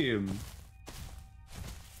stream.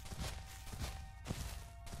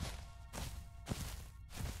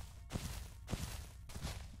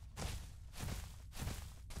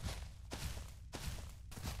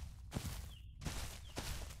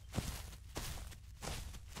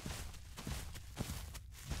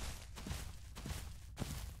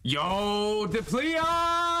 Yo,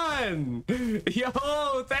 Depleon!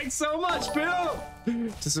 Yo, thanks so much, Bill!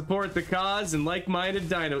 To support the cause and like-minded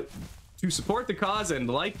dino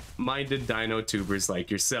tubers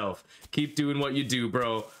like yourself. Keep doing what you do,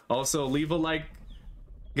 bro. Also, leave a like,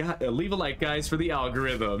 guys, for the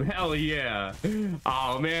algorithm. Hell yeah.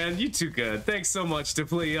 Oh man, you too good. Thanks so much,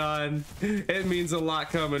 Depleon. It means a lot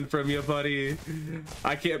coming from you, buddy.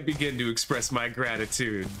 I can't begin to express my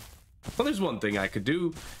gratitude. Well, there's one thing I could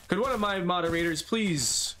do. Could one of my moderators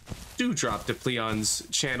please do drop Depleon's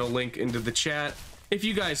channel link into the chat? If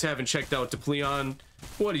you guys haven't checked out Depleon,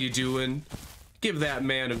 what are you doing? Give that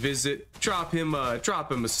man a visit. Drop him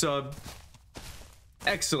a sub.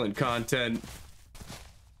 Excellent content.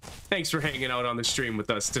 Thanks for hanging out on the stream with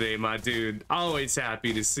us today, my dude. Always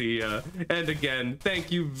happy to see ya. And again,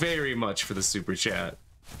 thank you very much for the super chat.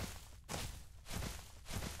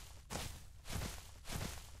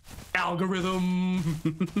 Algorithm.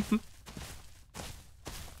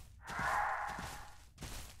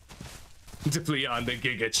 Depleon the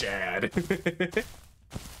Giga Chad.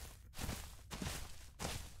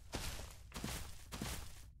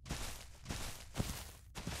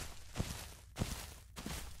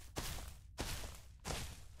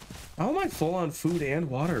 How am I full on food and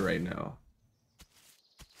water right now?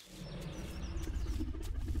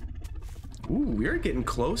 Ooh, we're getting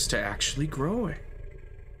close to actually growing.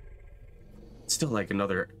 Still like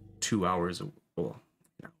another 2 hours, well,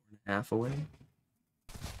 an hour and a half away.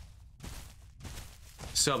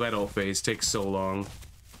 Sub edit phase takes so long.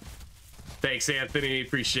 Thanks, Anthony.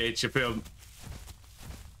 Appreciate you, pimp.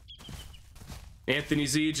 Anthony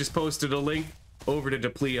Z just posted a link over to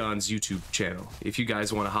Depleon's YouTube channel if you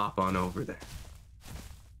guys want to hop on over there.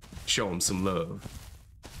 Show him some love.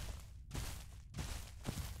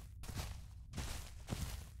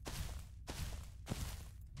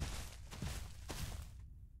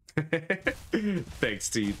 Thanks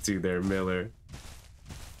to you too there, Miller.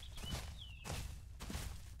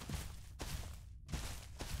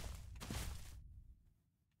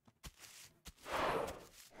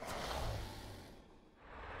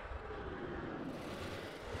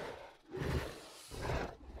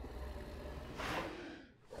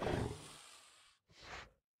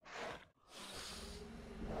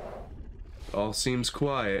 All seems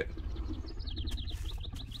quiet.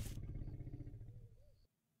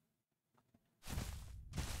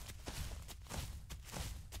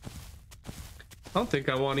 I don't think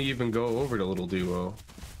I want to even go over to Little Duo.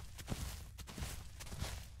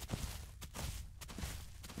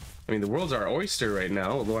 I mean, the world's our oyster right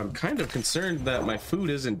now, although I'm kind of concerned that my food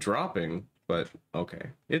isn't dropping. But,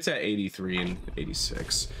 okay. It's at 83 and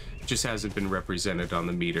 86. It just hasn't been represented on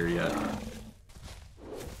the meter yet.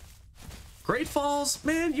 Great Falls?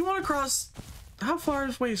 Man, you want to cross... How far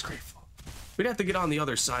away is Great Falls? We'd have to get on the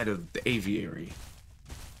other side of the aviary.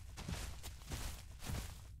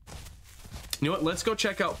 You know what? Let's go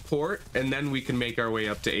check out Port, and then we can make our way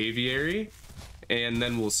up to aviary. And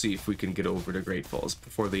then we'll see if we can get over to Great Falls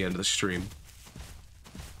before the end of the stream.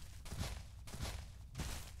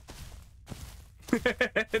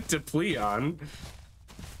 To Pleon.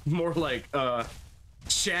 More like,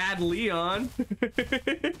 Chad Leon.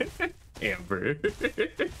 Amber.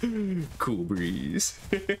 Cool breeze.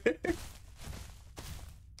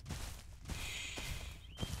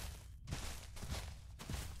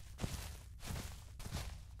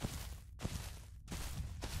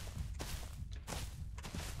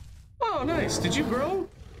 Oh, nice. Did you grow?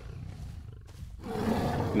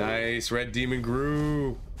 Nice. Red Demon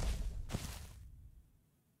grew.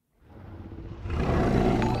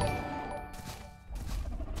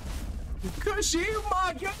 Cushy,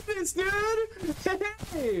 my goodness, dude.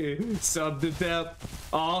 Hey. Sub to depth.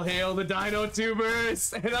 All hail the Dino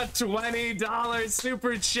Tubers and a $20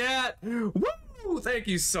 super chat. Woo! Thank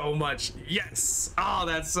you so much. Yes. Oh,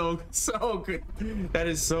 that's so good. That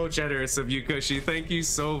is so generous of you, Cushy. Thank you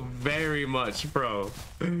so very much, bro.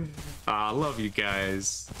 I love you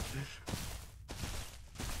guys.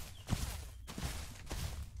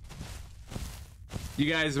 You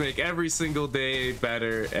guys make every single day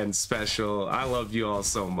better and special. I love you all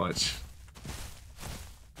so much.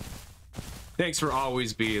 Thanks for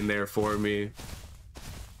always being there for me.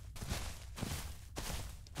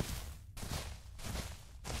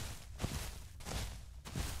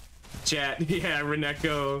 Chat, yeah,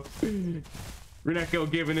 Reneko.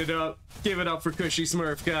 Reneko giving it up. Give it up for Cushy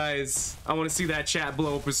Smurf, guys. I want to see that chat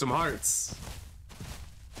blow up with some hearts.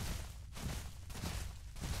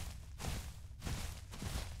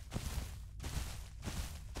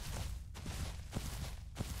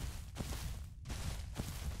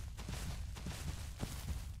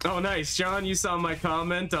 Oh, nice. John, you saw my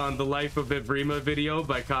comment on the Life of Ivrima video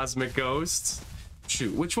by Cosmic Ghost.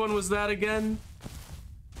 Shoot, which one was that again?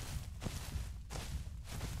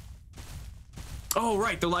 Oh,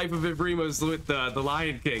 right, the Life of Ivrima was with the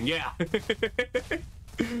Lion King, yeah.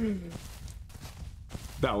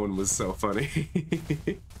 That one was so funny.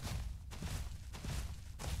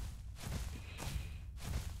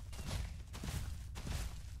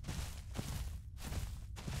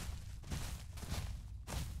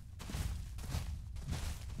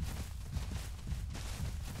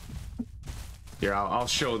 Here, I'll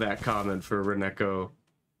show that comment for Reneko.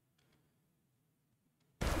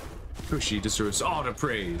 Cushy deserves all the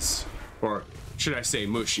praise. Or should I say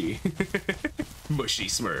mushy? Mushy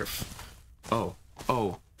Smurf. Oh,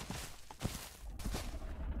 oh.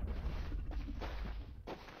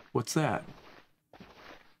 What's that?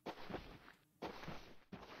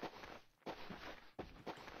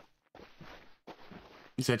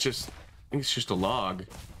 Is that just... I think it's just a log.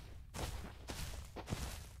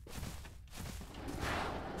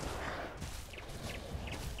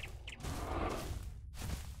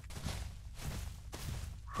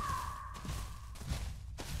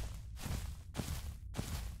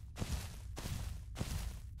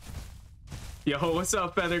 Yo, what's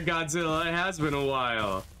up, Feather Godzilla? It has been a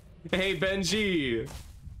while. Hey, Benji.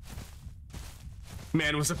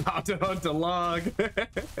 Man was about to hunt a log.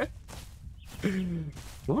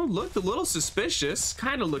 Well, it looked a little suspicious.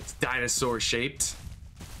 Kind of looked dinosaur-shaped.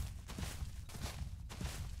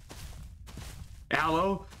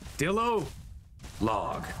 Aloe, Dillo,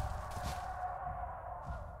 log.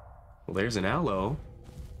 Well, there's an aloe.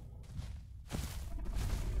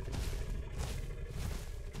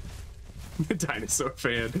 Dinosaur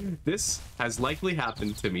fan. This has likely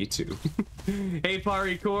happened to me too. Hey,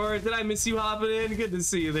 Paricore, did I miss you hopping in? Good to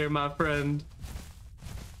see you there, my friend.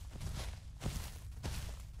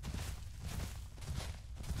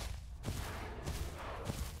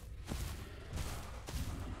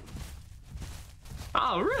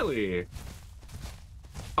 Oh, really?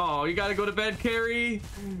 Oh, you gotta go to bed, Carrie?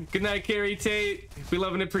 Good night, Carrie Tate. We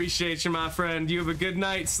love and appreciate you, my friend. You have a good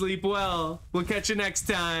night. Sleep well. We'll catch you next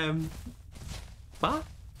time. What?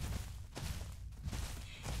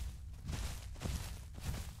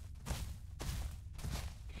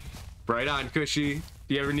 Right on, Cushy. If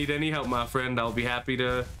you ever need any help, my friend, I'll be happy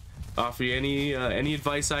to offer you any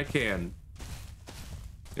advice I can.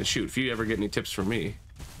 And shoot, if you ever get any tips from me.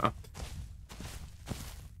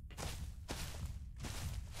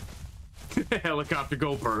 Helicopter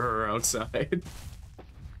go burr outside.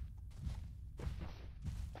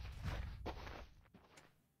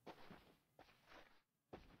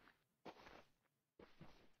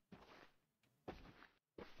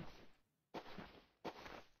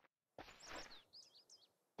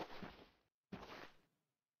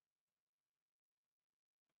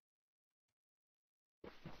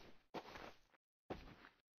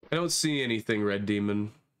 I don't see anything, Red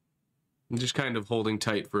Demon. I'm just kind of holding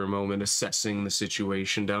tight for a moment, assessing the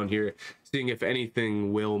situation down here, seeing if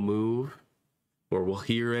anything will move or we'll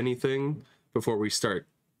hear anything before we start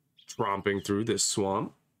tromping through this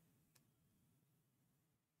swamp.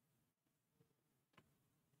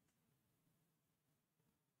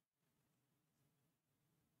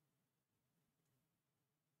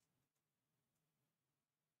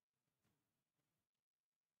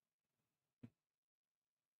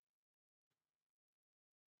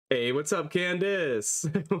 Hey, what's up, Candace?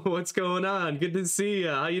 What's going on? Good to see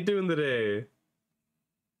ya. How you doing today?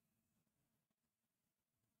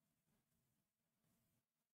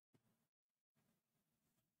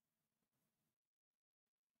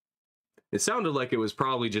 It sounded like it was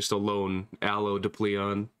probably just a lone Aloe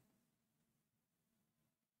Depleon.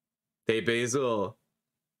 Hey, Basil.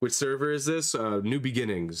 Which server is this? New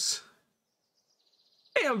Beginnings.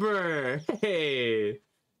 Amber! Hey!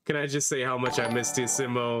 Can I just say how much I missed you,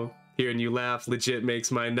 Simmo? Hearing you laugh legit makes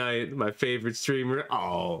my night. My favorite streamer.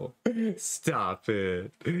 Oh, stop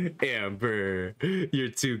it. Amber, you're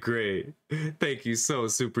too great. Thank you so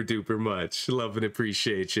super duper much. Love and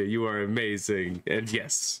appreciate you. You are amazing. And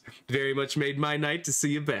yes, very much made my night to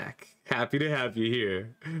see you back. Happy to have you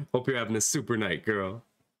here. Hope you're having a super night, girl.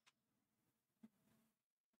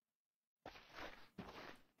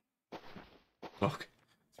 Okay.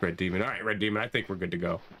 Red Demon. All right, Red Demon, I think we're good to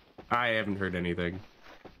go. I haven't heard anything.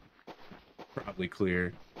 Probably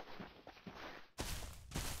clear.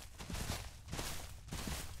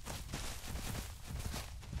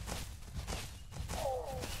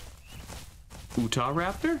 Utah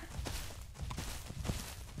Raptor?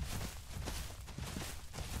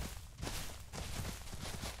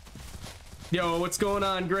 Yo, what's going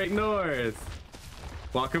on, Great North?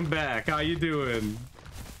 Welcome back. How you doing?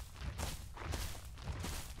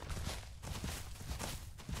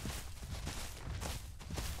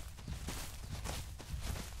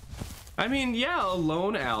 I mean, yeah, a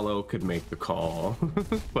lone Aloe could make the call,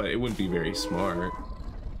 but it wouldn't be very smart.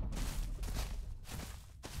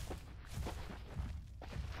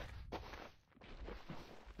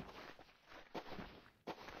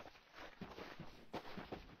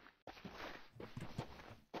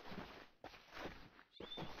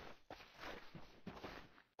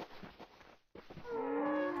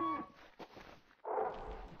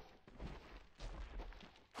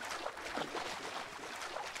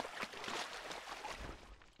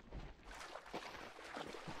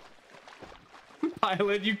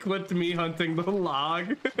 Pilot, you clipped me hunting the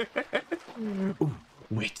log. Ooh,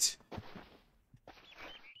 wait.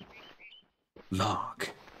 Log.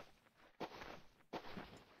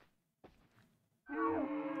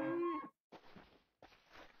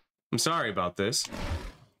 I'm sorry about this.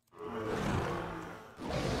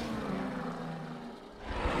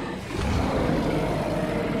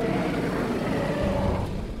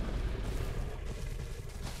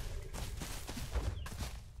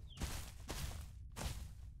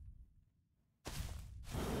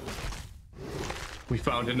 We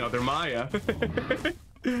found another Maya.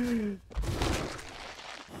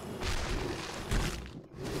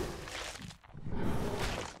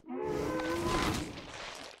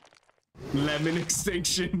 Lemon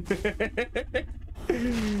extinction.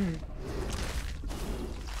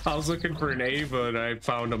 I was looking for an Ava and I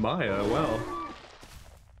found a Maya. Well.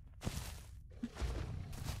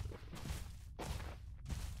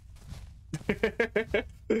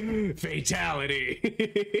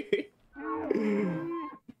 Fatality.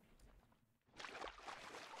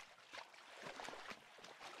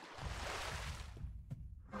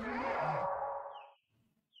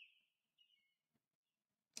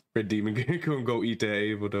 Red Demon gonna go eat the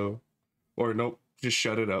Ava though. Or nope, just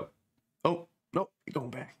shut it up. Oh, nope, he going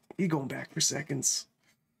back. He going back for seconds.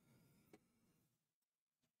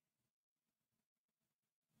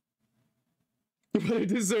 But I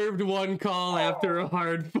deserved one call after a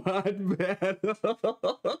hard-fought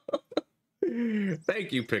battle.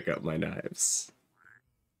 Thank you, pick up my knives.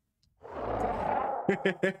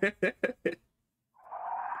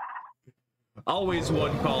 Always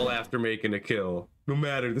one call after making a kill, no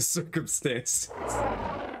matter the circumstances.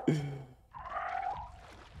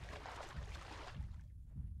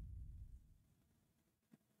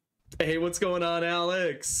 Hey, what's going on,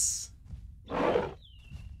 Alex?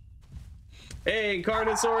 Hey,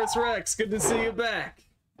 Giganotosaurus Rex, good to see you back.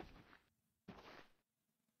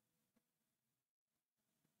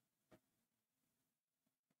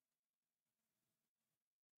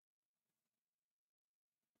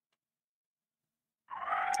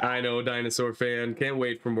 I know, dinosaur fan. Can't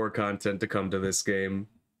wait for more content to come to this game.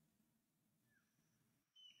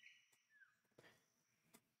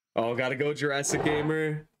 Oh, gotta go, Jurassic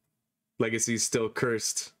Gamer. Legacy's still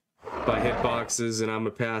cursed by hitboxes, and I'm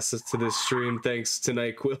gonna pass it to this stream thanks to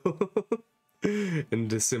NyQuil and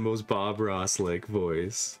to Simmo's Bob Ross-like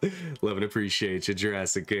voice. Love and appreciate you,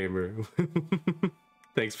 Jurassic Gamer.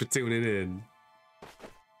 Thanks for tuning in.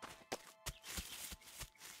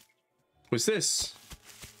 What's this?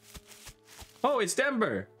 Oh, it's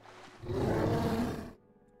Denver.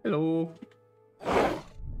 Hello.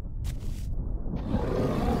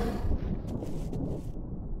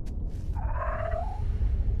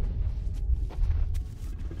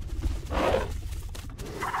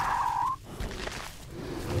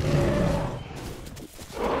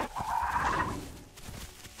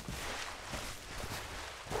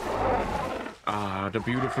 Ah, the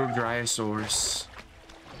beautiful Dryosaurus.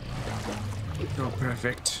 So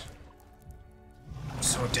perfect.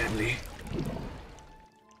 So deadly.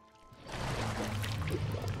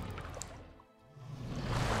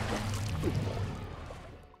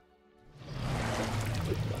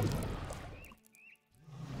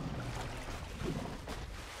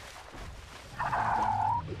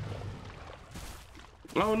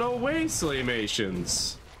 Oh, no way,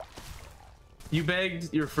 Slaymations. You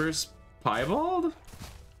bagged your first piebald?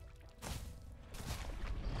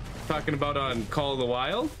 Talking about on Call of the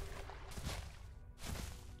Wild?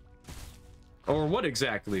 Or what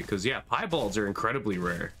exactly? Because, yeah, piebalds are incredibly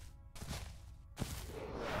rare.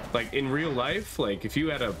 Like, in real life, like, if you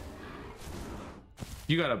had a...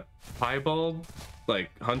 You got a piebald,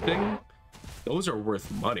 like, hunting, those are worth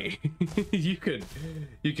money. you could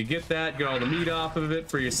get that, get all the meat off of it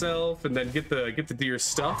for yourself, and then get the deer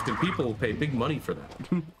stuffed, and people will pay big money for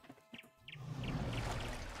that.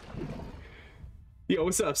 Yo,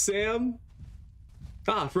 what's up, Sam?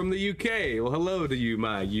 Ah, from the UK. Well, hello to you,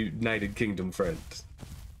 my United Kingdom friend.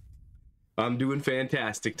 I'm doing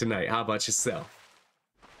fantastic tonight. How about yourself?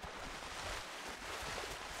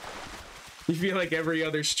 You feel like every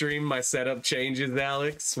other stream my setup changes,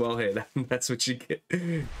 Alex? Well, hey, that's what you get.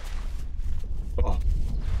 Oh,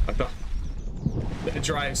 I thought the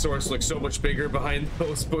Dryosaurus looks so much bigger behind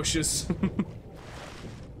those bushes.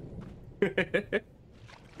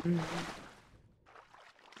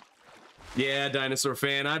 Yeah, dinosaur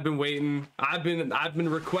fan, I've been waiting. I've been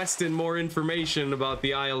requesting more information about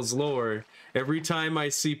the Isle's lore. Every time I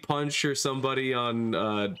see Punch or somebody on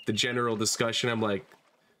the general discussion, I'm like,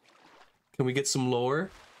 can we get some lore,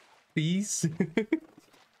 please?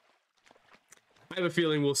 I have a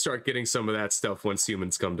feeling we'll start getting some of that stuff once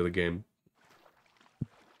humans come to the game.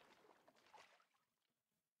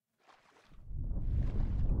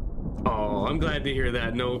 Oh, I'm glad to hear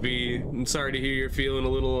that, Novi. I'm sorry to hear you're feeling a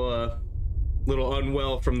little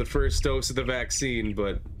unwell from the first dose of the vaccine,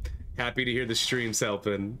 but happy to hear the stream's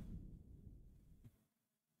helping.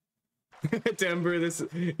 Denver,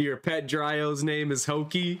 your pet Dryo's name is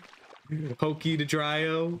Hokey. Hokey to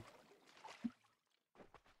Dryo.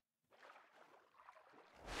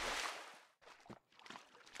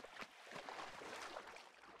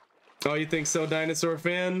 Oh, you think so, dinosaur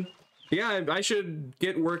fan? Yeah, I should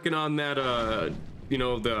get working on that, you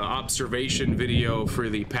know, the observation video for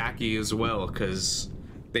the Packy as well, because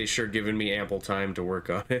they sure given me ample time to work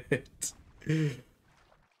on it.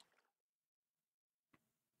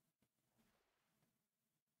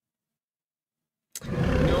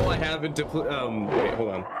 No, I haven't. Wait, hold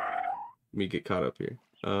on. Let me get caught up here.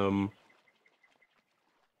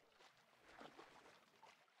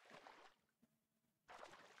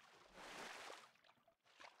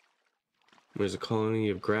 There's a colony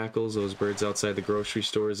of grackles, those birds outside the grocery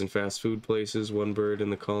stores and fast food places. One bird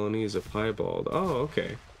in the colony is a piebald. Oh,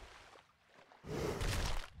 okay.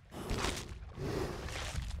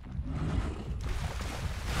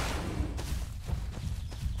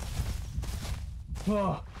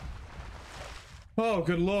 Oh. Oh,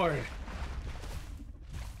 good lord.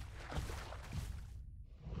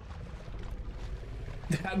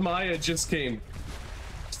 That Maya just came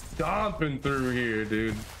stomping through here,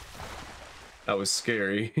 dude. That was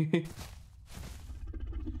scary.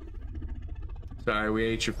 Sorry, we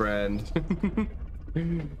ate your friend.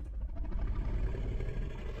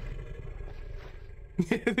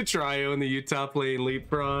 The trio in the Utah playing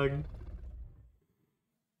leapfrog.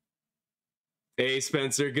 Hey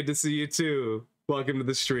Spencer, good to see you too. Welcome to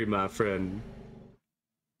the stream, my friend.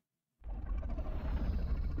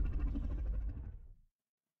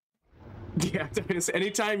 Yeah,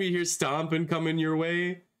 anytime you hear stomping coming your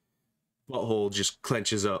way, butthole just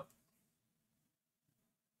clenches up.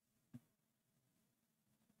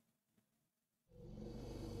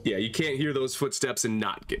 Yeah, you can't hear those footsteps and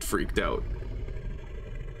not get freaked out.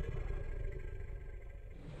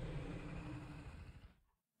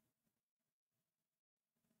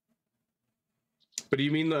 But do you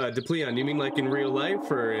mean Depleon? You mean like in real life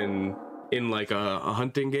or in like a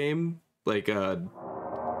hunting game, like a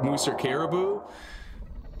moose or caribou?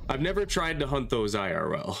 I've never tried to hunt those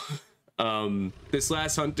IRL. This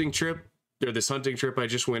last hunting trip, or this hunting trip I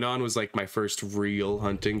just went on, was like my first real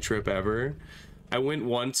hunting trip ever. I went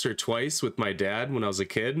once or twice with my dad when I was a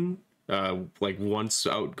kid. Like once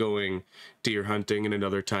out going deer hunting and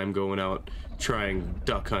another time going out trying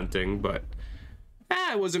duck hunting, but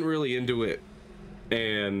I wasn't really into it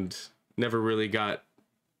and never really got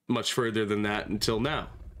much further than that until now.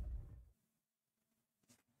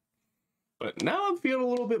 But now I'm feeling a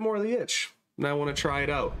little bit more of the itch. And I want to try it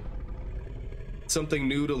out. Something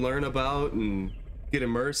new to learn about and get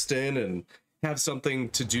immersed in and have something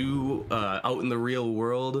to do out in the real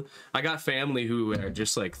world. I got family who are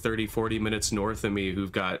just like 30-40 minutes north of me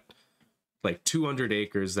who've got like 200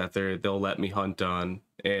 acres that they'll let me hunt on,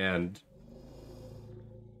 and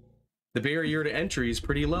the barrier to entry is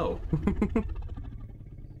pretty low.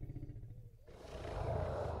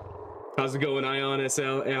 How's it going, Ionis,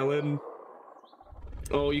 Alan?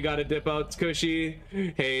 Oh, you gotta dip out, Cushy.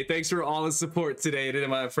 Hey, thanks for all the support today,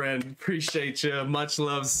 my friend. Appreciate you. Much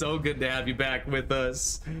love. So good to have you back with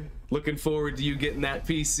us. Looking forward to you getting that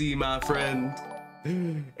PC, my friend.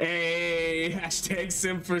 Hey, hashtag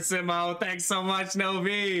Sim for Simmo. Thanks so much,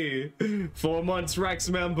 Novi. 4 months Rex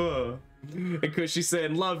member. And Cushy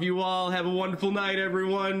said, love you all. Have a wonderful night,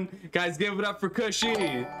 everyone. Guys, give it up for Cushy.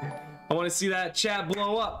 I want to see that chat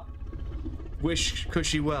blow up. Wish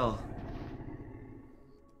Cushy well.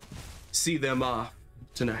 See them off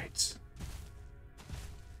tonight.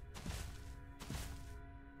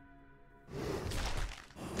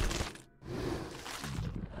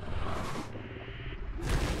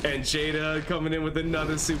 And Jada coming in with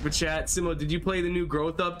another super chat. Simmo, did you play the new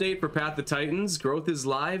growth update for Path of Titans? Growth is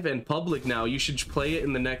live and public now. You should play it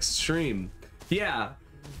in the next stream. Yeah.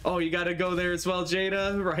 Oh, you gotta go there as well,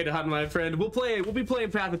 Jada. Right on, my friend. We'll be playing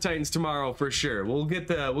Path of Titans tomorrow for sure. We'll get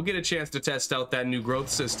a chance to test out that new growth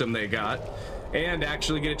system they got, and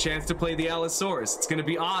actually get a chance to play the Allosaurus. It's gonna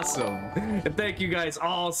be awesome. And thank you guys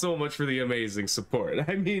all so much for the amazing support.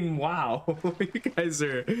 I mean, wow,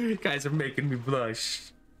 you guys are making me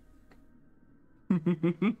blush.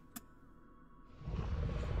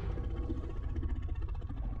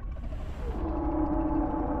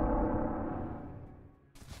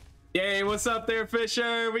 Yay, what's up there,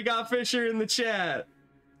 Fisher? We got Fisher in the chat.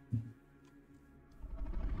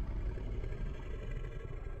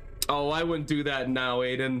 Oh, I wouldn't do that now,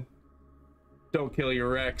 Aiden. Don't kill your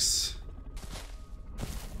Rex.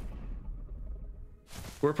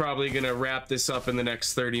 We're probably gonna wrap this up in the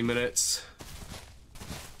next 30 minutes.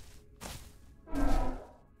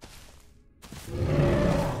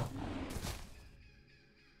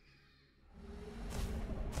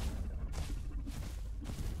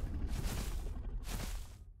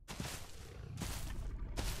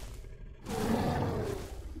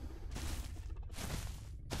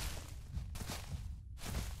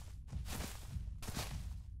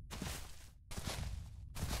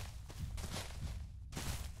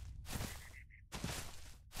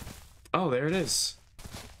 Oh, there it is.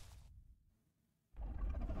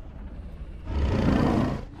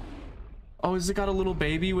 Oh, has it got a little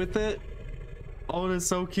baby with it? Oh, that's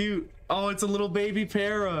so cute. Oh, it's a little baby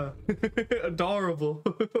para. Adorable.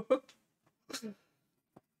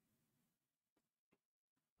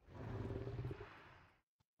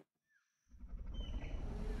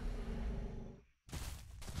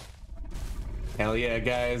 Hell yeah,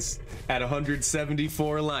 guys. At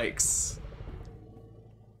 174 likes.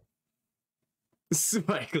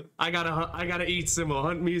 Michael, I gotta eat, Simmo.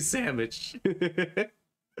 Hunt me a sandwich.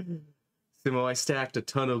 Simmo, I stacked a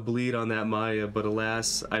ton of bleed on that Maya, but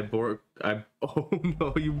alas, oh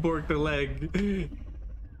no, you borked a leg.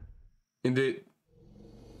 And it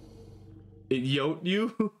yoked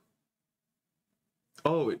you?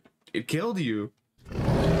 Oh, it killed you.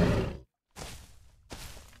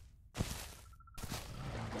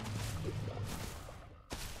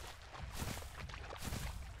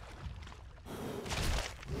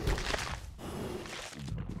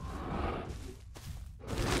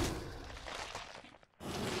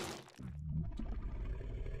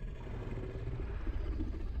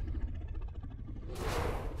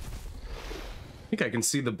 think I can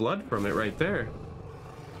see the blood from it right there.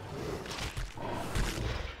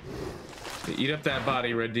 Eat up that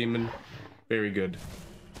body, red demon. Very good.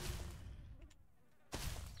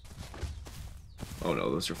 Oh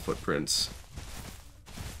no, those are footprints.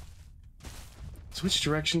 So which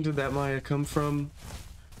direction did that Maya come from?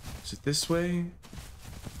 Is it this way?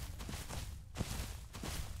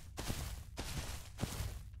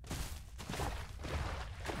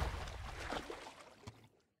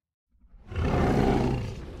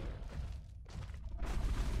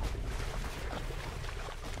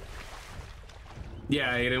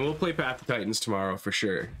 Yeah, Aiden, we'll play Path of Titans tomorrow for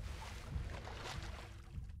sure.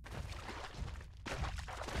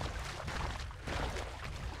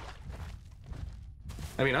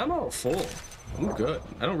 I mean, I'm all full. I'm good.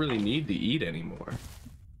 I don't really need to eat anymore.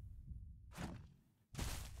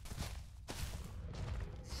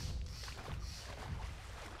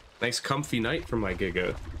 Nice comfy night for my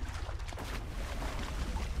Giga.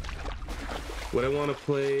 What I want to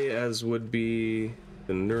play as would be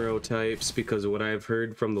the neurotypes, because of what I've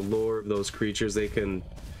heard from the lore of those creatures, they can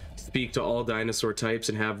speak to all dinosaur types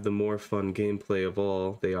and have the more fun gameplay of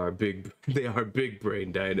all. They are big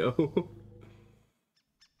brain dino.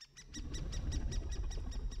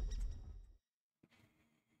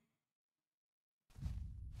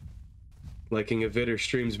 Liking a vid or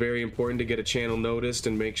stream's very important to get a channel noticed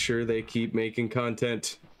and make sure they keep making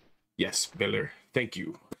content. Yes, Miller. Thank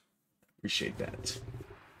you. Appreciate that.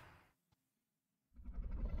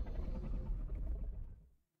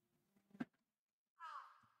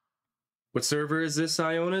 What server is this,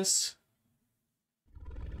 Ionis?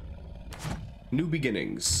 New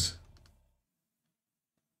Beginnings.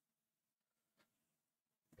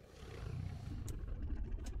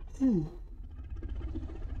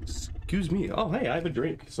 Excuse me. Oh, hey, I have a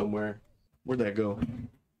drink somewhere. Where'd that go?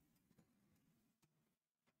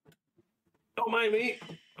 Don't mind me.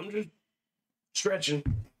 I'm just stretching.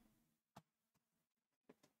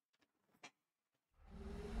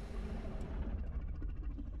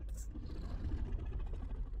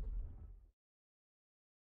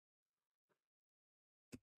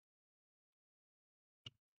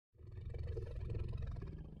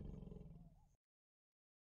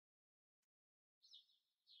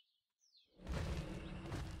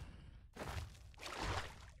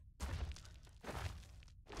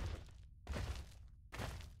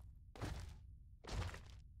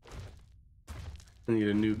 I need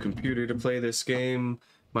a new computer to play this game.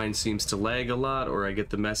 Mine seems to lag a lot, or I get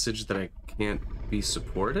the message that I can't be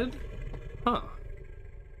supported? Huh.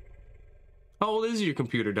 How old is your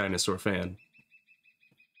computer, dinosaur fan?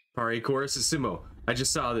 Pari Chorus is Simmo. I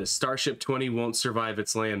just saw this. Starship 20 won't survive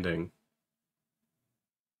its landing.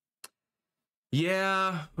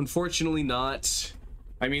 Yeah, unfortunately not.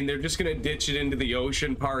 I mean, they're just gonna ditch it into the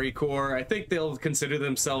ocean, Pari Core. I think they'll consider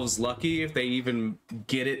themselves lucky if they even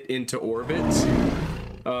get it into orbit.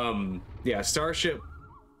 Yeah, Starship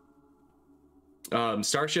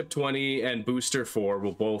 20 and Booster 4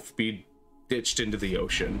 will both be ditched into the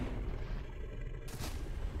ocean.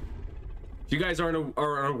 If you guys aren't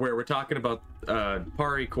aware, we're talking about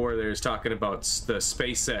Pari Core. There's talking about the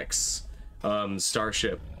SpaceX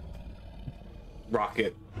Starship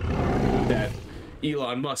rocket that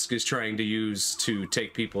Elon Musk is trying to use to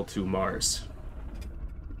take people to Mars.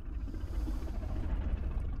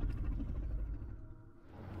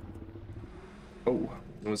 Oh,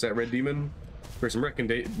 what was that, Red Demon? For some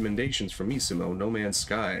recommendations from me, Simmo, No Man's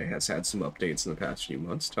Sky has had some updates in the past few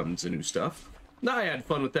months. Tons of new stuff. I had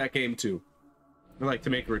fun with that game too. I'd like to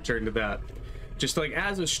make a return to that. Just like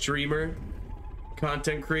as a streamer,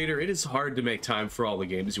 content creator, it is hard to make time for all the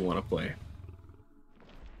games you want to play.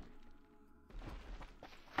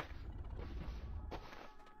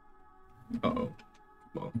 Uh-oh.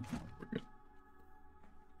 Well, we're good.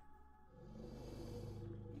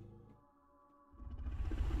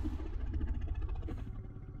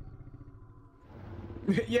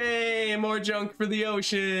 Yay, more junk for the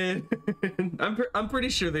ocean. I'm pretty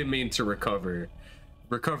sure they mean to recover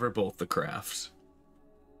both the crafts.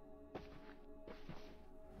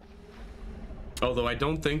 Although I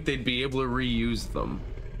don't think they'd be able to reuse them.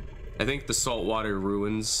 I think the saltwater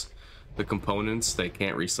ruins the components. They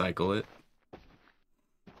can't recycle it.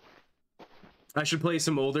 I should play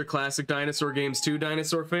some older classic dinosaur games too,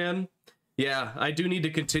 dinosaur fan. Yeah, I do need to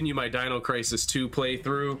continue my Dino Crisis 2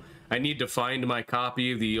 playthrough. I need to find my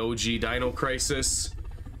copy of the OG Dino Crisis.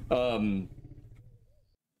 It'd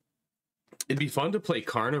be fun to play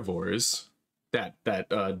Carnivores, that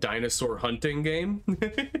dinosaur hunting game.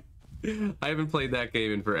 I haven't played that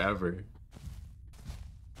game in forever.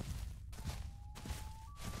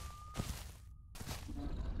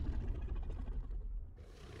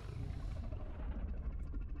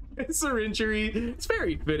 Syringery. It's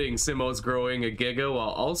very fitting Simmo's growing a Giga while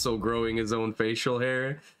also growing his own facial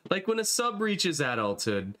hair. Like when a sub reaches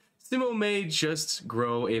adulthood, Simmo may just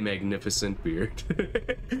grow a magnificent beard.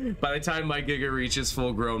 By the time my Giga reaches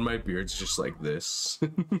full grown, my beard's just like this.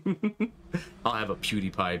 I'll have a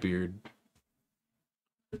PewDiePie beard.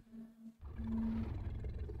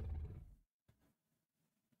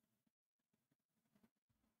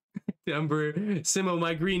 Ember, Simmo,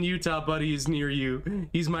 my green Utah buddy is near you.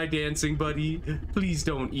 He's my dancing buddy. Please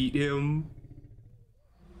don't eat him.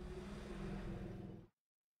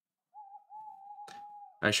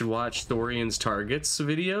 I should watch Saurian's Targets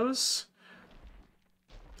videos.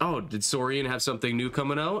 Oh, did Saurian have something new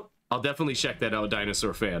coming out? I'll definitely check that out,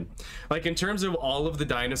 Dinosaur fan. Like, in terms of all of the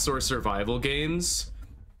dinosaur survival games,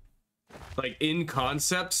 like, in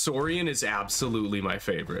concept, Saurian is absolutely my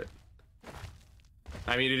favorite.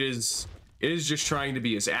 I mean, it is just trying to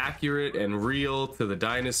be as accurate and real to the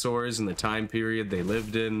dinosaurs and the time period they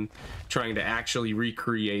lived in, trying to actually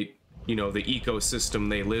recreate, you know, the ecosystem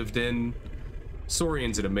they lived in.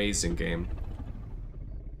 Saurian's an amazing game.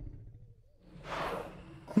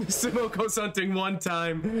 Simmo goes hunting one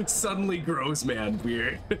time, suddenly grows man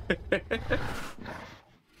beard.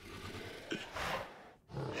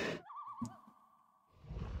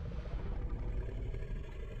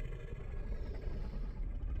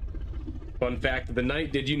 Fun fact of the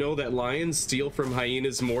night, did you know that lions steal from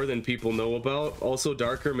hyenas more than people know about? Also,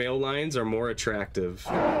 darker male lions are more attractive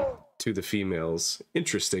to the females.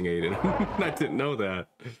 Interesting, Aiden. I didn't know that.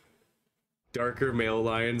 Darker male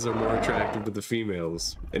lions are more attractive to the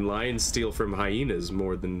females. And lions steal from hyenas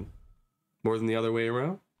more than the other way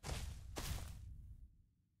around?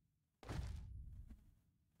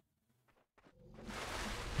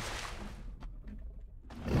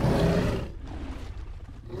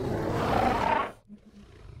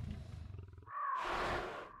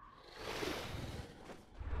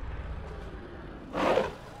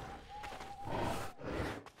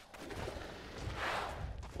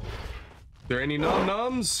 There any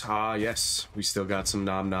nom-noms? Ah, yes. We still got some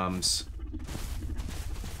nom-noms.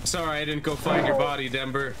 Sorry I didn't go find your body,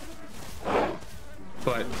 Denver.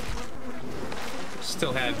 But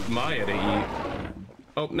still had Maya to eat.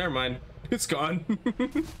 Oh, never mind. It's gone.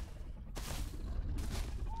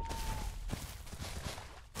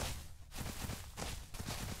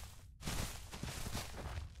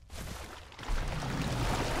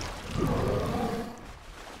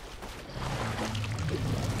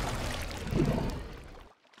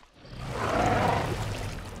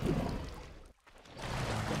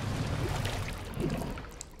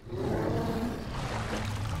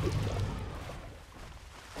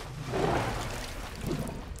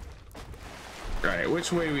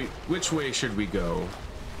 Which way should we go?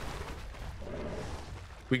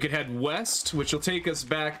 We could head west, which will take us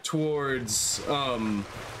back towards the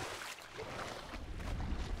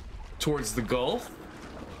Gulf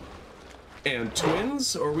and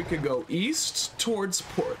Twins, or we could go east towards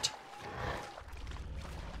Port.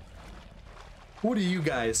 What do you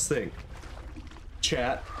guys think?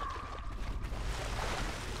 Chat.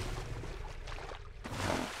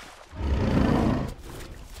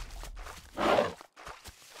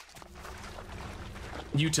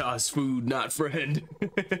 Utah's food, not friend.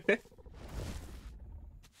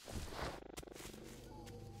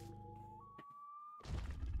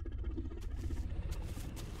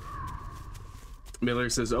 Miller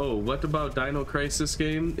says, oh, what about Dino Crisis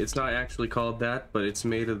game? It's not actually called that, but it's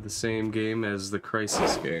made of the same game as the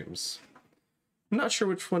Crisis games. I'm not sure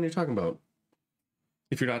which one you're talking about.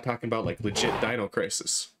 If you're not talking about, like, legit Dino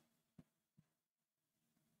Crisis.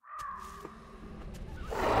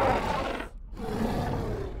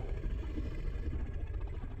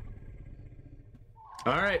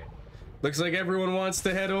 Alright. Looks like everyone wants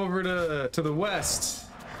to head over to the west.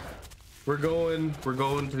 We're going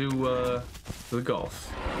to the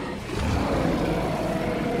Gulf.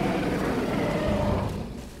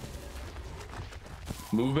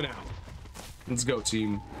 Moving out. Let's go,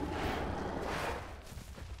 team.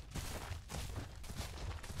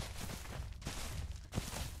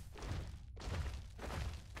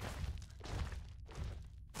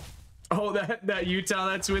 Oh, that Utah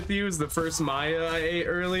that's with you is the first Maya I ate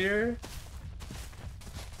earlier.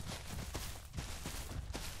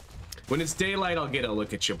 When it's daylight, I'll get a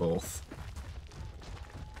look at you both,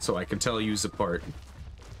 so I can tell yous apart.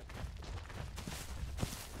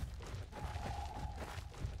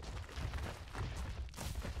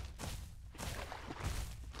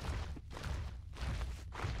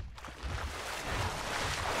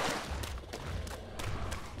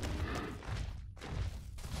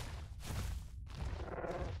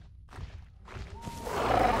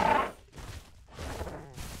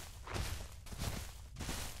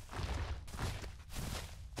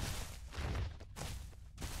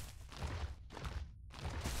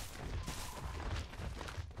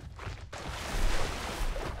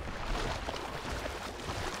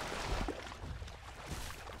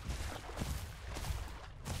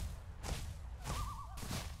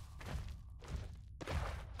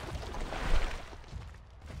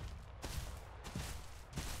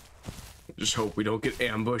 Just hope we don't get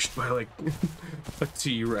ambushed by like a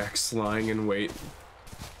T-Rex lying in wait.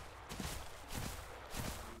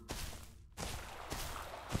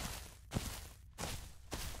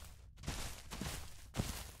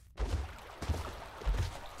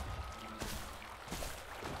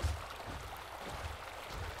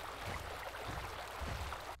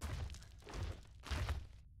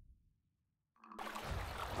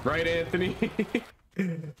 Right, Anthony?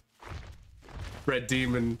 Red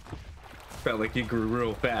Demon felt like he grew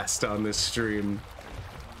real fast on this stream.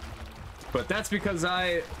 But that's because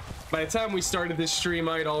by the time we started this stream,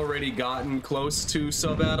 I'd already gotten close to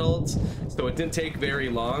sub-adult, so it didn't take very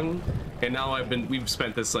long. And now we've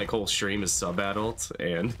spent this like whole stream as sub-adult,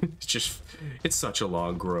 and it's such a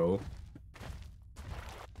long grow.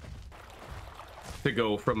 To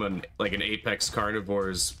go from an apex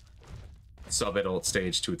carnivore's sub-adult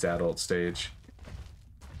stage to its adult stage.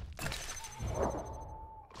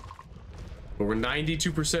 But we're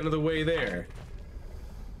 92% of the way there.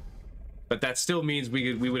 But that still means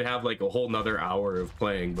we would have like a whole nother hour of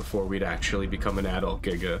playing before we'd actually become an adult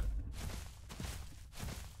Giga.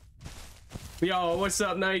 Yo, what's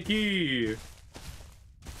up, Nike?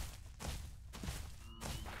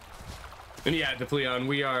 And yeah, Depleon,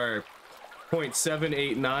 we are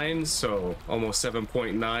 0.789, so almost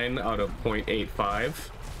 7.9 out of 0.85.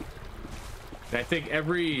 And I think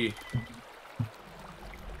every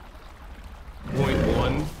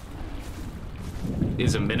 0.1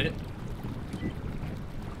 is a minute.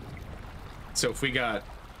 So if we got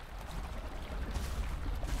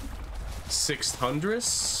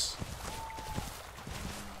 600ths,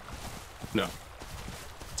 no,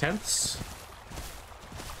 tenths.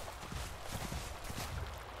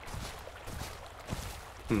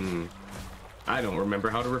 I don't remember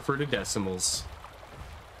how to refer to decimals.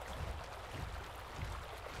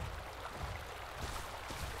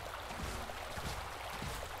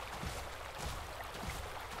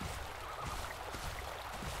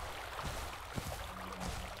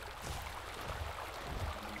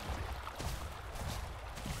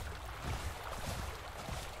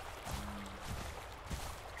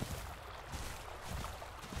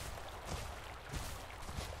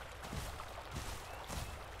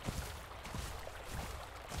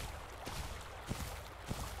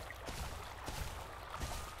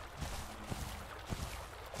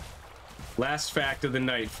 Last fact of the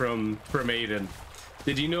night from Aiden.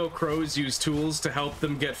 Did you know crows use tools to help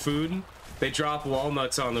them get food? They drop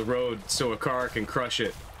walnuts on the road so a car can crush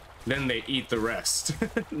it. Then they eat the rest.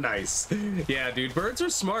 Nice. Yeah, dude, birds are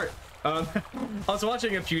smart. I was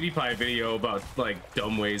watching a PewDiePie video about like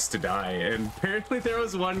dumb ways to die, and apparently there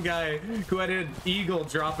was one guy who had an eagle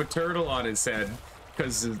drop a turtle on his head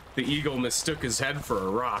because the eagle mistook his head for a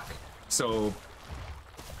rock. So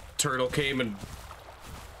turtle came and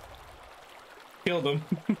killed him.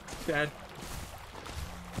 Dad.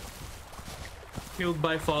 Killed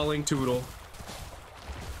by falling Tootle.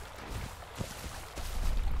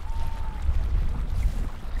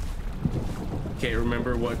 Can't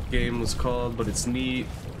remember what game was called, but it's neat.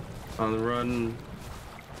 On the Run.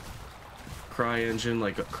 Cry Engine,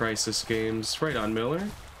 like a Crisis Games. Right on, Miller.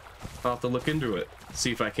 I'll have to look into it.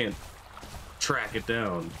 See if I can't track it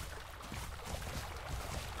down.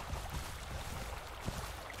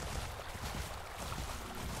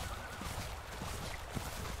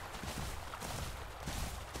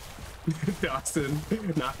 Dawson,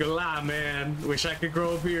 not gonna lie, man. Wish I could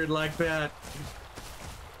grow a beard like that.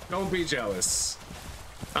 Don't be jealous.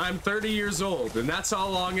 I'm 30 years old, and that's how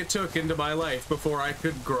long it took into my life before I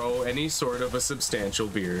could grow any sort of a substantial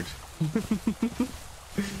beard.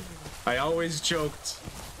 I always joked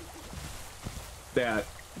that,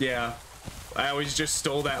 yeah, I always just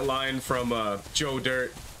stole that line from Joe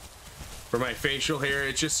Dirt. For my facial hair,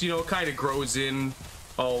 it just, you know, kind of grows in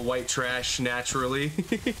all white trash naturally.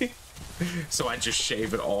 So I just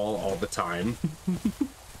shave it all the time.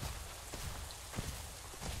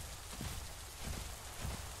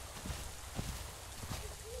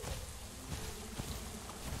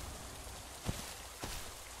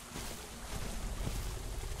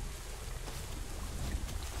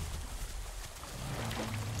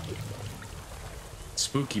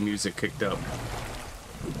 Spooky music kicked up.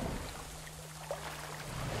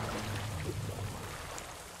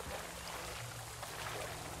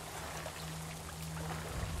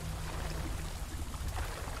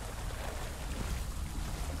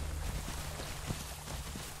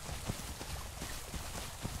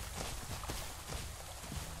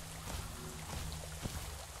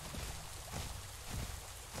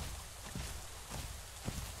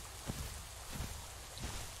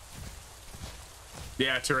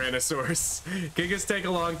 Yeah, Tyrannosaurus. Gigas take a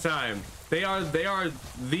long time. They are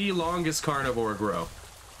the longest carnivore grow.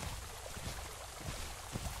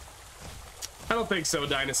 I don't think so,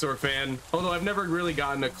 Dinosaur Fan. Although I've never really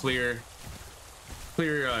gotten a clear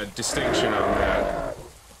distinction on that.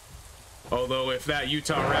 Although if that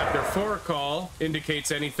Utah Raptor 4 call indicates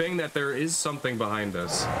anything, that there is something behind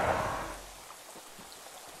us.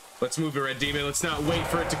 Let's move it, Red Demon. Let's not wait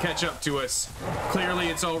for it to catch up to us. Clearly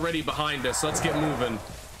it's already behind us. Let's get moving.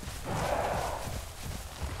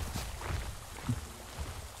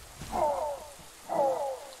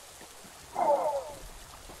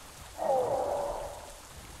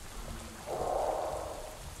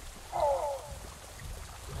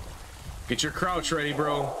 Get your crouch ready,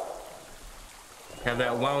 bro. Have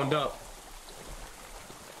that wound up.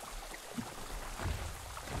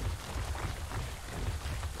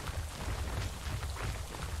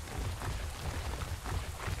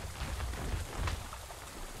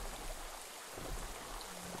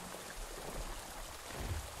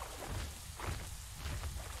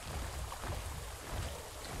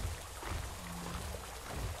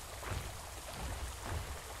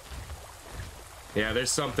 Yeah,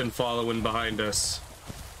 there's something following behind us.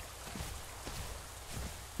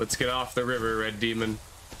 Let's get off the river, Red Demon.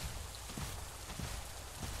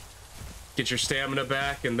 Get your stamina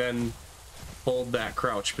back and then hold that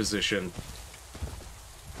crouch position.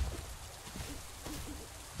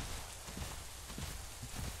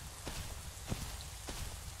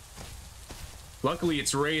 Luckily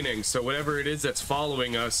it's raining, so whatever it is that's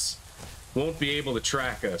following us won't be able to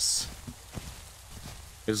track us.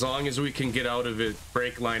 As long as we can get out of it,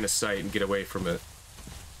 break line of sight, and get away from it.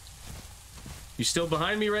 You still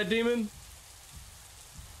behind me, Red Demon?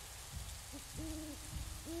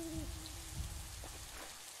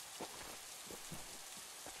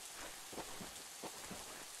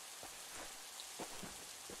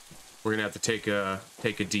 We're gonna have to take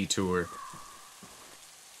a detour.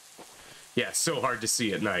 Yeah, it's so hard to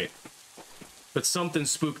see at night. But something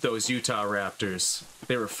spooked those Utah Raptors.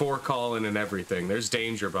 They were 4-calling and everything. There's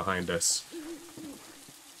danger behind us.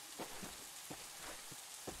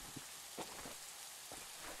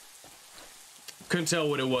 Couldn't tell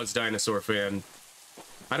what it was, Dinosaur Fan.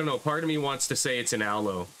 I don't know, part of me wants to say it's an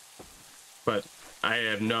aloe. But I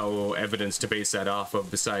have no evidence to base that off of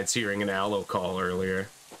besides hearing an aloe call earlier.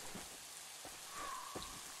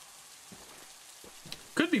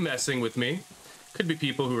 Could be messing with me. Could be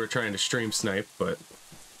people who are trying to stream snipe, but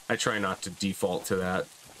I try not to default to that.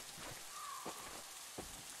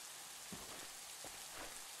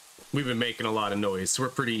 We've been making a lot of noise, so we're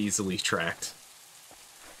pretty easily tracked.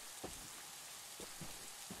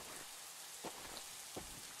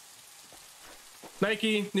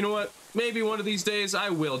 Nike, you know what? Maybe one of these days I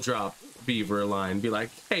will drop Beaver a line. Be like,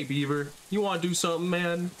 hey Beaver, you want to do something,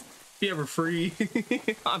 man? If you ever free,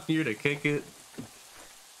 I'm here to kick it.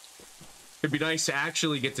 It'd be nice to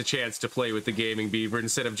actually get the chance to play with the gaming Beaver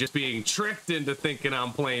instead of just being tricked into thinking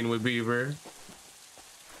I'm playing with Beaver.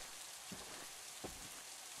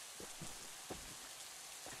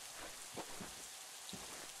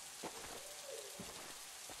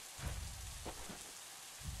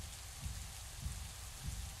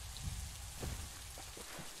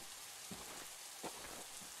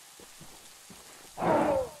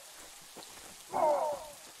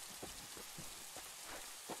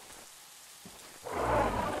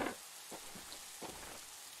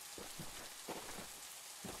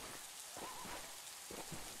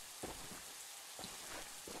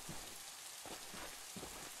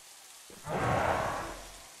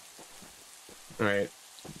 Alright,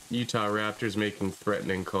 Utah Raptors making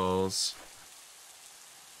threatening calls.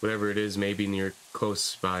 Whatever it is, maybe near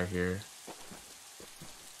close by here.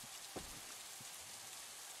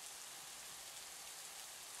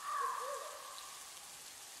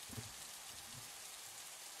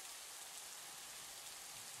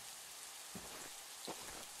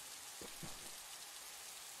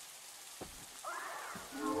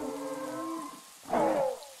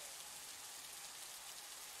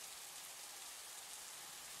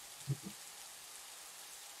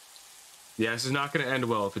 Yeah, this is not going to end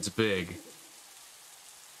well if it's big.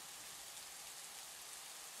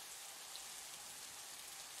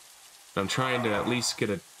 I'm trying to at least get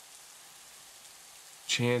a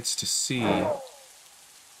chance to see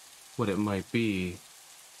what it might be.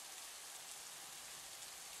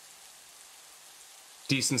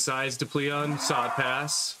 Decent size Depleon, saw it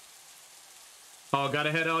pass. Oh,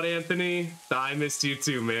 gotta head out, Anthony. I missed you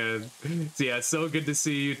too, man. Yeah, it's so good to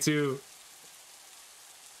see you too.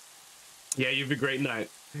 Yeah, you have a great night.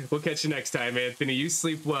 We'll catch you next time, Anthony. You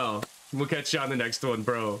sleep well. We'll catch you on the next one,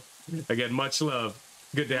 bro. Again, much love.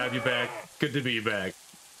 Good to have you back. Good to be back.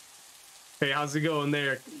 Hey, how's it going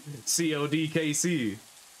there, CODKC?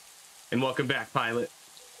 And welcome back, pilot.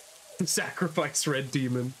 Sacrifice Red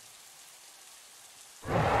Demon.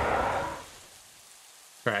 Alright,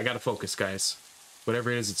 I gotta focus, guys. Whatever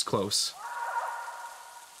it is, it's close.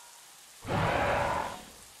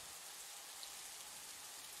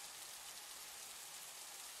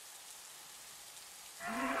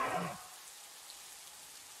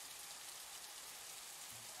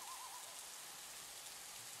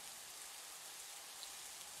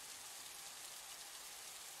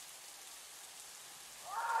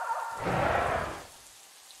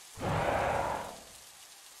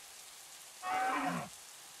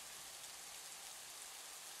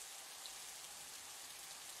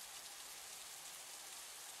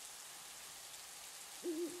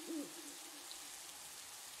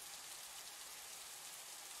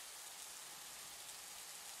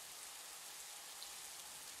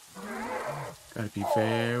 Gotta be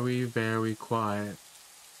very, very quiet.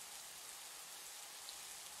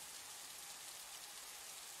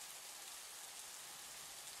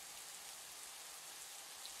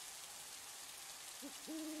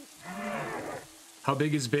 How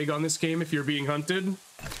big is big on this game if you're being hunted?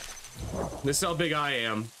 This is how big I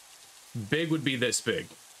am. Big would be this big.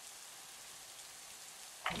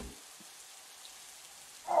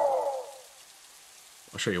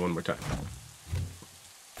 I'll show you one more time.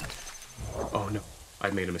 Oh no, I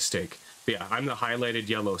made a mistake. But yeah, I'm the highlighted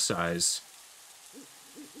yellow size.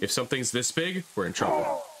 If something's this big, we're in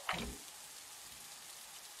trouble.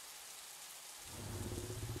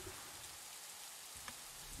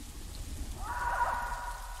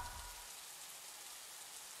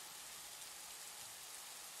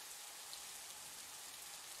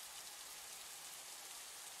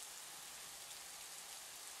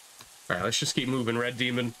 Alright, let's just keep moving, Red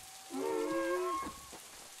Demon.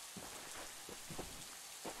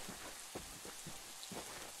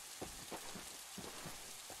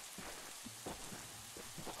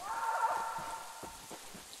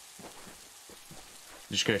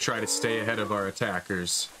 Just gonna try to stay ahead of our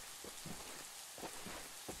attackers.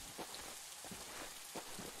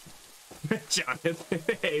 Jonathan,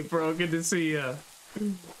 hey bro, good to see ya.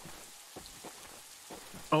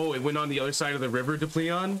 Oh, it went on the other side of the river,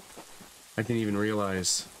 Depleon? I didn't even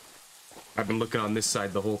realize. I've been looking on this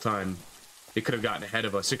side the whole time. It could have gotten ahead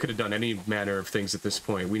of us. It could have done any manner of things at this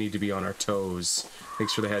point. We need to be on our toes.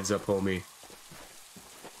 Thanks for the heads up, homie.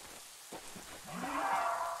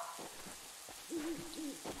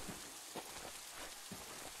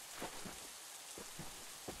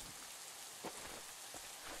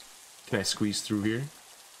 Can I squeeze through here?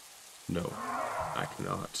 No, I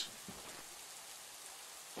cannot.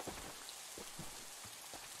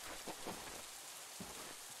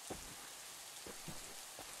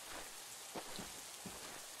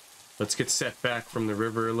 Let's get set back from the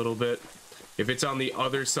river a little bit. If it's on the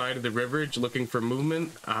other side of the river looking for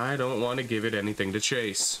movement, I don't want to give it anything to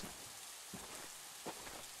chase.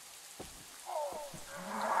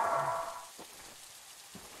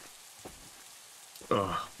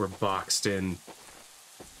 Ugh, we're boxed in.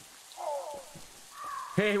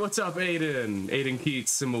 Hey, what's up, Aiden? Aiden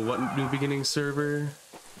Keats, Simmo, what new beginning server?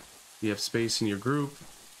 You have space in your group?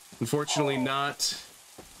 Unfortunately not.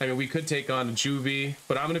 I mean, we could take on a Juvie,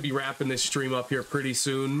 but I'm going to be wrapping this stream up here pretty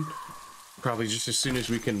soon. Probably just as soon as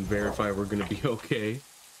we can verify we're going to be okay.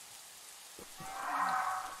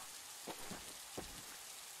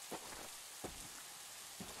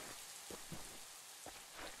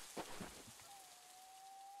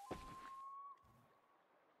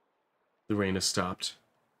 The rain has stopped.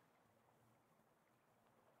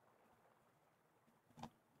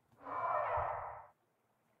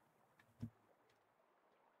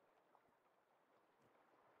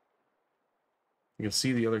 You can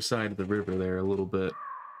see the other side of the river there a little bit.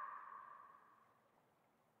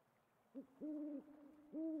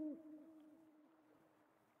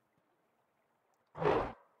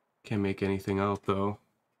 Can't make anything out though.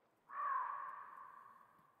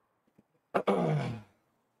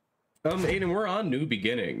 Aiden, we're on New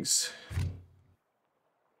Beginnings.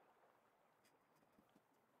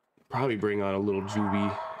 Probably bring on a little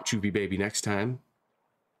Juvie baby next time.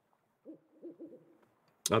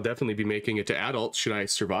 I'll definitely be making it to adults should I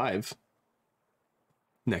survive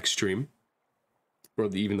next stream, or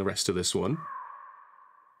even the rest of this one.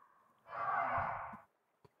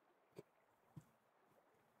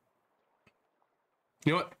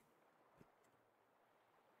 You know what?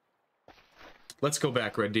 Let's go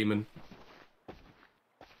back, Red Demon.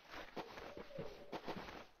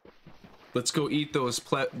 Let's go eat those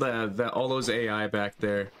all those AI back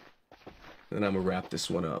there, and I'm gonna wrap this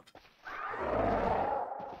one up.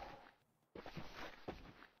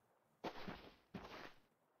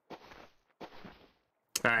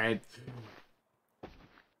 All right.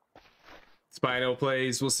 Spino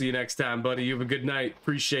plays. We'll see you next time, buddy. You have a good night.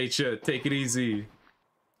 Appreciate you. Take it easy.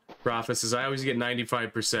 Prophet says, I always get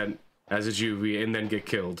 95% as a juvie and then get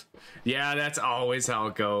killed. Yeah, that's always how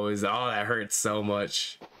it goes. Oh, that hurts so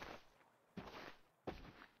much.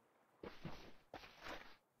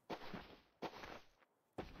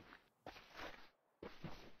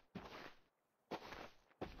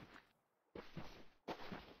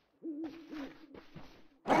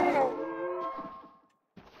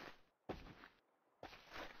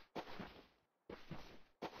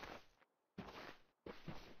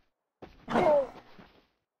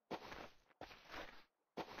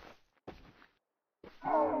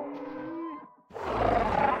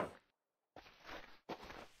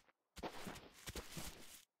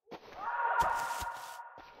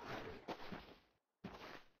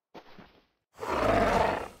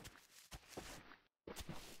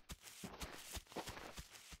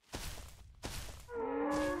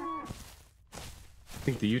 I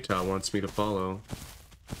think the Utah wants me to follow.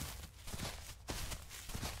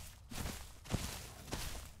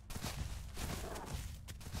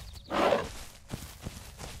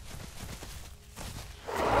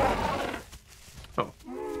 Oh.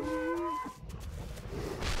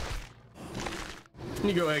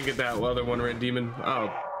 You go ahead and get that other one, Red Demon.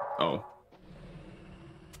 Oh. Oh.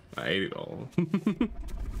 I ate it all.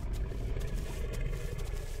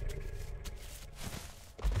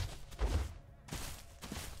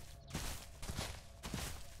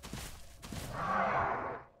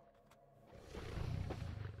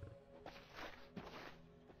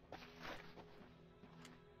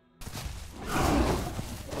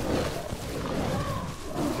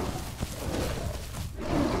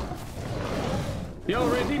 Yo,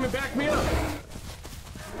 Red Demon, back me up!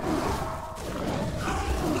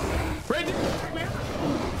 Red Demon, back me up!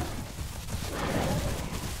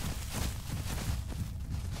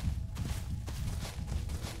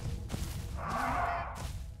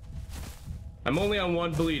 I'm only on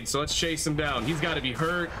one bleed, so let's chase him down. He's got to be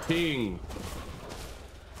hurting.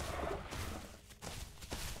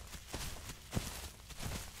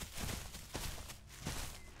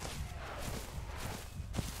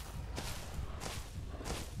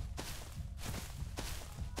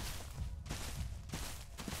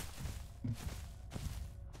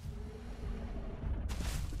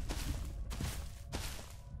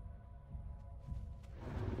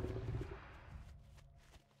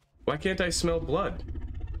 Why can't I smell blood?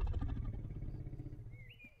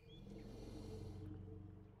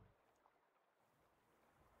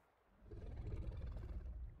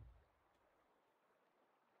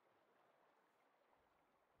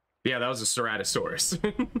 Yeah, that was a Ceratosaurus.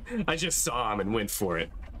 I just saw him and went for it.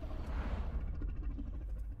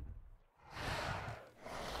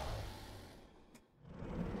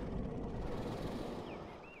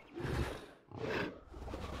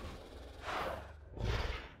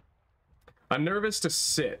 I'm nervous to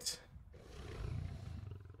sit.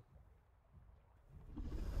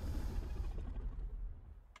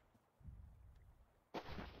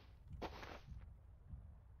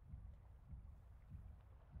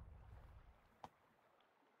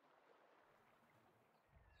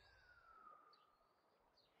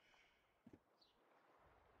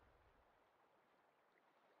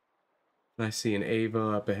 I see an Ava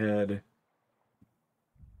up ahead.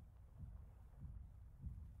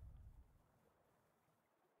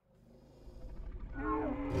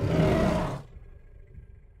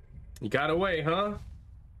 You got away, huh?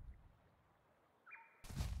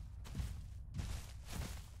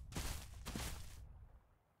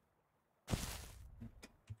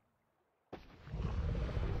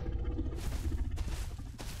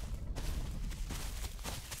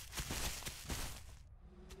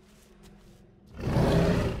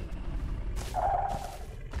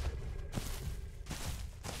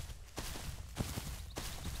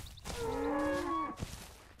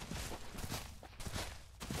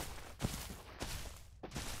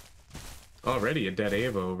 Already a dead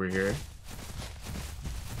Ava over here.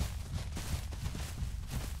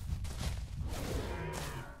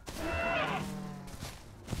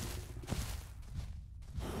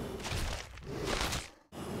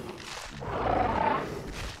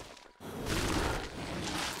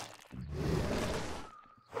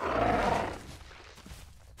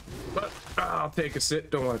 But I'll take a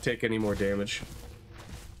sit. Don't want to take any more damage.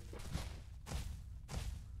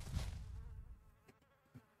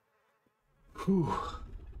 Whew.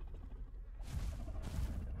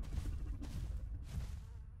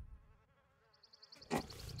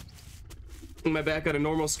 Am I back on a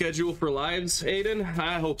normal schedule for lives, Aiden?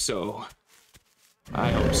 I hope so.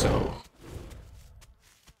 I hope so.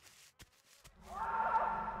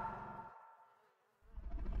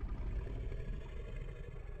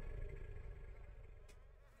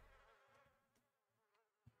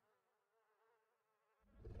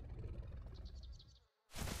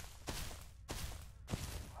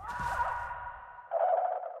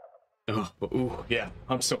 Ooh, yeah,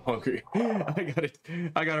 I'm so hungry.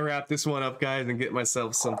 I gotta wrap this one up, guys, and get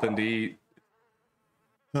myself something to eat.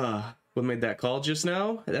 What made that call just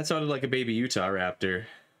now? That sounded like a baby Utah raptor.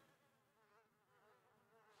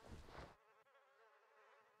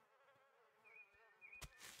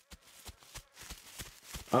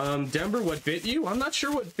 Denver, what bit you? I'm not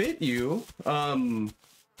sure what bit you. Oh,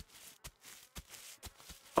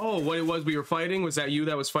 what it was we were fighting? Was that you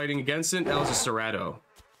that was fighting against it? That was a Serrato.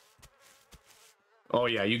 Oh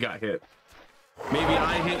yeah, you got hit. Maybe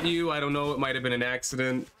I hit you. I don't know. It might have been an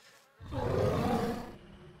accident.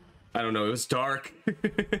 I don't know. It was dark.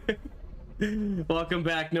 Welcome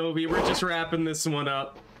back, Novi. We're just wrapping this one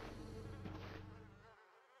up.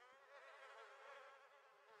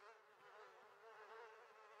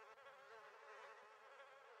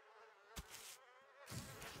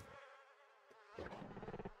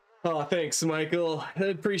 Oh, thanks, Michael. I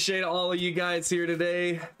appreciate all of you guys here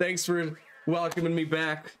today. Thanks for welcoming me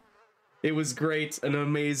back. It was great, an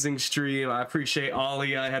amazing stream. I appreciate all of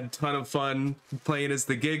you. I had a ton of fun playing as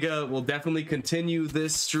the Giga. We'll definitely continue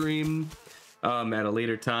this stream at a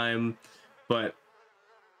later time, but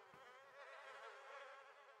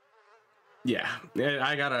yeah,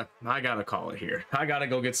 I gotta call it here. I gotta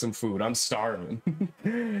go get some food. I'm starving.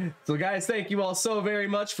 So guys, thank you all so very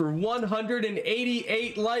much for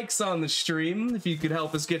 188 likes on the stream. If you could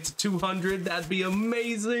help us get to 200, that'd be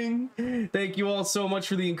amazing. Thank you all so much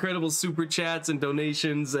for the incredible super chats and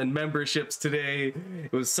donations and memberships today.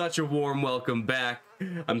 It was such a warm welcome back.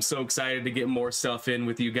 I'm so excited to get more stuff in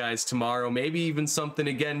with you guys tomorrow. Maybe even something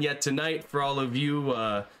again yet tonight for all of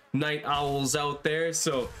you night owls out there.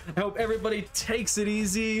 So I hope everybody takes it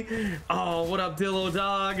easy. Oh, what up, Dillo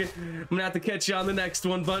Dog? I'm gonna have to catch you on the next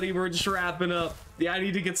one, buddy. We're just wrapping up. Yeah, I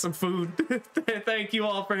need to get some food. Thank you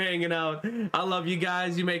all for hanging out. I love you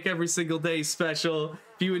guys. You make every single day special.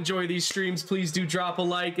 If you enjoy these streams, please do drop a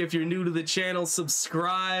like. If you're new to the channel,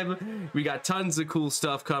 subscribe. We got tons of cool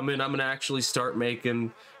stuff coming. I'm gonna actually start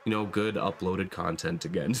making, you know, good uploaded content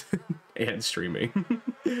again. And streaming.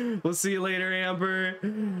 We'll see you later, Amber.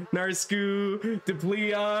 Narsku,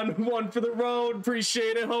 Depleon, one for the road.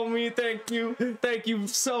 Appreciate it, homie. Thank you. Thank you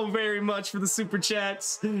so very much for the super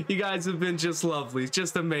chats. You guys have been just lovely,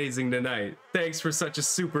 just amazing tonight. Thanks for such a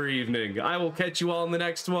super evening. I will catch you all in the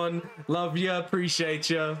next one. Love ya, appreciate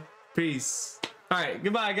ya. Peace. All right,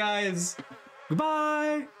 goodbye, guys.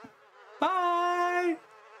 Goodbye. Bye.